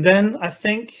 And then I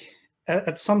think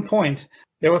at some point,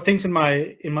 there were things in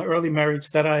my early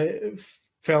marriage that I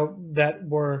felt that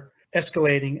were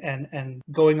escalating and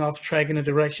going off track in a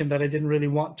direction that I didn't really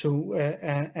want to,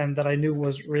 and that I knew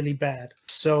was really bad.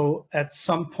 So at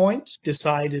some point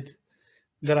decided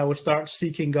that I would start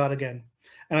seeking God again.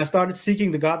 And I started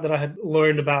seeking the God that I had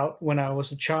learned about when I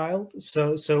was a child.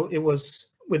 So it was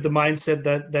with the mindset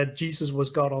that Jesus was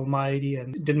God Almighty,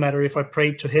 and it didn't matter if I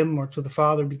prayed to him or to the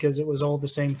Father, because it was all the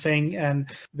same thing. And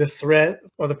the threat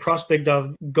or the prospect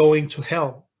of going to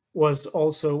hell was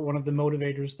also one of the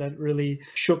motivators that really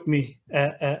shook me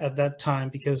at that time,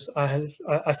 because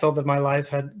I felt that my life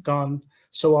had gone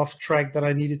so off track that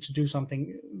I needed to do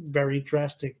something very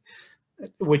drastic,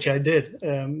 which I did.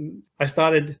 I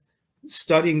started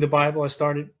studying the Bible. I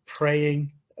started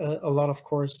praying a lot, of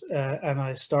course, and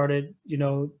I started,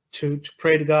 to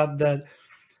pray to God that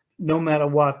no matter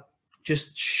what,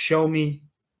 just show me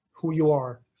who you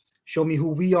are, show me who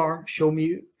we are, show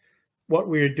me what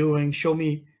we're doing, show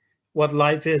me what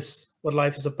life is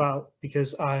about,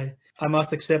 because I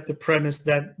must accept the premise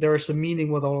that there is a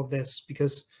meaning with all of this.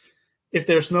 Because if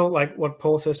there's no, like what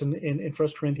Paul says in 1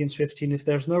 Corinthians 15, if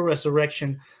there's no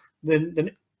resurrection, then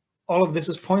all of this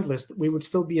is pointless. We would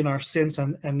still be in our sins,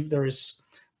 and there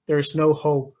is no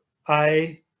hope.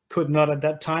 I could not at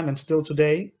that time, and still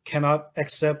today cannot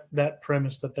accept that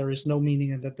premise, that there is no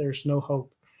meaning and that there is no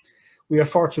hope. We are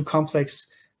far too complex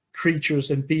creatures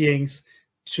and beings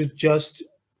to just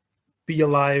be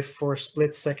alive for a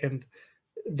split second,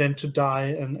 then to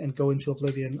die and go into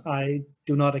oblivion. I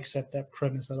do not accept that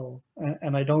premise at all.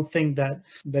 And I don't think that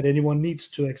anyone needs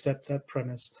to accept that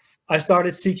premise. I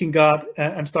started seeking God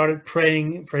and started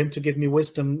praying for him to give me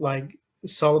wisdom, like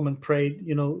Solomon prayed,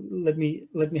 let me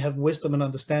have wisdom and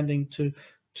understanding to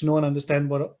know and understand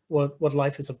what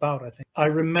life is about. I think I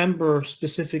remember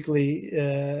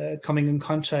specifically coming in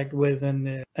contact with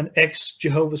an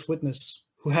ex-Jehovah's Witness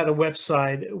who had a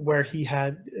website where he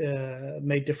had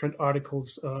made different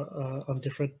articles on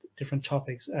different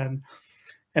topics, and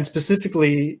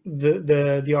specifically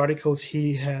the articles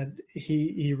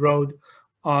he wrote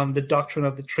on the doctrine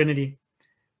of the Trinity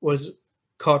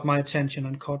caught my attention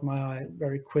and caught my eye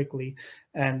very quickly.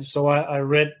 And so I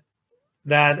read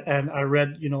that, and I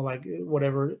read like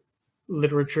whatever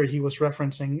literature he was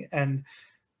referencing and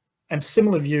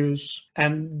similar views.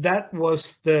 And that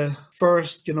was the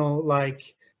first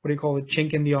like, what do you call it,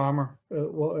 chink in the armor,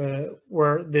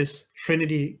 where this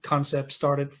Trinity concept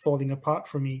started falling apart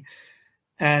for me.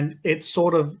 And it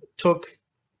sort of took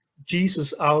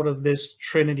Jesus out of this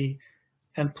Trinity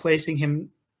and placing him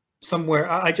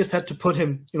somewhere. I just had to put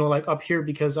him, like up here,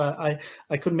 because I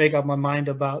couldn't make up my mind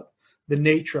about the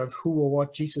nature of who or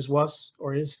what Jesus was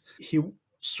or is. He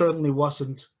certainly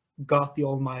wasn't God the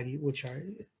Almighty, which I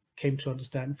came to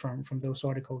understand from those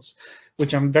articles,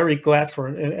 which I'm very glad for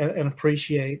and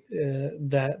appreciate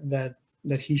that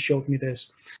he showed me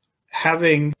this.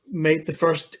 Having made the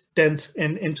first dent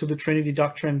into the Trinity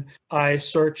doctrine, I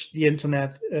searched the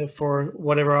internet for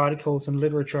whatever articles and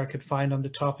literature I could find on the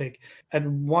topic. At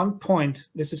one point,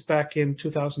 this is back in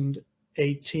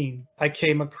 2018, I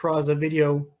came across a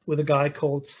video with a guy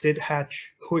called Sid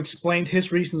Hatch, who explained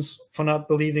his reasons for not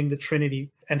believing the Trinity.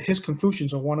 And his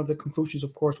conclusions, or one of the conclusions,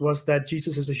 of course, was that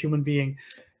Jesus is a human being,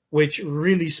 which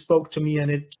really spoke to me.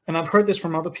 And I've heard this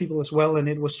from other people as well, and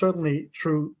it was certainly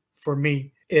true for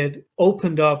me. it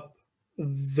opened up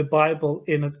the Bible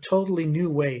in a totally new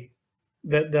way,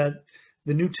 that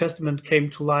the New Testament came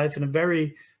to life in a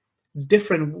very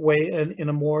different way and in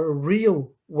a more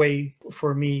real way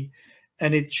for me.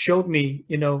 And it showed me,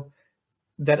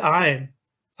 that I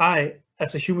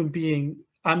as a human being,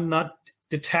 I'm not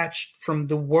detached from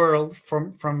the world,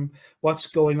 from what's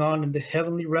going on in the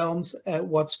heavenly realms,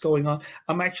 what's going on.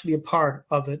 I'm actually a part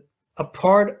of it, a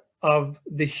part of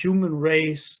the human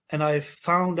race. And I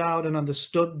found out and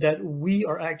understood that we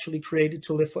are actually created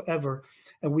to live forever.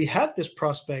 And we have this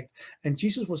prospect. And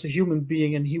Jesus was a human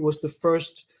being, and he was the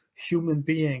first human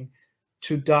being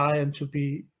to die and to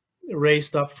be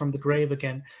raised up from the grave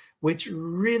again, which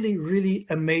really, really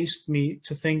amazed me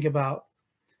to think about.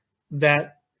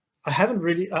 That I haven't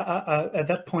really, at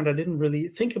that point, I didn't really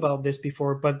think about this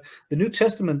before, but the New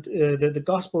Testament, the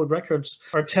gospel records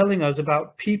are telling us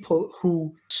about people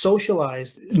who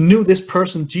socialized, knew this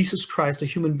person, Jesus Christ, a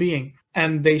human being,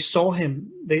 and they saw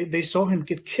him, they saw him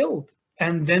get killed,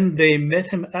 and then they met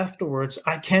him afterwards.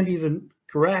 I can't even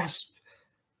grasp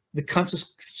the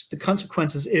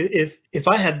consequences. If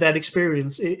I had that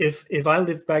experience, if I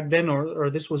lived back then, or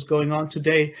this was going on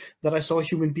today, that I saw a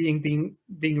human being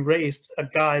being raised, a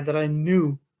guy that I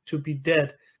knew to be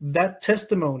dead, that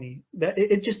testimony, that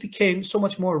it just became so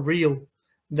much more real,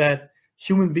 that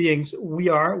human beings, we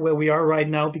are where we are right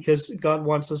now because God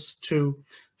wants us to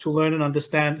learn and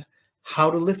understand how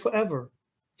to live forever.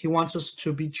 He wants us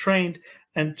to be trained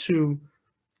and to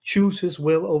choose his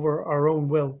will over our own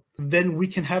will. Then we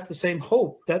can have the same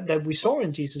hope that we saw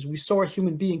in Jesus. We saw a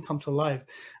human being come to life.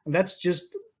 And that's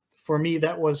just, for me,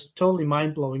 that was totally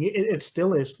mind-blowing. It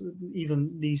still is,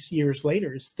 even these years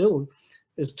later, it still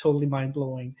is totally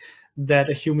mind-blowing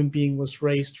that a human being was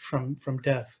raised from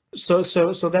death. So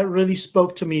that really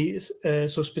spoke to me.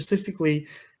 So specifically,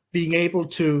 being able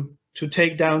to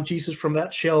take down Jesus from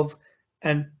that shelf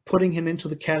and putting him into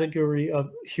the category of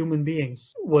human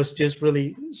beings was just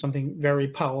really something very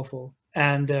powerful.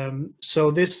 And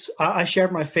so I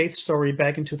shared my faith story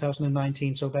back in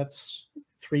 2019. So that's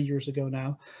 3 years ago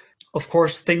now. Of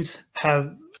course, things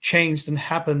have changed and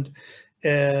happened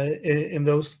in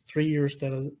those 3 years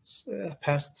that has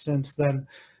passed since then.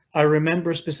 I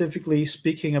remember specifically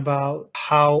speaking about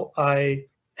how I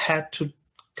had to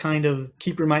kind of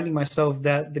keep reminding myself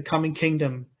that the coming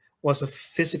kingdom was a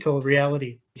physical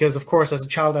reality, because of course as a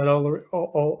child I'd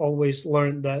always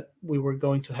learned that we were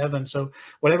going to heaven, so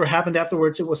whatever happened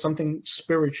afterwards, it was something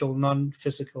spiritual,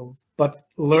 non-physical. But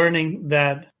learning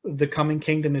that the coming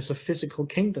kingdom is a physical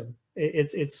kingdom,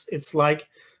 it's like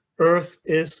earth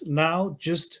is now,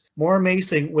 just more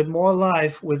amazing, with more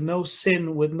life, with no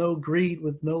sin, with no greed,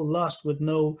 with no lust, with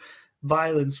no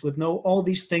violence, with no all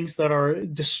these things that are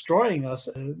destroying us,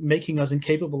 making us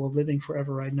incapable of living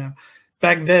forever right now.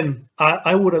 Back then,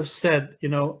 I would have said,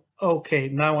 okay,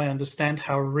 now I understand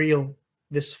how real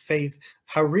this faith,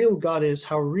 how real God is,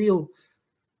 how real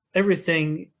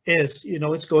everything is,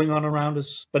 it's going on around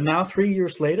us. But now 3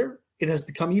 years later, it has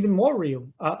become even more real.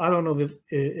 I don't know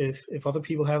if other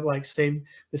people have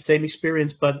the same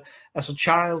experience, but as a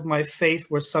child, my faith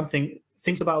was something,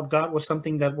 things about God was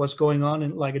something that was going on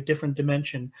in like a different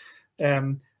dimension,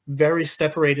 very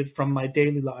separated from my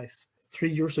daily life.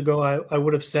 3 years ago, I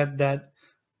would have said that,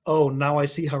 oh, now I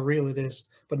see how real it is.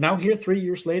 But now here, 3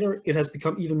 years later, it has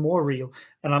become even more real.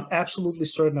 And I'm absolutely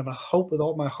certain, and I hope with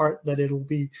all my heart, that it'll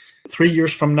be 3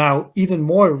 years from now even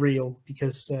more real,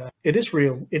 because it is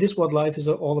real. It is what life is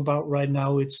all about right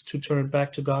now. It's to turn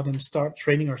back to God and start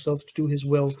training ourselves to do his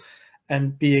will,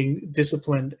 and being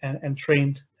disciplined and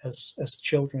trained as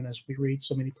children, as we read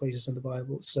so many places in the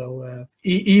Bible. So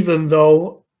even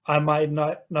though I might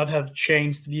not have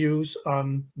changed views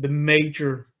on the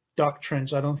major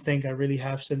doctrines, I don't think I really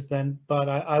have since then, but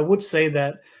I would say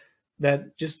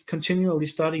that just continually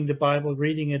studying the Bible,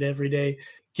 reading it every day,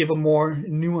 give a more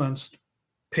nuanced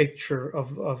picture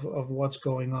of what's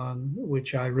going on,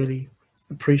 which I really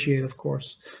appreciate, of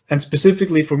course. And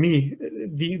specifically for me,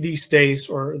 these days,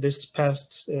 or this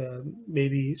past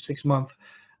maybe 6 months,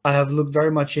 I have looked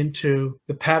very much into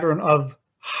the pattern of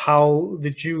how the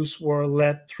Jews were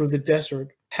led through the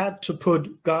desert, had to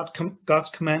put God's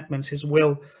commandments, his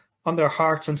will, on their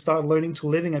hearts and start learning to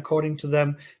living according to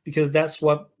them, because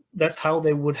that's how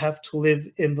they would have to live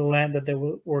in the land that they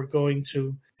were going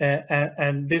to.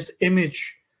 And this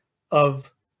image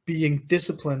of being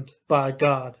disciplined by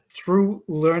God through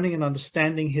learning and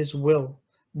understanding his will,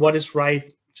 what is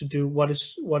right to do, what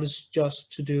is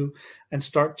just to do, and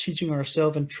start teaching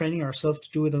ourselves and training ourselves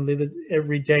to do it and live it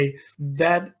every day.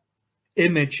 That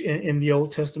image in the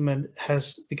Old Testament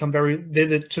has become very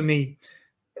vivid to me.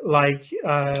 like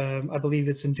I believe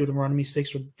it's in Deuteronomy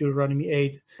 6 or Deuteronomy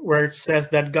 8, where it says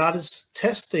that God was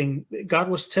testing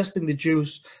the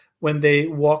Jews when they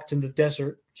walked in the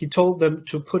desert. He told them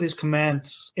to put his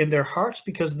commands in their hearts,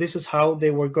 because this is how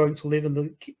they were going to live in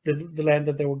the land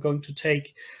that they were going to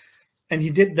take. And he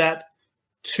did that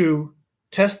to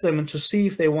test them and to see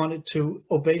if they wanted to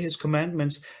obey his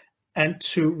commandments, and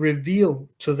to reveal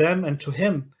to them and to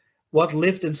him what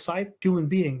lived inside human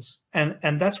beings.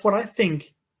 And that's what I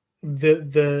think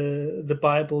the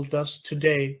Bible does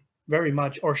today very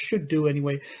much, or should do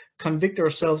anyway. Convict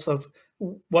ourselves of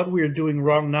what we are doing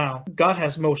wrong now. God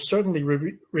has most certainly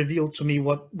revealed to me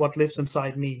what lives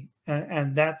inside me,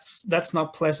 and that's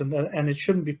not pleasant, and it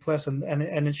shouldn't be pleasant,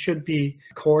 and it should be,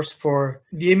 of course, for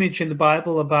the image in the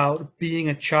Bible about being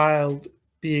a child,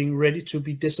 being ready to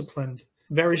be disciplined.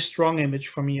 Very strong image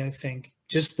for me, I think.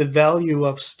 Just the value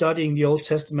of studying the Old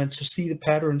Testament to see the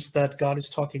patterns that God is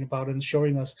talking about and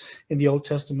showing us in the Old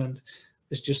Testament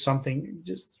is just something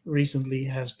just recently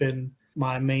has been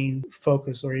my main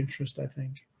focus or interest, I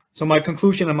think. So my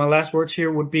conclusion and my last words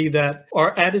here would be that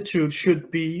our attitude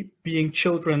should be being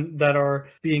children that are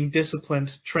being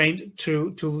disciplined, trained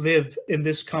to live in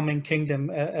this coming kingdom,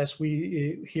 as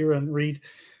we hear and read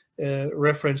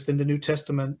referenced in the New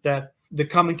Testament, that the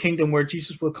coming kingdom where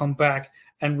Jesus will come back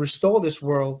and restore this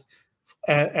world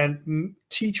and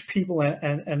teach people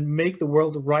and make the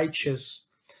world righteous.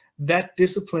 That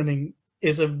disciplining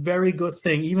is a very good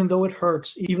thing, even though it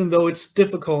hurts, even though it's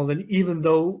difficult, and even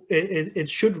though it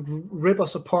should rip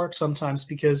us apart sometimes,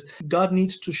 because God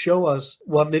needs to show us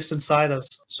what lives inside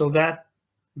us. So that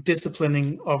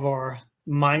disciplining of our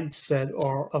mindset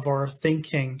or of our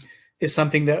thinking is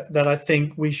something that I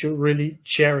think we should really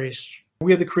cherish.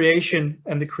 We are the creation,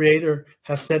 and the Creator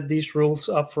has set these rules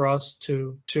up for us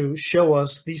to show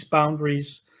us these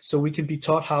boundaries so we can be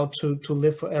taught how to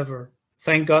live forever.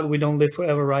 Thank God we don't live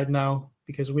forever right now,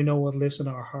 because we know what lives in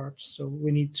our hearts. So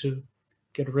we need to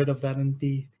get rid of that and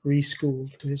be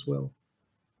reschooled to his will.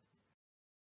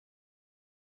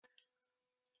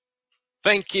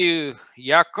 Thank you,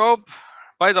 Jakob.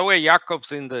 By the way,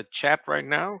 Jakob's in the chat right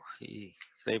now. He's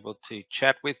able to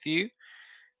chat with you.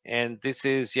 And this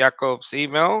is Jakob's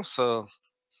email. So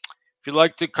if you'd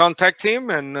like to contact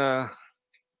him and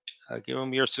give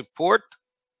him your support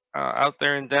out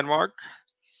there in Denmark,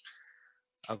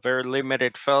 a very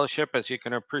limited fellowship, as you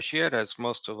can appreciate, as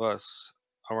most of us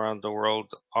around the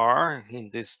world are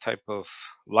in this type of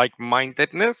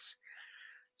like-mindedness.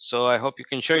 So I hope you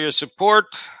can show your support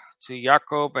to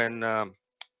Jakob, and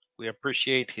we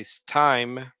appreciate his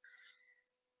time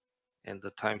and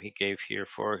the time he gave here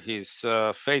for his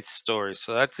faith story.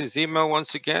 So that's his email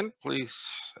once again. Please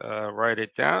write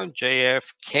it down,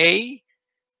 JFK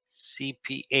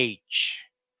CPH.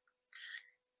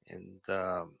 And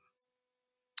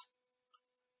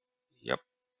yep,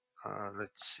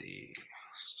 let's see.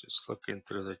 Just looking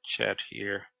through the chat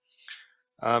here.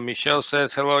 Michelle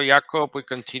says, hello, Jakob. We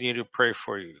continue to pray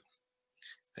for you.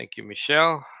 Thank you,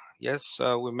 Michelle. Yes,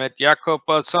 we met Jakob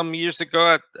some years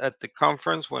ago at the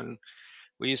conference when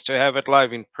we used to have it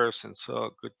live in person.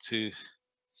 So good to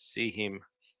see him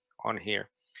on here.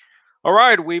 All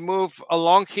right, we move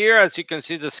along here. As you can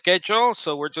see the schedule.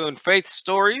 So we're doing faith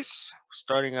stories,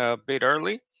 starting a bit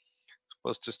early.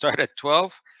 Supposed to start at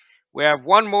 12. We have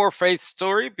one more faith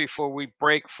story before we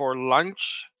break for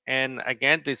lunch. And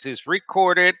again, this is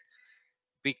recorded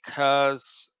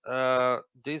because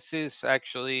this is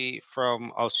actually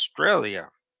from Australia.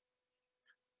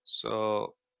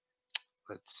 So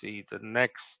let's see the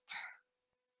next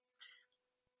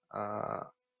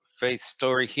faith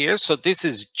story here. So this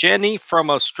is Jenny from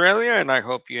Australia, and I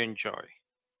hope you enjoy.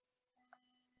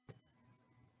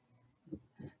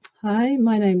 Hi,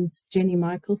 my name's Jenny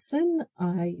Michelson.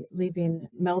 I live in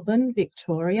Melbourne,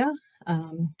 Victoria,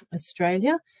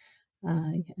 Australia.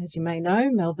 As you may know,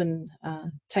 Melbourne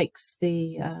takes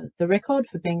the record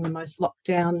for being the most locked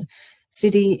down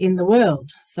city in the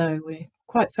world. So we're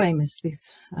quite famous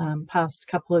this past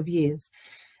couple of years.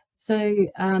 So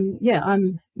yeah,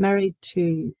 I'm married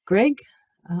to Greg,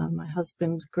 my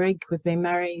husband Greg. We've been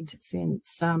married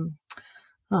since, I'm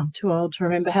too old to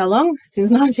remember how long, since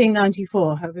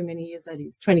 1994, however many years that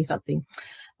is, 20-something.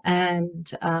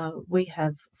 And we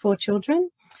have 4 children.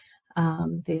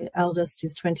 The eldest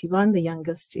is 21, the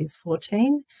youngest is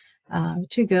 14,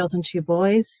 2 girls and 2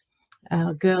 boys.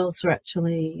 Our girls were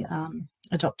actually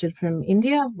adopted from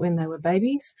India when they were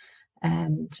babies,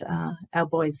 and our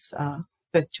boys are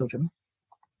both children.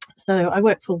 So I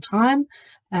work full-time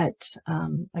at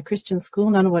a Christian school,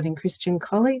 Nunawading Christian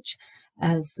College,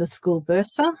 as the school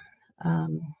bursar.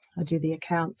 I do the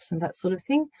accounts and that sort of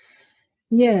thing.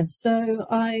 Yeah, so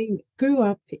I grew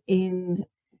up in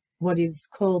what is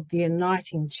called the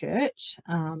Uniting Church,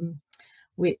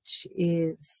 which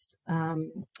is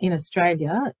in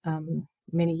Australia.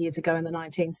 Many years ago in the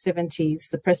 1970s,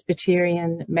 the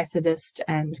Presbyterian, Methodist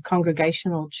and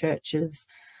Congregational churches,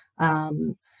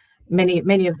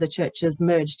 many of the churches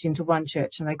merged into one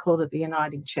church, and they called it the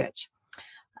Uniting Church.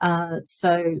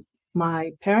 So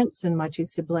my parents and my two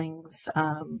siblings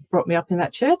brought me up in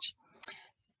that church.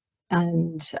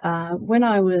 And when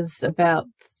I was about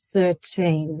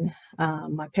 13,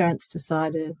 my parents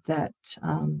decided that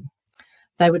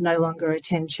they would no longer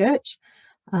attend church,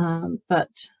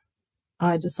 but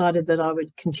I decided that I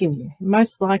would continue,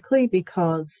 most likely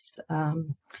because I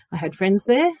had friends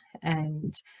there,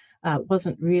 and it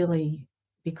wasn't really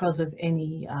because of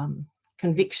any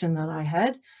conviction that I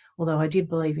had, although I did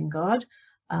believe in God.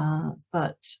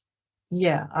 But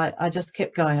yeah, I just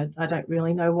kept going. I don't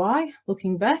really know why,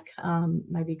 looking back.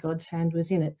 Maybe God's hand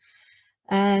was in it.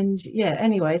 And yeah,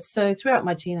 anyway, so throughout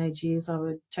my teenage years, I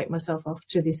would take myself off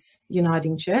to this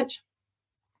Uniting Church.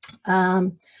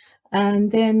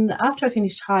 And then after I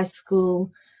finished high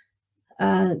school,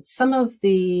 some of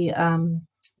the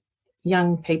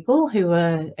young people who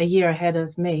were a year ahead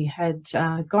of me had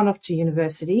gone off to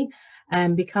university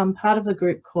and become part of a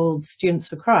group called Students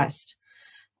for Christ.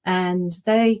 And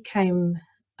they came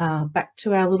back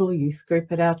to our little youth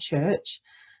group at our church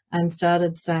and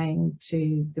started saying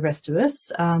to the rest of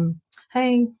us,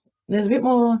 hey, there's a bit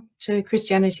more to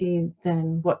Christianity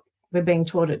than what we're being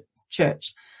taught at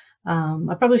church.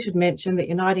 I probably should mention that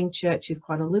Uniting Church is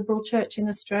quite a liberal church in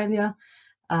Australia.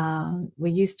 We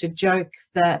used to joke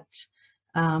that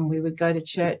we would go to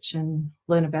church and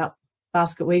learn about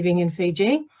basket weaving in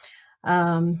Fiji,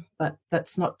 but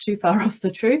that's not too far off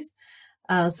the truth.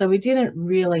 So we didn't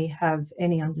really have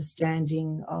any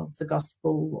understanding of the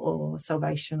gospel or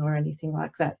salvation or anything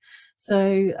like that.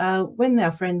 So when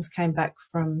our friends came back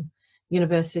from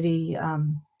university,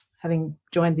 having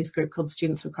joined this group called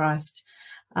Students for Christ,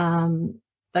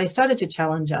 they started to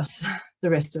challenge us, the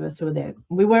rest of us who were there.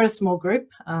 We were a small group,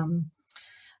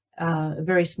 a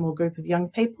very small group of young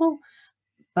people,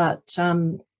 but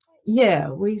yeah,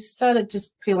 we started to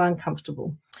feel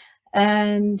uncomfortable.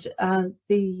 And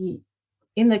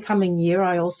in the coming year,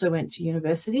 I also went to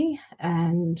university,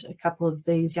 and a couple of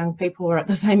these young people were at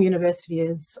the same university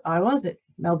as I was, at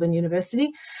Melbourne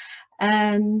University.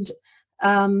 And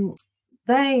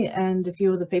they and a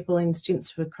few of the people in Students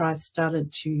for Christ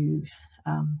started to,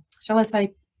 shall I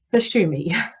say, pursue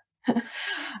me.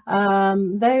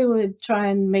 They would try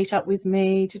and meet up with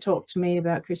me to talk to me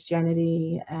about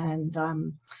Christianity, and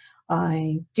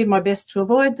I did my best to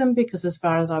avoid them because, as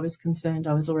far as I was concerned,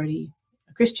 I was already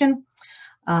a Christian.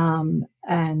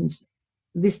 And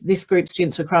this group,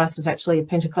 Students for Christ, was actually a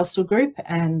Pentecostal group,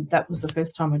 and that was the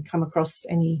first time I'd come across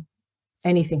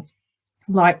anything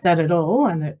like that at all,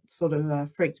 and it sort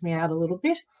of freaked me out a little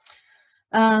bit.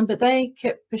 But they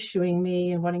kept pursuing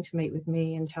me and wanting to meet with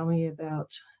me and tell me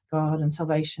about God and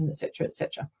salvation, etc.,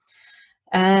 etc.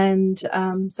 And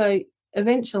so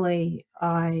eventually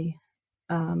I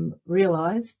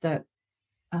realized that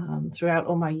throughout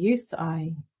all my youth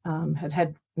I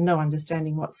had no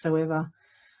understanding whatsoever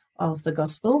of the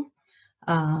gospel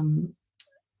and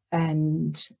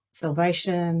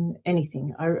salvation,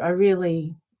 anything. I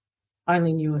really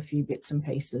only knew a few bits and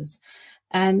pieces,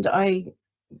 and I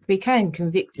became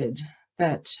convicted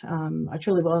that I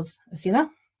truly was a sinner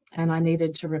and I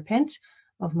needed to repent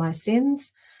of my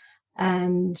sins.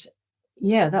 And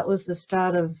yeah, that was the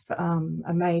start of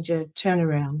a major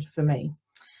turnaround for me.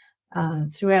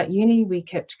 Throughout uni, we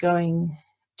kept going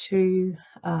to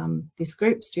this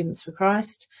group, Students for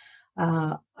Christ.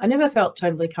 I never felt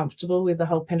totally comfortable with the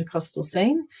whole Pentecostal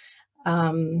scene.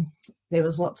 There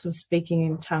was lots of speaking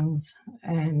in tongues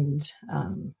and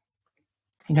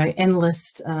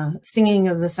endless singing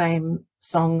of the same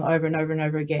song over and over and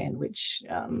over again, which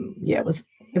yeah, was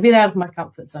a bit out of my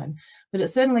comfort zone. But it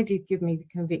certainly did give me the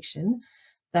conviction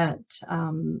that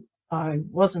I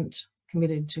wasn't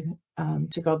committed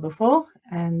to God before,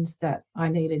 and that I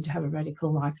needed to have a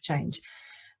radical life change.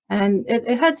 And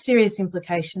it had serious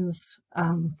implications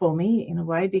for me in a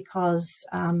way, because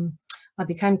I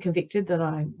became convicted that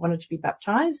I wanted to be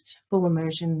baptized, full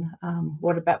immersion,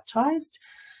 water baptized.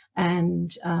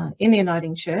 And in the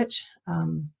Uniting Church,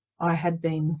 I had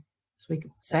been, as we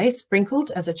could say,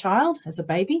 sprinkled as a child, as a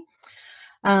baby.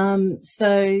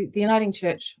 So the Uniting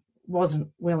Church wasn't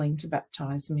willing to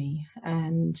baptize me.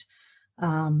 And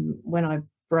when I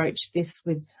broached this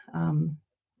with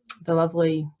the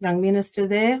lovely young minister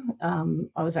there,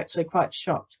 I was actually quite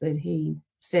shocked that he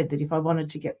said that if I wanted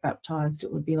to get baptized,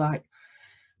 it would be like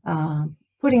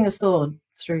putting a sword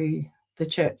through the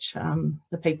church,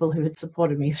 the people who had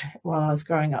supported me while I was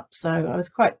growing up. So I was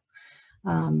quite,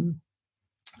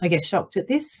 I guess, shocked at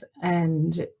this,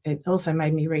 and it also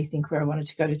made me rethink where I wanted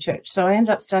to go to church. So I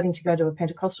ended up starting to go to a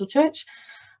Pentecostal church.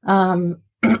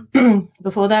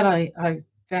 Before that, I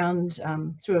found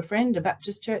through a friend a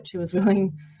Baptist church who was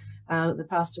willing, the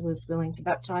pastor was willing to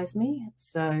baptize me.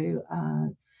 So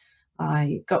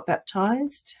I got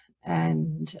baptized,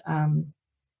 and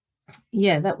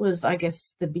yeah, that was, I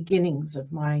guess, the beginnings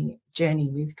of my journey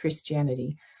with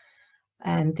Christianity.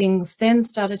 And things then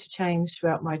started to change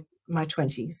throughout my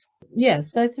 20s. Yeah,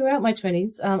 so throughout my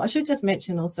 20s, I should just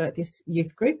mention also at this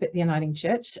youth group at the Uniting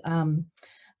Church,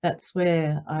 that's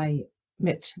where I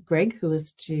met Greg, who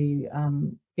was to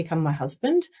become my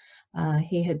husband.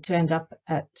 He had turned up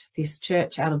at this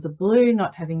church out of the blue,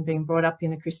 not having been brought up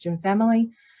in a Christian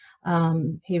family.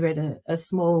 He read a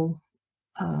small,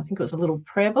 I think it was a little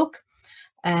prayer book.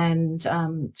 And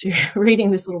through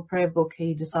reading this little prayer book,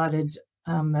 he decided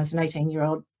as an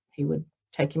 18-year-old, he would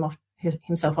take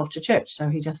himself off to church. So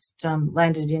he just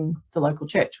landed in the local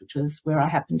church, which was where I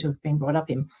happened to have been brought up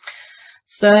in.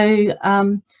 So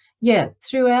yeah,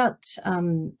 throughout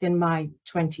in my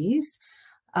 20s,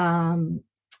 my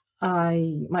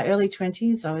early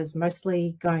 20s, I was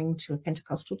mostly going to a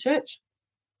Pentecostal church.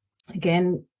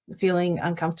 Again, feeling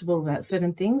uncomfortable about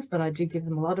certain things, but I do give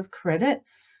them a lot of credit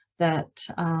that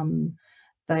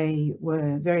they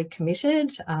were very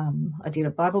committed. I did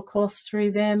a Bible course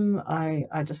through them. I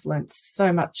just learnt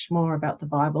so much more about the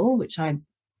Bible, which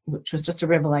was just a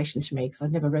revelation to me, because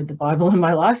I'd never read the Bible in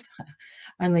my life.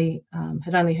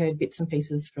 Had only heard bits and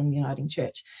pieces from the Uniting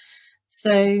Church.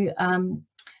 So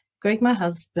Greg, my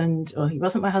husband, or he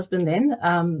wasn't my husband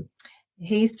then,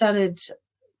 he started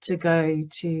to go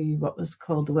to what was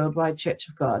called the Worldwide Church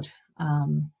of God.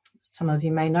 Some of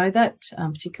you may know that,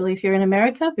 particularly if you're in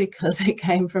America, because it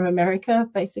came from America,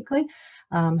 basically,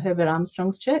 Herbert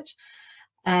Armstrong's church.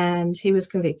 And he was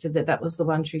convicted that that was the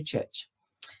one true church.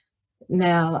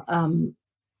 Now,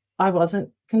 I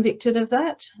wasn't convicted of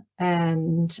that,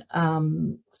 and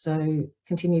so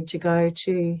continued to go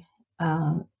to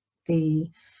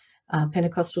the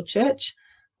Pentecostal church.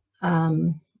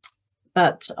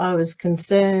 But I was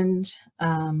concerned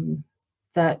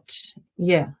that,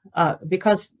 yeah,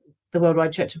 because the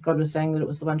Worldwide Church of God was saying that it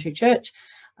was the one true church,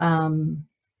 I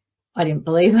didn't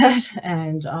believe that,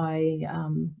 and I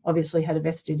obviously had a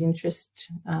vested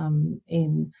interest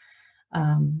in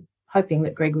hoping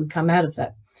that Greg would come out of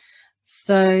that.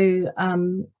 So I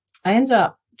ended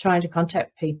up trying to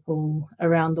contact people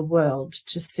around the world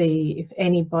to see if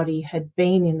anybody had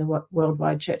been in the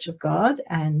Worldwide Church of God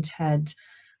and had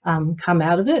come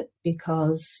out of it,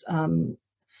 because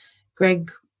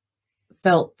Greg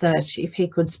felt that if he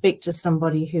could speak to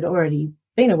somebody who'd already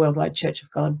been a Worldwide Church of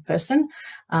God person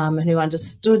and who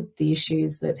understood the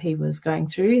issues that he was going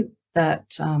through,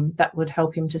 that that would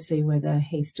help him to see whether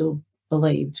he still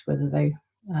believed, whether they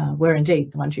were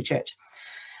indeed the one true church.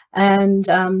 And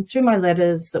through my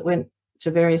letters that went to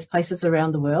various places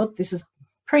around the world, this is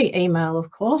pre-email,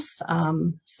 of course,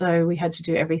 so we had to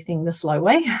do everything the slow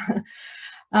way.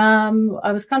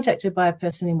 I was contacted by a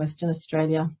person in Western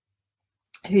Australia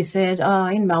who said,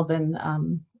 in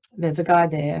Melbourne, there's a guy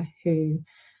there who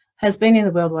has been in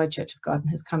the Worldwide Church of God and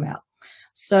has come out.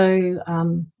 So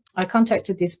I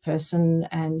contacted this person,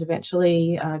 and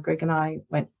eventually Greg and I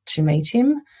went to meet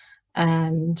him,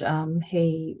 and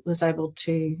he was able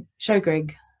to show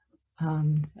Greg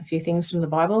a few things from the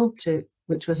Bible,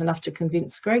 which was enough to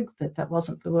convince Greg that that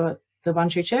wasn't the one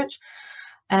true church.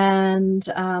 And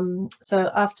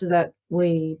so after that,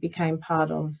 we became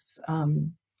part of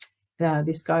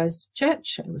this guy's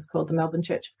church. It was called the Melbourne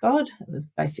Church of God. It was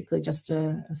basically just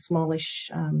a smallish,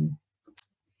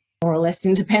 more or less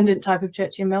independent type of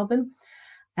church in Melbourne.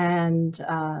 And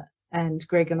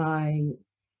Greg and I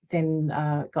then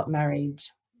got married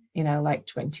in our late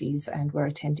 20s and were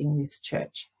attending this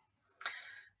church.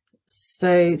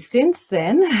 So since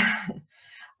then,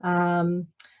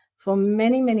 for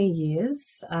many, many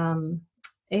years,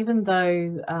 even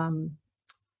though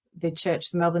the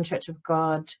Melbourne Church of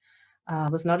God,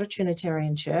 was not a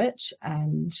Trinitarian church,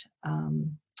 and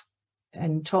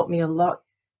taught me a lot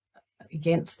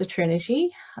against the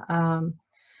Trinity,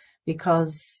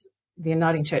 because the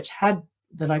Uniting Church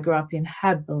that I grew up in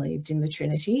had believed in the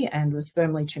Trinity and was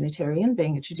firmly Trinitarian,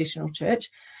 being a traditional church.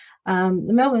 The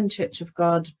Melbourne Church of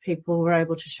God people were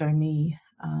able to show me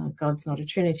God's not a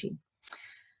Trinity.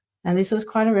 And this was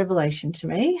quite a revelation to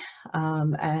me,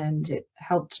 and it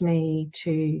helped me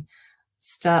to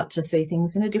start to see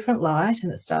things in a different light,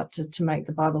 and it started to make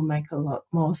the Bible make a lot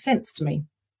more sense to me.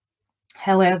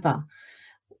 However,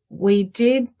 we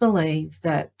did believe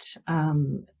that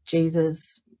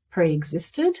Jesus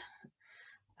pre-existed,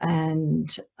 and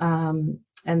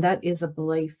that is a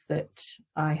belief that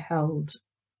I held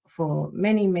for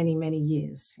many, many, many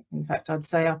years. In fact, I'd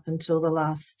say up until the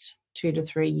last 2 to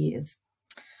 3 years.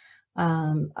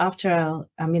 After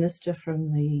our minister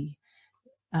from the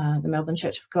Melbourne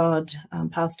Church of God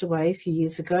passed away a few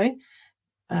years ago,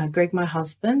 Greg, my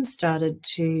husband, started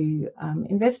to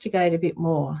investigate a bit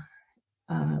more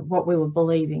what we were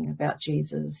believing about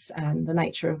Jesus and the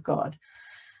nature of God.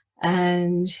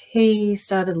 And he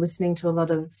started listening to a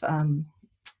lot of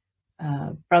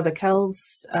Brother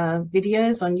Cal's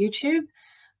videos on YouTube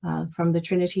from the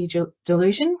Trinity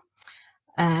Delusion.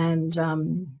 And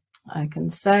I can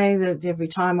say that every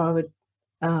time I would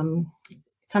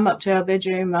come up to our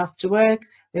bedroom after work,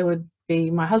 there would be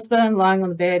my husband lying on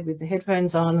the bed with the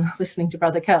headphones on, listening to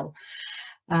Brother Cal.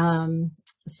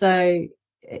 So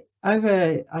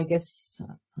over, I guess,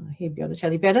 he'd be able to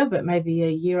tell you better, but maybe a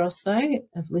year or so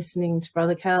of listening to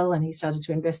Brother Cal, and he started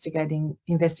to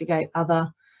investigate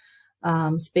other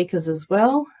speakers as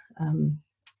well,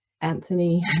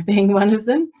 Anthony being one of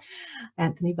them,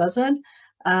 Anthony Buzzard.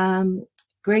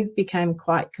 Greg became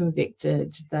quite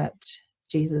convicted that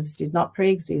Jesus did not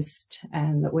pre-exist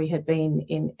and that we had been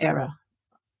in error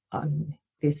on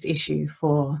this issue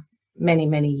for many,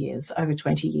 many years, over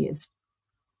 20 years.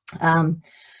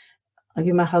 I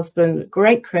give my husband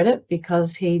great credit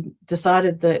because he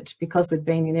decided that because we'd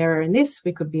been in error in this,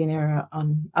 we could be in error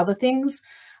on other things.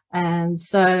 And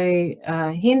so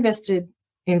he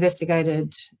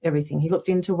investigated everything. He looked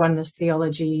into oneness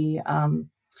theology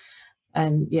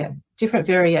and, yeah, different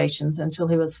variations until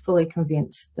he was fully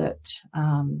convinced that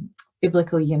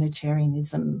biblical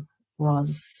Unitarianism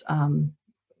was,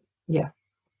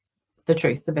 the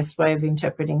truth, the best way of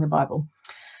interpreting the Bible.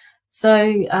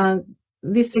 So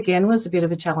this, again, was a bit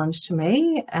of a challenge to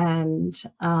me, and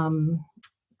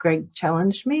Greg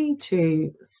challenged me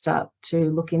to start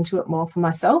to look into it more for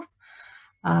myself.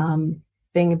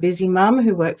 Being a busy mum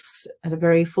who works at a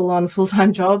very full-on,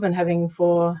 full-time job and having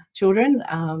 4 children,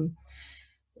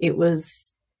 it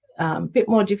was a bit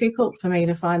more difficult for me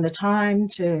to find the time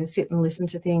to sit and listen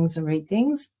to things and read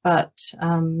things. But,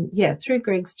 yeah, through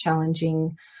Greg's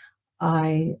challenging,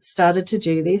 I started to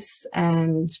do this,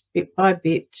 and bit by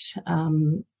bit,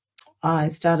 I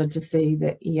started to see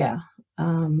that, yeah,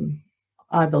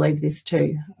 I believe this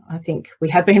too. I think we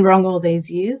have been wrong all these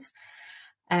years.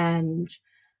 And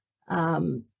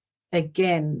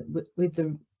again, with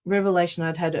the revelation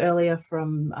I'd had earlier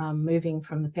from moving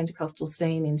from the Pentecostal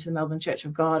scene into the Melbourne Church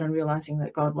of God and realising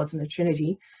that God wasn't a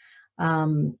Trinity,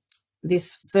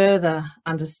 this further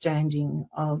understanding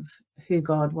of who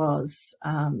God was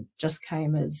just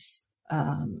came as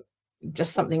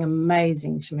just something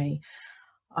amazing to me.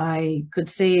 I could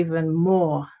see even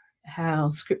more how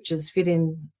scriptures fit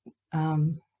in,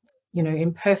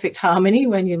 in perfect harmony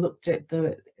when you looked at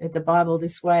the Bible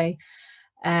this way.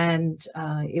 And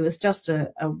it was just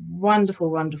a wonderful,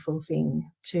 wonderful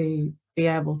thing to be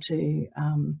able to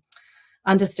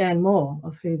understand more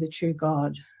of who the true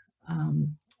God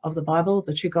of the Bible,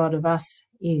 the true God of us,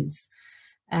 is.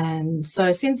 And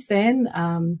so since then,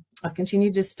 I've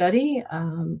continued to study.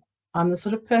 I'm the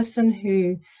sort of person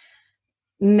who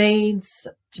needs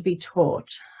to be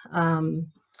taught.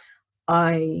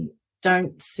 I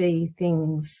don't see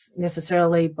things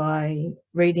necessarily by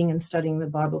reading and studying the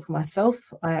Bible for myself.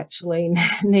 I actually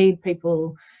need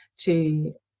people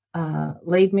to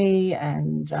lead me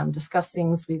and discuss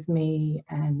things with me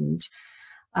and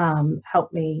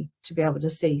help me to be able to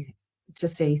see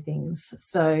things.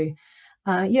 So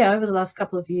yeah, over the last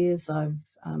couple of years, I've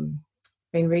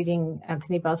been reading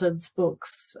Anthony Buzzard's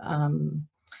books.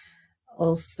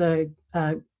 Also,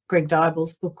 Greg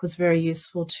Dybel's book was very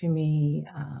useful to me.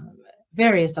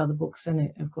 Various other books,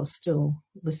 and of course, still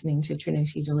listening to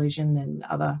Trinity Delusion and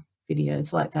other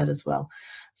videos like that as well.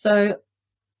 So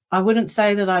I wouldn't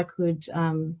say that I could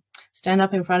stand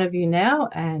up in front of you now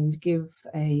and give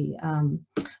a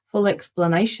full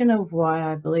explanation of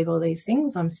why I believe all these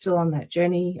things. I'm still on that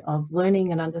journey of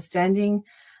learning and understanding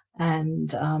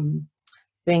and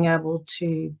being able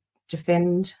to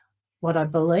defend what I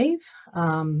believe.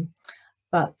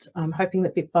 But I'm hoping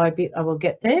that bit by bit I will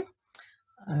get there.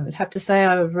 I would have to say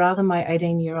I would rather my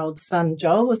 18-year-old son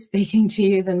Joel was speaking to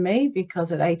you than me,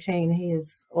 because at 18 he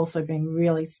has also been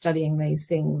really studying these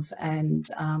things, and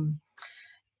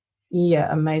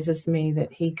yeah, amazes me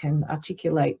that he can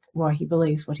articulate why he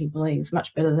believes what he believes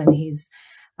much better than his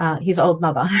old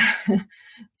mother.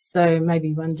 So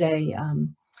maybe one day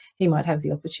he might have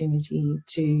the opportunity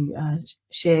to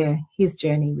share his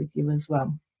journey with you as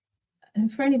well.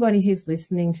 for anybody who's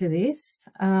listening to this,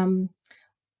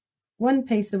 one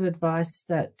piece of advice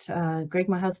that Greg,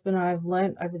 my husband, and I have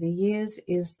learned over the years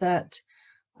is that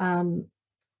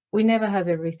we never have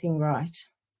everything right.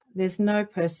 There's no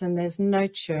person, there's no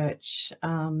church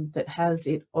that has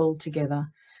it all together.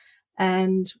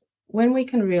 And when we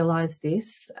can realize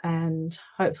this and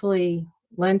hopefully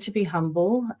learn to be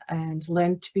humble and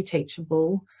learn to be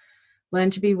teachable, learn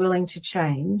to be willing to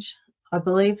change, I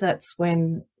believe that's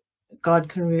when God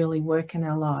can really work in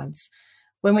our lives.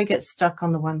 When we get stuck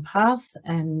on the one path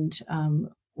and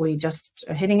we just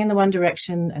are heading in the one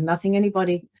direction and nothing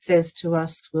anybody says to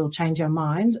us will change our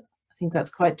mind, I think that's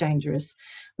quite dangerous.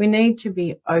 We need to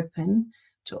be open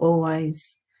to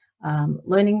always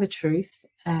learning the truth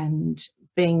and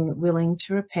being willing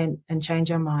to repent and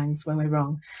change our minds when we're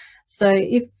wrong. So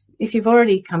if you've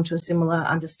already come to a similar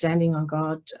understanding on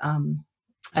God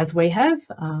as we have,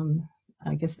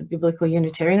 I guess the biblical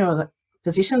Unitarian or the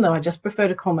position, though I just prefer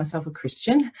to call myself a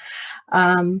Christian,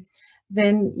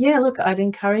 then yeah, look, I'd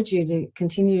encourage you to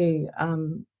continue.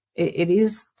 It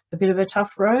is a bit of a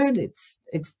tough road.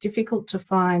 It's difficult to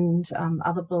find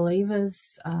other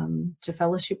believers to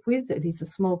fellowship with. It is a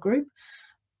small group,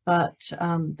 but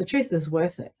the truth is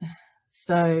worth it.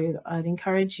 So I'd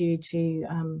encourage you to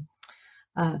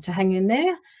hang in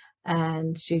there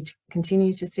and to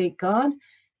continue to seek God.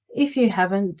 If you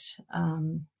haven't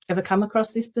ever come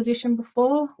across this position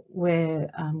before, where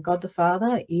God the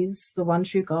Father is the one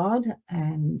true God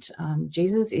and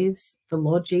Jesus is the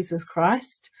Lord Jesus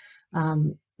Christ,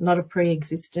 not a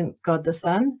pre-existent God the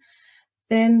Son,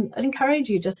 then I'd encourage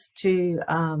you just to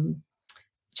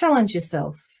challenge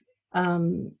yourself.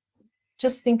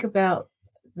 Just think about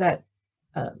that.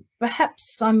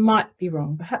 Perhaps I might be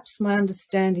wrong. Perhaps my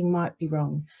understanding might be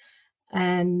wrong.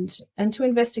 And to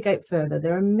investigate further.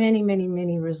 There are many, many,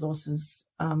 many resources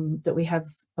that we have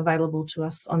available to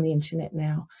us on the internet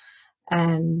now.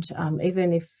 And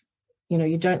even if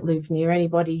you don't live near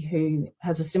anybody who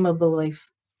has a similar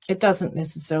belief, it doesn't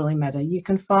necessarily matter. You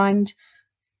can find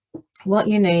what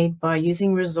you need by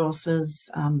using resources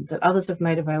that others have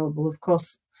made available. Of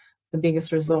course, the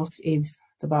biggest resource is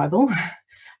the Bible,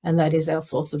 and that is our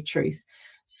source of truth.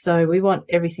 So we want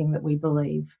everything that we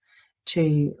believe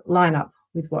to line up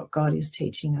with what God is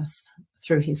teaching us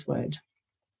through his word.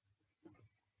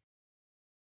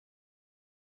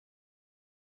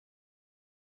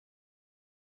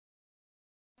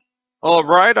 All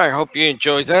right, I hope you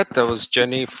enjoyed that. That was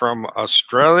Jenny from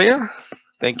Australia.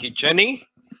 Thank you, Jenny.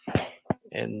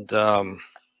 And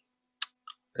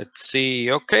let's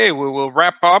see. Okay, we will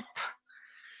wrap up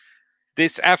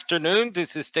this afternoon.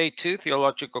 This is day 2,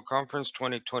 Theological Conference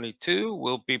 2022.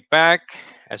 We'll be back,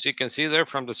 as you can see there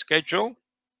from the schedule,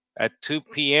 at 2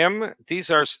 p.m. These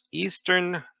are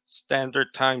Eastern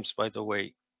Standard Times, by the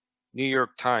way, New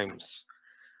York times.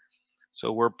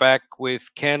 So we're back with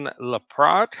Ken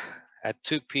Laprade at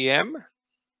 2 p.m.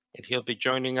 and he'll be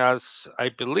joining us, I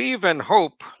believe and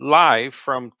hope, live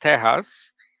from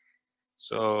Texas.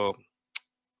 So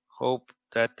hope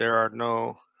that there are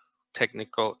no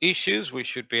technical issues. We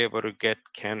should be able to get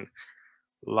Ken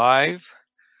live.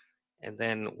 And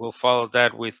then we'll follow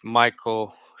that with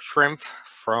Michael Schrimpf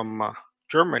from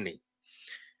Germany.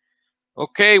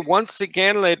 Okay, once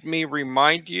again, let me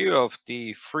remind you of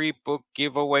the free book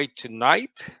giveaway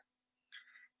tonight.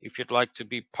 If you'd like to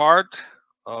be part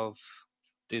of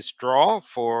this draw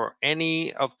for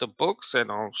any of the books,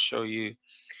 and I'll show you,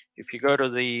 if you go to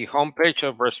the homepage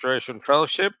of Restoration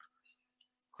Fellowship,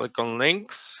 click on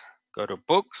links, go to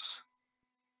books.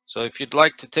 So if you'd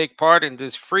like to take part in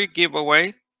this free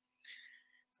giveaway,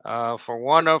 for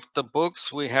one of the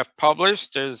books we have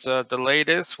published, there's the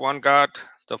latest, One God,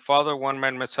 the Father, One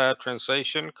Man, Messiah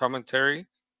translation, commentary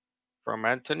from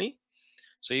Anthony.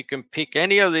 So you can pick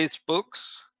any of these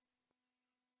books.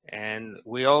 And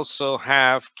we also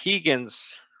have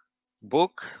Keegan's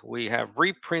book. We have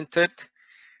reprinted,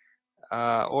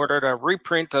 ordered a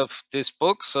reprint of this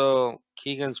book. So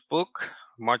Keegan's book,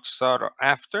 much sought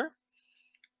after,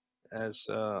 as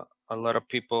a lot of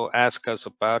people ask us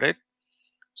about it.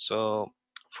 So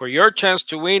for your chance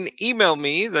to win, email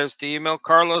me. There's the email,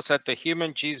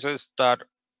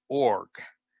 carlos@thehumanjesus.org.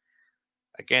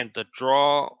 Again, the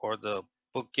draw or the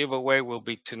book giveaway will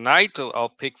be tonight. I'll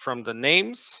pick from the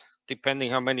names,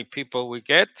 depending how many people we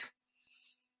get.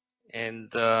 And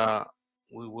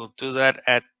we will do that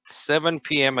at 7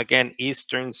 p.m. again,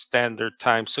 Eastern Standard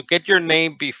Time. So get your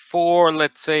name before,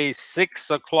 let's say,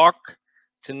 6 o'clock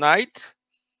tonight.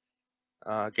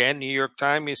 Again, New York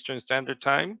time, Eastern Standard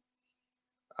Time.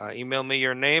 Email me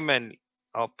your name and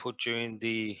I'll put you in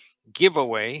the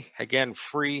giveaway. Again,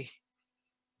 free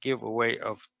giveaway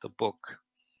of the book.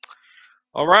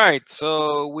 All right,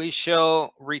 so we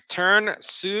shall return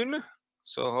soon.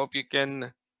 So hope you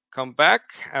can come back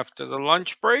after the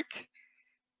lunch break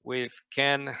with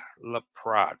Ken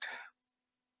LaPrade.